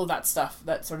transit. All of that stuff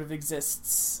that sort of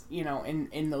exists, you know,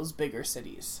 in those bigger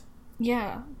cities.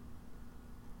 Yeah.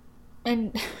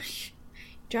 And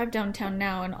drive downtown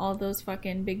now and all those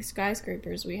fucking big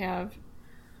skyscrapers we have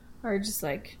are just,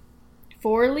 like,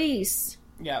 for lease.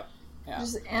 Yep. Yeah.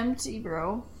 Just empty,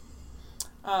 bro.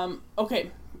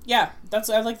 Okay. Yeah,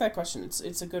 I like that question.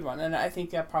 It's a good one. And I think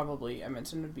that probably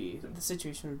Edmonton the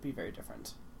situation would be very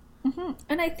different.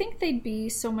 And I think they'd be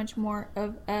so much more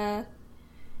of a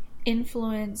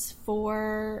influence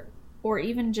for, or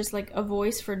even just, like, a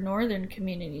voice for northern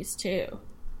communities too.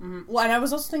 Well, and I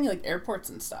was also thinking, like, airports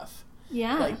and stuff.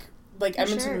 Yeah. Like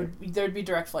Edmonton there'd be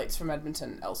direct flights from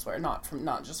Edmonton elsewhere, not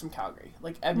just from Calgary.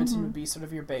 Like, Edmonton would be sort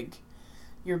of your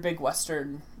big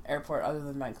western airport other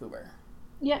than Vancouver.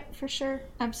 Yeah, for sure.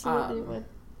 Absolutely would.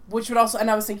 Which would also,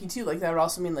 and I was thinking too, like, that would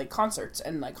also mean, like, concerts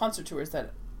and, like, concert tours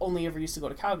that only ever used to go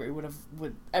to Calgary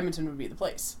Edmonton would be the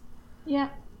place. Yeah.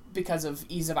 Because of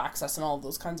ease of access and all of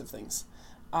those kinds of things.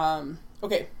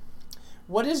 Okay.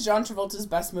 What is John Travolta's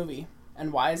best movie,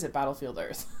 and why is it Battlefield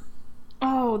Earth?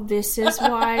 Oh, this is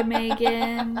why,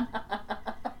 Megan.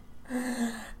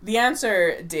 The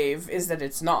answer, Dave, is that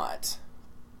it's not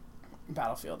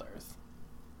Battlefield Earth.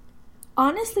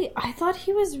 Honestly, I thought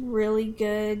he was really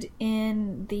good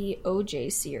in the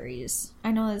OJ series.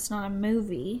 I know it's not a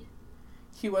movie.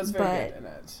 He was very good in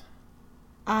it.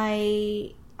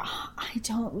 I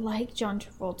don't like John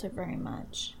Travolta very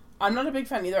much. I'm not a big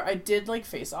fan either. I did like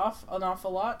Face Off an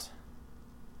awful lot.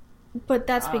 But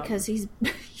that's because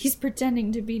he's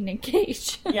pretending to be Nick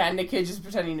Cage. Yeah, Nick Cage is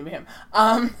pretending to be him.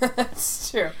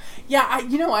 That's true. Yeah,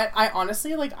 you know what? I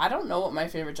honestly, like, I don't know what my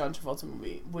favorite John Travolta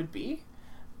movie would be.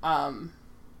 I've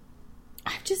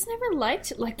just never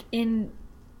liked, like, in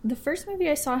the first movie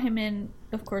I saw him in,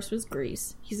 of course, was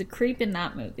Grease. He's a creep in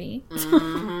that movie.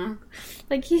 Mm-hmm.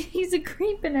 Like, he's a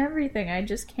creep in everything. I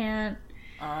just can't...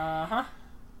 Uh-huh.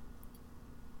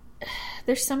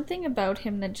 There's something about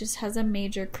him that just has a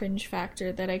major cringe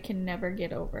factor that I can never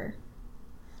get over.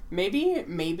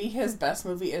 Maybe his best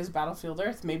movie is Battlefield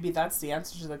Earth. Maybe that's the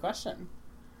answer to the question.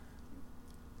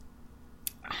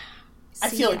 I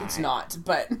feel like it's not,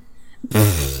 but...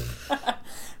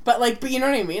 But you know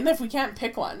what I mean? If we can't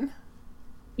pick one.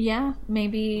 Yeah,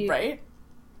 maybe... Right?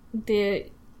 The,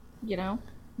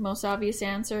 most obvious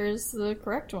answer is the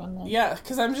correct one, then. Yeah,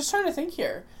 because I'm just trying to think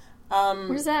here.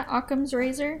 What is that? Occam's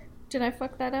Razor? Did I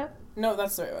fuck that up? No,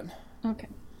 that's the right one. Okay.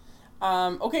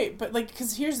 Okay, but,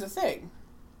 because here's the thing.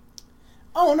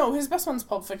 Oh, no, his best one's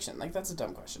Pulp Fiction. That's a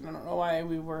dumb question. I don't know why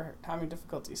we were having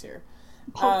difficulties here.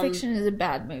 Pulp Fiction is a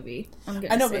bad movie. I'm gonna say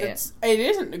it. I know, but it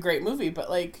isn't a great movie, but,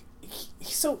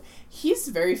 he's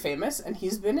very famous, and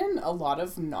he's been in a lot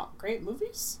of not great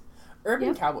movies.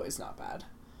 Urban Cowboy's not bad.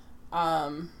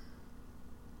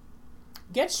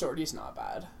 Get Shorty's not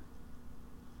bad.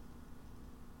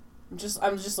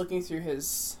 I'm just looking through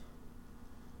his...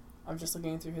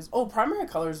 Oh, Primary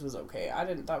Colors was okay.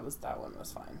 That one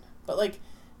was fine. But,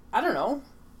 I don't know.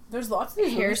 There's lots of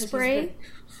these Hairspray?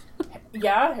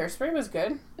 Yeah, Hairspray was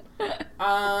good.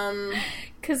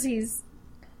 Because he's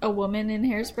a woman in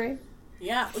Hairspray?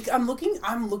 Yeah, I'm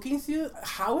looking through...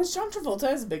 How is John Travolta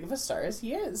as big of a star as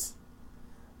he is?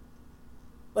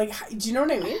 Do you know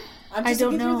what I mean? I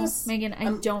don't know, Megan.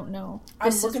 I don't know.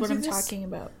 This is what I'm talking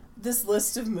about. This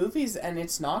list of movies, and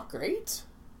it's not great.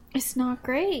 It's not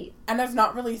great. And I've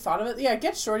not really thought of it. Yeah,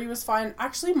 Get Shorty was fine.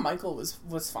 Actually, Michael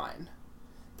was fine.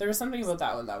 There was something about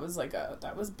that one that was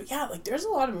but yeah, there's a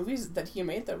lot of movies that he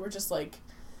made that were just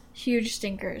huge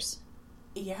stinkers.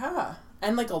 Yeah.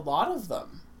 And a lot of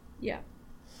them. Yeah.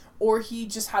 Or he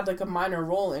just had a minor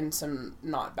role in some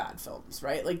not bad films,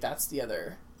 right? That's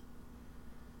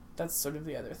sort of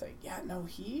the other thing. Yeah, no,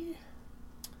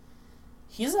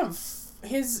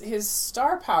 his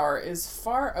star power is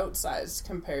far outsized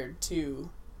compared to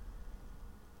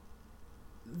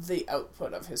the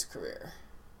output of his career.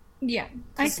 Yeah,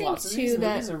 I think too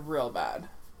that movies are real bad.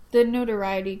 The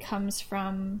notoriety comes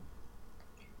from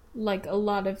a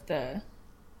lot of the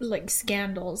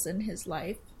scandals in his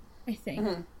life, I think.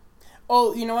 Mm-hmm.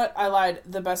 Oh, you know what? I lied.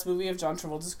 The best movie of John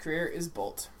Travolta's career is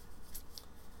Bolt.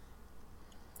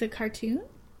 The cartoon?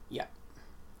 Yeah.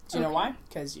 Do you know why?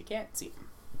 Because you can't see him.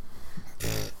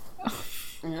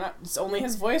 It's only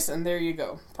his voice, and there you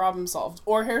go. Problem solved.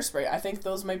 Or Hairspray. I think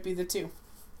those might be the two.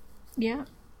 Yeah.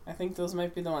 I think those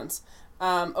might be the ones.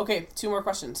 Okay, 2 more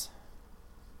questions.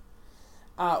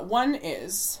 One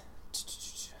is,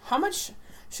 how much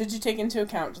should you take into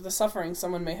account the suffering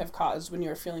someone may have caused when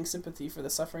you are feeling sympathy for the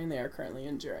suffering they are currently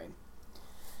enduring?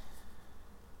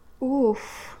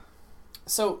 Oof.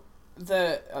 So,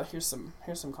 here's some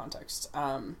context.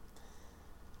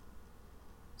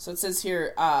 So it says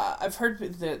here, I've heard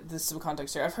this some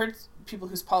context here. I've heard people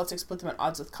whose politics put them at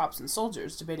odds with cops and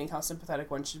soldiers, debating how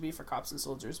sympathetic one should be for cops and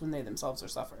soldiers when they themselves are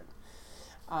suffering.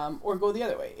 Or go the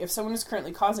other way. If someone is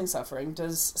currently causing suffering,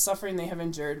 does suffering they have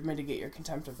endured mitigate your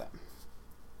contempt of them?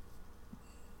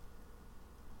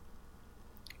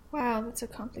 Wow, that's a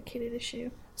complicated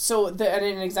issue. So, and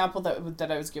an example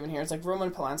that I was given here is Roman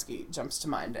Polanski jumps to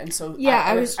mind, and so yeah,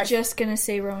 I was just gonna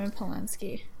say Roman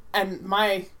Polanski. And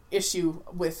my issue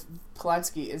with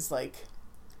Polanski is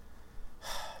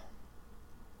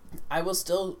I will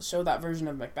still show that version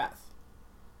of Macbeth.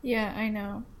 Yeah, I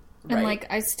know. Right?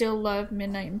 And I still love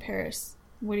Midnight in Paris.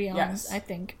 Woody Allen's, Yes. I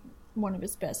think, one of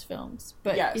his best films.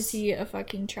 But Yes. Is he a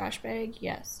fucking trash bag?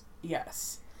 Yes.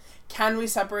 Yes. Can we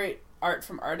separate art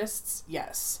from artists?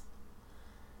 Yes.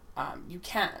 You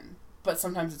can, but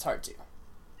sometimes it's hard to.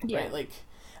 Yeah. Right?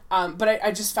 But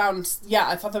I just found,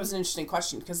 I thought that was an interesting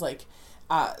question because, and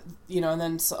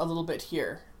then a little bit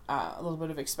here, a little bit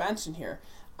of expansion here,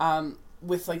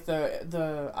 with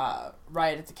the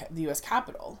riot at the U.S.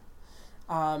 Capitol.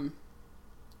 I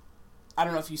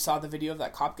don't know if you saw the video of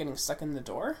that cop getting stuck in the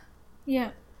door.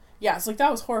 Yeah. Yeah, it's that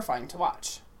was horrifying to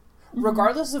watch. Mm-hmm.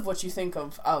 Regardless of what you think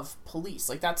of police,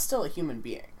 that's still a human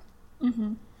being.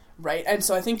 Mm-hmm. Right? And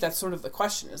so I think that's sort of the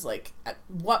question is, at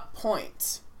what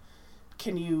point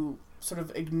can you sort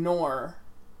of ignore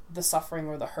the suffering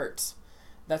or the hurt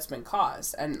that's been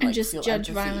caused and just feel judge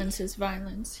empathy. Violence as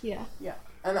violence. Yeah. Yeah.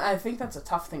 And I think that's a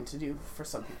tough thing to do for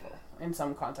some people. In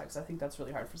some contexts, I think that's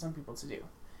really hard for some people to do.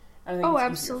 And I think it's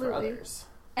absolutely. easier for others.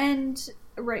 And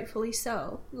rightfully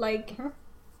so. Mm-hmm.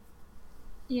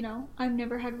 I've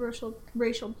never had racial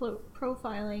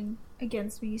profiling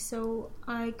against me, so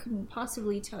I couldn't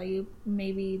possibly tell you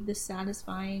maybe the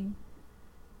satisfying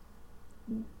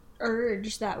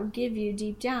urge that would give you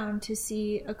deep down to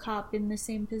see a cop in the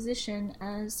same position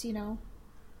as,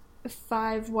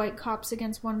 5 white cops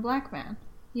against 1 black man,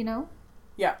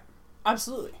 Yeah,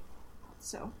 absolutely.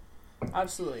 So.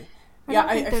 Absolutely. I don't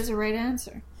think there's a right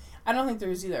answer. I don't think there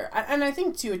is either. And I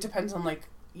think, too, it depends on,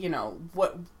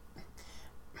 what...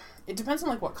 It depends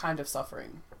on, what kind of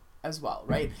suffering as well,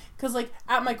 right? Because,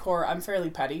 at my core, I'm fairly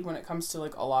petty when it comes to,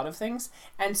 a lot of things.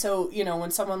 And so,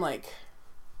 when someone, I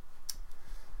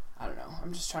don't know,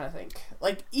 I'm just trying to think.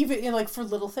 Even, for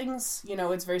little things,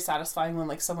 it's very satisfying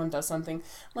when, someone does something,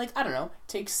 I don't know,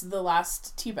 takes the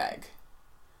last tea bag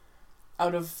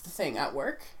out of the thing at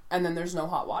work, and then there's no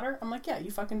hot water. I'm like, yeah,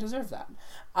 you fucking deserve that.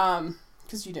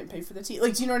 Because you didn't pay for the tea. Do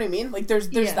you know what I mean? There's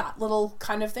that little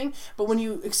kind of thing. But when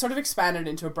you sort of expand it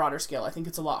into a broader scale, I think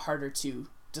it's a lot harder to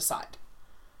decide.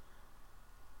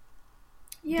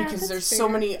 Yeah, because there's fair. So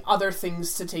many other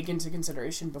things to take into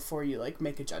consideration before you,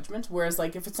 make a judgment. Whereas,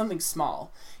 if it's something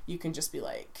small, you can just be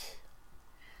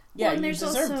yeah, you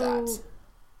deserve that.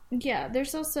 Yeah,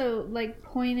 there's also,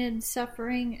 pointed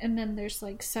suffering, and then there's,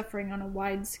 suffering on a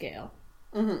wide scale.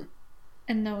 Mm-hmm.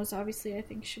 And those, obviously, I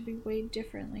think should be weighed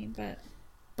differently, but...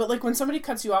 But, when somebody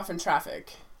cuts you off in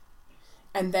traffic,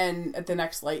 and then at the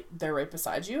next light, they're right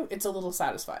beside you, it's a little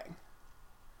satisfying.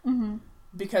 Mm-hmm.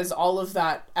 Because all of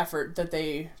that effort that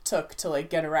they took to,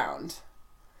 get around...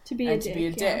 To be a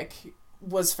dick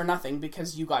was for nothing,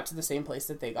 because you got to the same place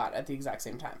that they got at the exact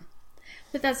same time.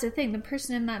 But that's the thing. The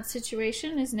person in that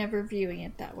situation is never viewing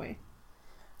it that way.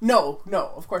 No,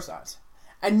 of course not.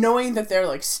 And knowing that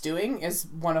they're, stewing is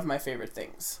one of my favorite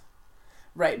things.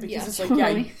 Right? Because it's totally.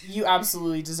 Yeah, you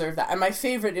absolutely deserve that. And my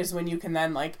favorite is when you can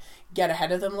then, get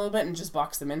ahead of them a little bit and just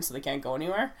box them in so they can't go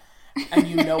anywhere. And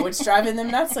you know what's driving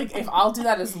them nuts. If I'll do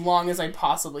that as long as I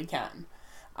possibly can,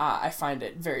 I find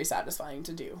it very satisfying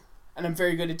to do. And I'm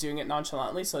very good at doing it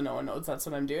nonchalantly, so no one knows that's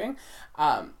what I'm doing.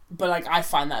 But, I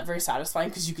find that very satisfying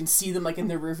because you can see them, in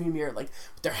their rearview mirror, with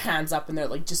their hands up, and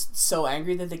they're, just so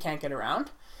angry that they can't get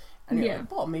around. And you're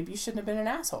well, maybe you shouldn't have been an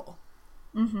asshole.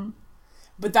 Mm-hmm.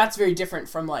 But that's very different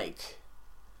from,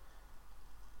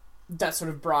 that sort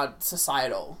of broad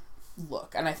societal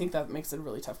look. And I think that makes it a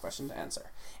really tough question to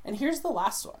answer. And here's the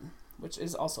last one, which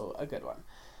is also a good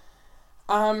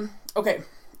one. Okay,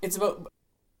 it's about...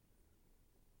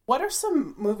 What are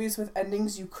some movies with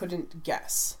endings you couldn't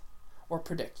guess or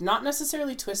predict? Not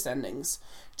necessarily twist endings,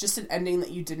 just an ending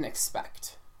that you didn't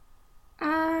expect.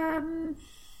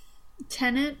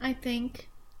 Tenet, I think,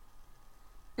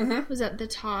 was at the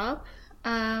top.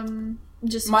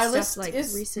 Just my stuff list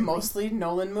is recently. Mostly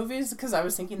Nolan movies, because I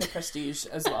was thinking The Prestige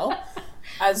as well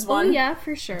as one. Oh yeah,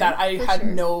 for sure. That I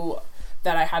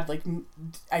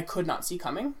I could not see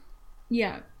coming.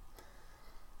 Yeah.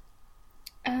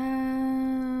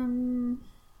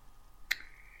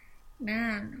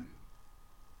 Man.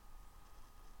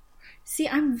 See,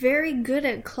 I'm very good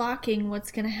at clocking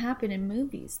what's going to happen in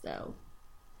movies, though.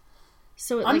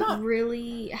 So it,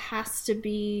 really has to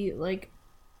be,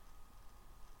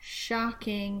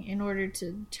 shocking in order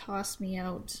to toss me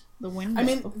out the window. I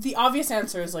mean, the obvious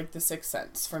answer is, The Sixth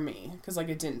Sense for me, because, I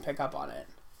didn't pick up on it.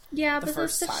 Yeah, but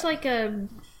that's such,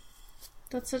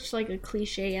 that's such, a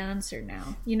cliche answer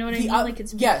now. You know what I mean?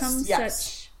 It's become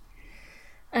such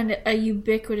a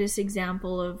ubiquitous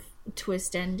example of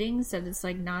twist endings that it's,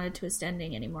 not a twist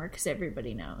ending anymore, because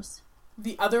everybody knows.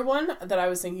 The other one that I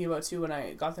was thinking about, too, when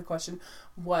I got the question,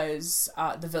 was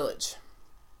The Village,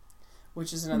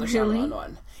 which is another Shyamalan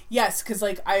one. Yes, because,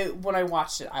 when I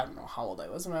watched it, I don't know how old I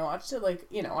was when I watched it,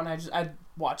 and I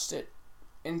watched it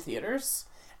in theaters,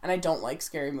 and I don't like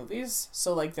scary movies,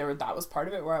 so, that was part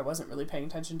of it where I wasn't really paying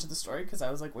attention to the story, because I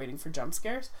was, waiting for jump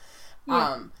scares.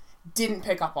 Yeah. Didn't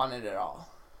pick up on it at all.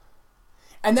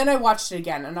 And then I watched it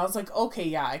again, and I was like, okay,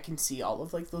 yeah, I can see all of,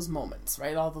 those moments,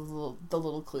 right? All the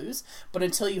little clues. But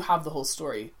until you have the whole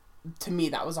story, to me,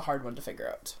 that was a hard one to figure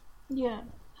out. Yeah.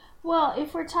 Well,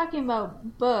 if we're talking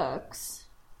about books,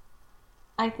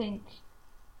 I think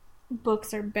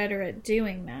books are better at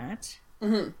doing that.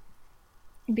 Mm-hmm.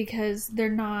 Because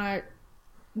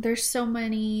there's so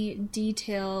many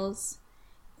details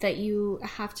that you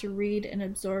have to read and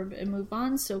absorb and move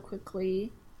on so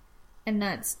quickly. And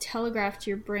that's telegraphed to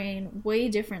your brain way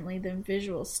differently than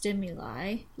visual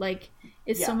stimuli.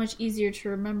 It's so much easier to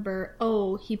remember,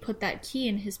 oh, he put that key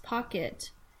in his pocket,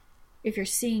 if you're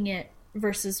seeing it,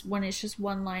 versus when it's just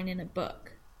one line in a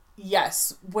book.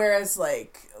 Yes. Whereas,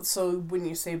 so when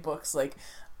you say books,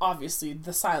 obviously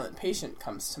The Silent Patient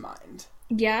comes to mind.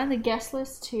 Yeah, The Guest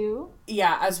List, too.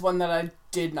 Yeah, as one that I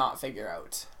did not figure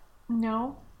out.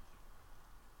 No.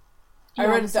 I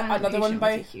Yeah, read The Silent another one Patient was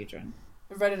by a huge one.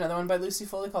 I read another one by Lucy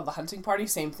Foley called The Hunting Party.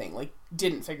 Same thing. Like,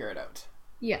 didn't figure it out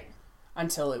Yeah.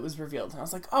 until it was revealed, and I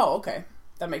was like, oh, okay,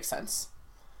 that makes sense,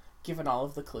 given all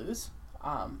of the clues.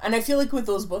 And I feel like with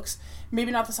those books,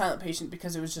 maybe not The Silent Patient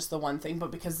because it was just the one thing, but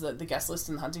because the guest list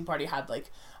in The Hunting Party had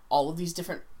like all of these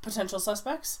different potential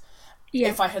suspects. Yeah.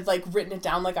 If I had like written it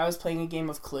down like I was playing a game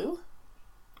of Clue,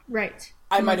 Right.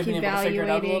 I might have been able to figure it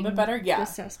out a little bit better. Yeah. The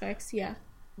suspects, yeah.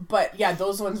 But yeah,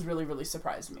 those ones really, really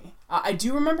surprised me. I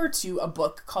do remember too a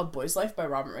book called Boy's Life by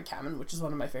Robert McCammon, which is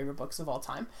one of my favorite books of all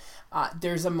time.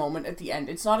 There's a moment at the end.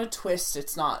 It's not a twist.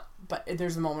 It's not, but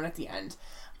there's a moment at the end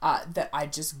that I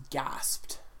just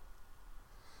gasped,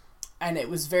 and it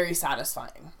was very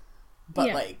satisfying.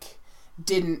 But like,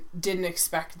 didn't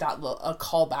expect that a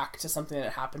callback to something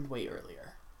that happened way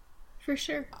earlier. For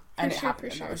sure. And it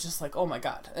happened, and I was just like, oh my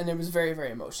god, and it was very,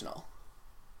 very emotional.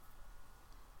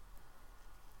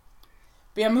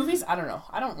 But yeah, movies, I don't know.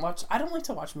 I don't like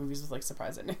to watch movies with like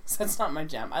surprise endings. That's not my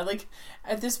jam. I like,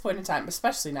 at this point in time,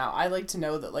 especially now, I like to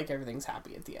know that like everything's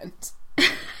happy at the end.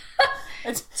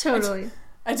 Totally.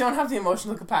 I don't have the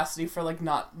emotional capacity for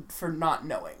not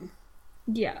knowing.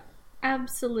 Yeah,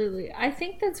 absolutely. I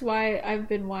think that's why I've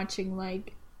been watching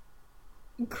like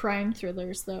crime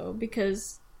thrillers though,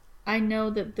 because I know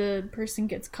that the person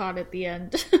gets caught at the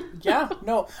end. Yeah,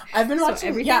 no, I've been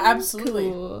watching. Yeah, absolutely.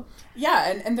 Cool.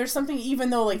 Yeah, and there's something, even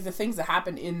though like the things that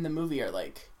happen in the movie are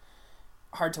like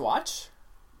hard to watch.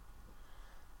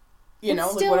 You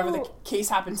know, like whatever the case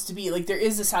happens to be, like there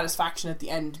is a satisfaction at the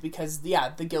end because the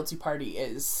guilty party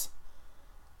is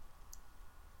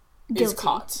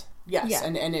caught. Yes, yeah.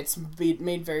 and it's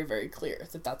made very, very clear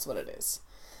that that's what it is.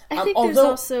 I think there's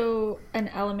also an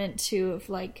element too of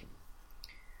like,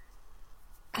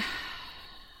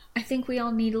 I think we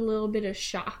all need a little bit of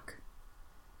shock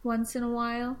once in a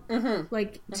while,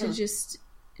 to just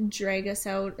drag us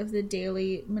out of the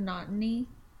daily monotony.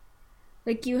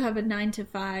 Like, you have a 9 to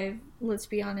 5, let's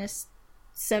be honest,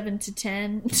 7 to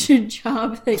 10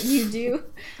 job that you do.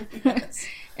 Yes.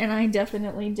 And I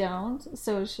definitely don't.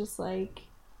 So it's just like,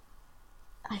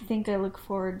 I think I look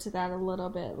forward to that a little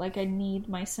bit. Like, I need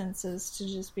my senses to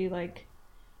just be like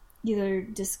either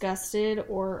disgusted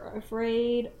or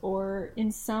afraid or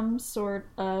in some sort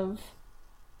of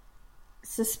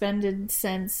suspended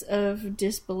sense of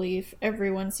disbelief every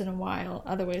once in a while.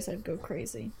 Otherwise, I'd go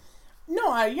crazy.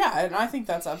 No, and I think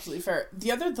that's absolutely fair.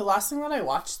 The last thing that I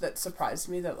watched that surprised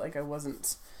me that like I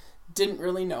didn't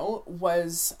really know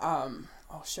was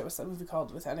what's that movie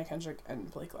called with Anna Kendrick and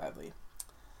Blake Lively?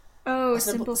 Oh,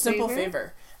 Simple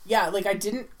Favor. Yeah, like I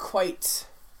didn't quite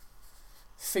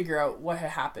figure out what had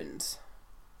happened.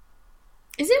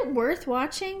 Is it worth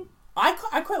watching?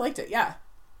 I quite liked it. Yeah,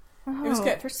 it was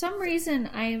good. For some reason,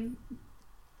 I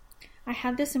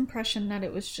had this impression that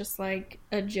it was just like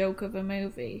a joke of a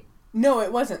movie. No,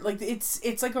 it wasn't. Like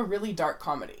it's like a really dark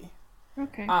comedy.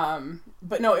 Okay.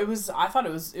 But no, I thought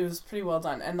it was pretty well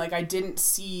done, and like I didn't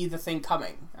see the thing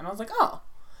coming, and I was like, oh,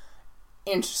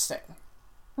 interesting.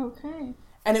 Okay.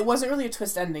 And it wasn't really a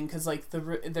twist ending because like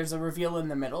there's a reveal in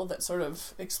the middle that sort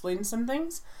of explains some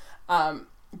things. But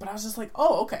I was just like,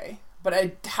 oh, okay. But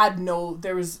I had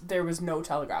there was no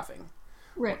telegraphing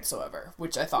whatsoever,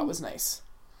 which I thought was nice.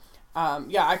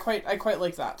 I quite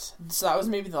like that. So that was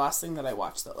maybe the last thing that I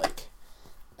watched that like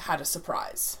had a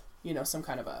surprise, you know, some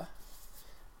kind of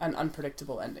an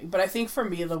unpredictable ending. But I think for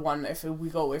me, the one, if we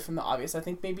go away from the obvious, I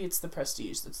think maybe it's The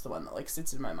Prestige that's the one that like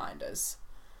sits in my mind as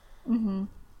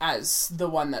the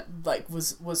one that like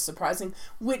was surprising,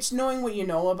 which, knowing what you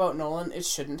know about Nolan, it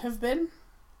shouldn't have been,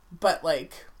 but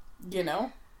like, you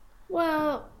know.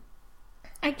 Well,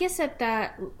 I guess at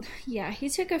that, he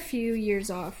took a few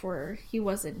years off where he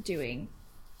wasn't doing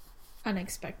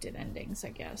unexpected endings, I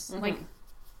guess. Like,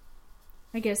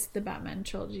 I guess the Batman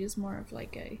trilogy is more of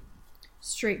like a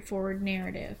straightforward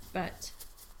narrative, but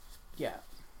yeah,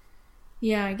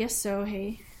 I guess so.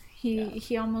 Hey,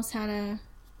 he almost had a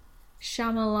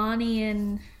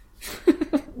Shyamalanian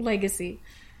legacy.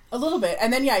 A little bit,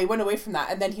 and then he went away from that,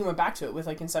 and then he went back to it with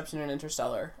like Inception and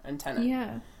Interstellar and Tenet.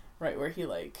 Yeah, right, where he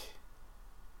like.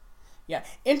 Yeah,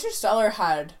 Interstellar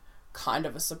had kind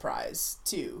of a surprise,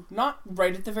 too. Not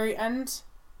right at the very end,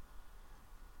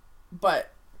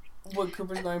 but when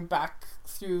Cooper's going back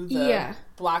through the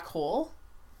black hole,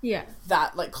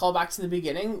 that, like, callback to the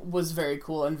beginning was very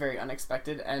cool and very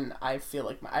unexpected, and I feel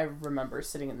like I remember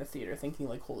sitting in the theater thinking,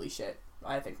 like, holy shit,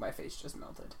 I think my face just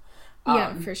melted.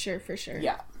 For sure.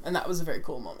 Yeah, and that was a very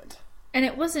cool moment. And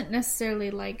it wasn't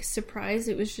necessarily, like, surprise,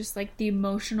 it was just, like, the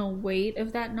emotional weight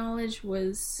of that knowledge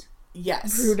was...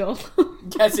 Yes. Brutal.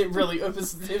 Yes, it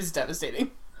was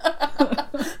devastating.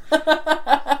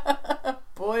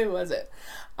 boy, was it.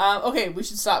 Okay, we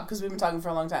should stop because we've been talking for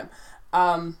a long time.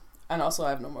 And also, I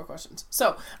have no more questions.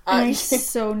 So, I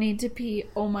so need to pee.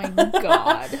 Oh my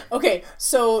god. Okay,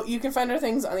 so you can find our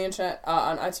things on the internet,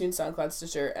 on iTunes, SoundCloud,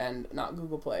 Stitcher, and not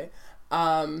Google Play.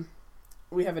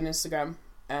 We have an Instagram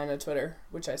and a Twitter,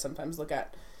 which I sometimes look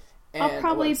at. And I'll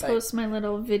probably post my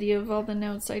little video of all the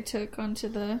notes I took onto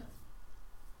the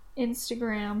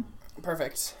Instagram.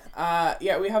 Perfect.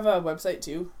 Yeah, we have a website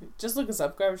too. Just look us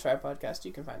up, Grab a Try Podcast.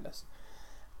 You can find us.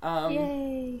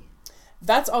 Yay.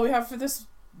 That's all we have for this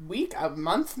week, a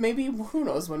month, maybe. Who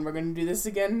knows when we're going to do this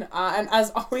again. And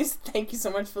as always, thank you so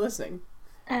much for listening.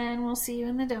 And we'll see you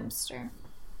in the dumpster.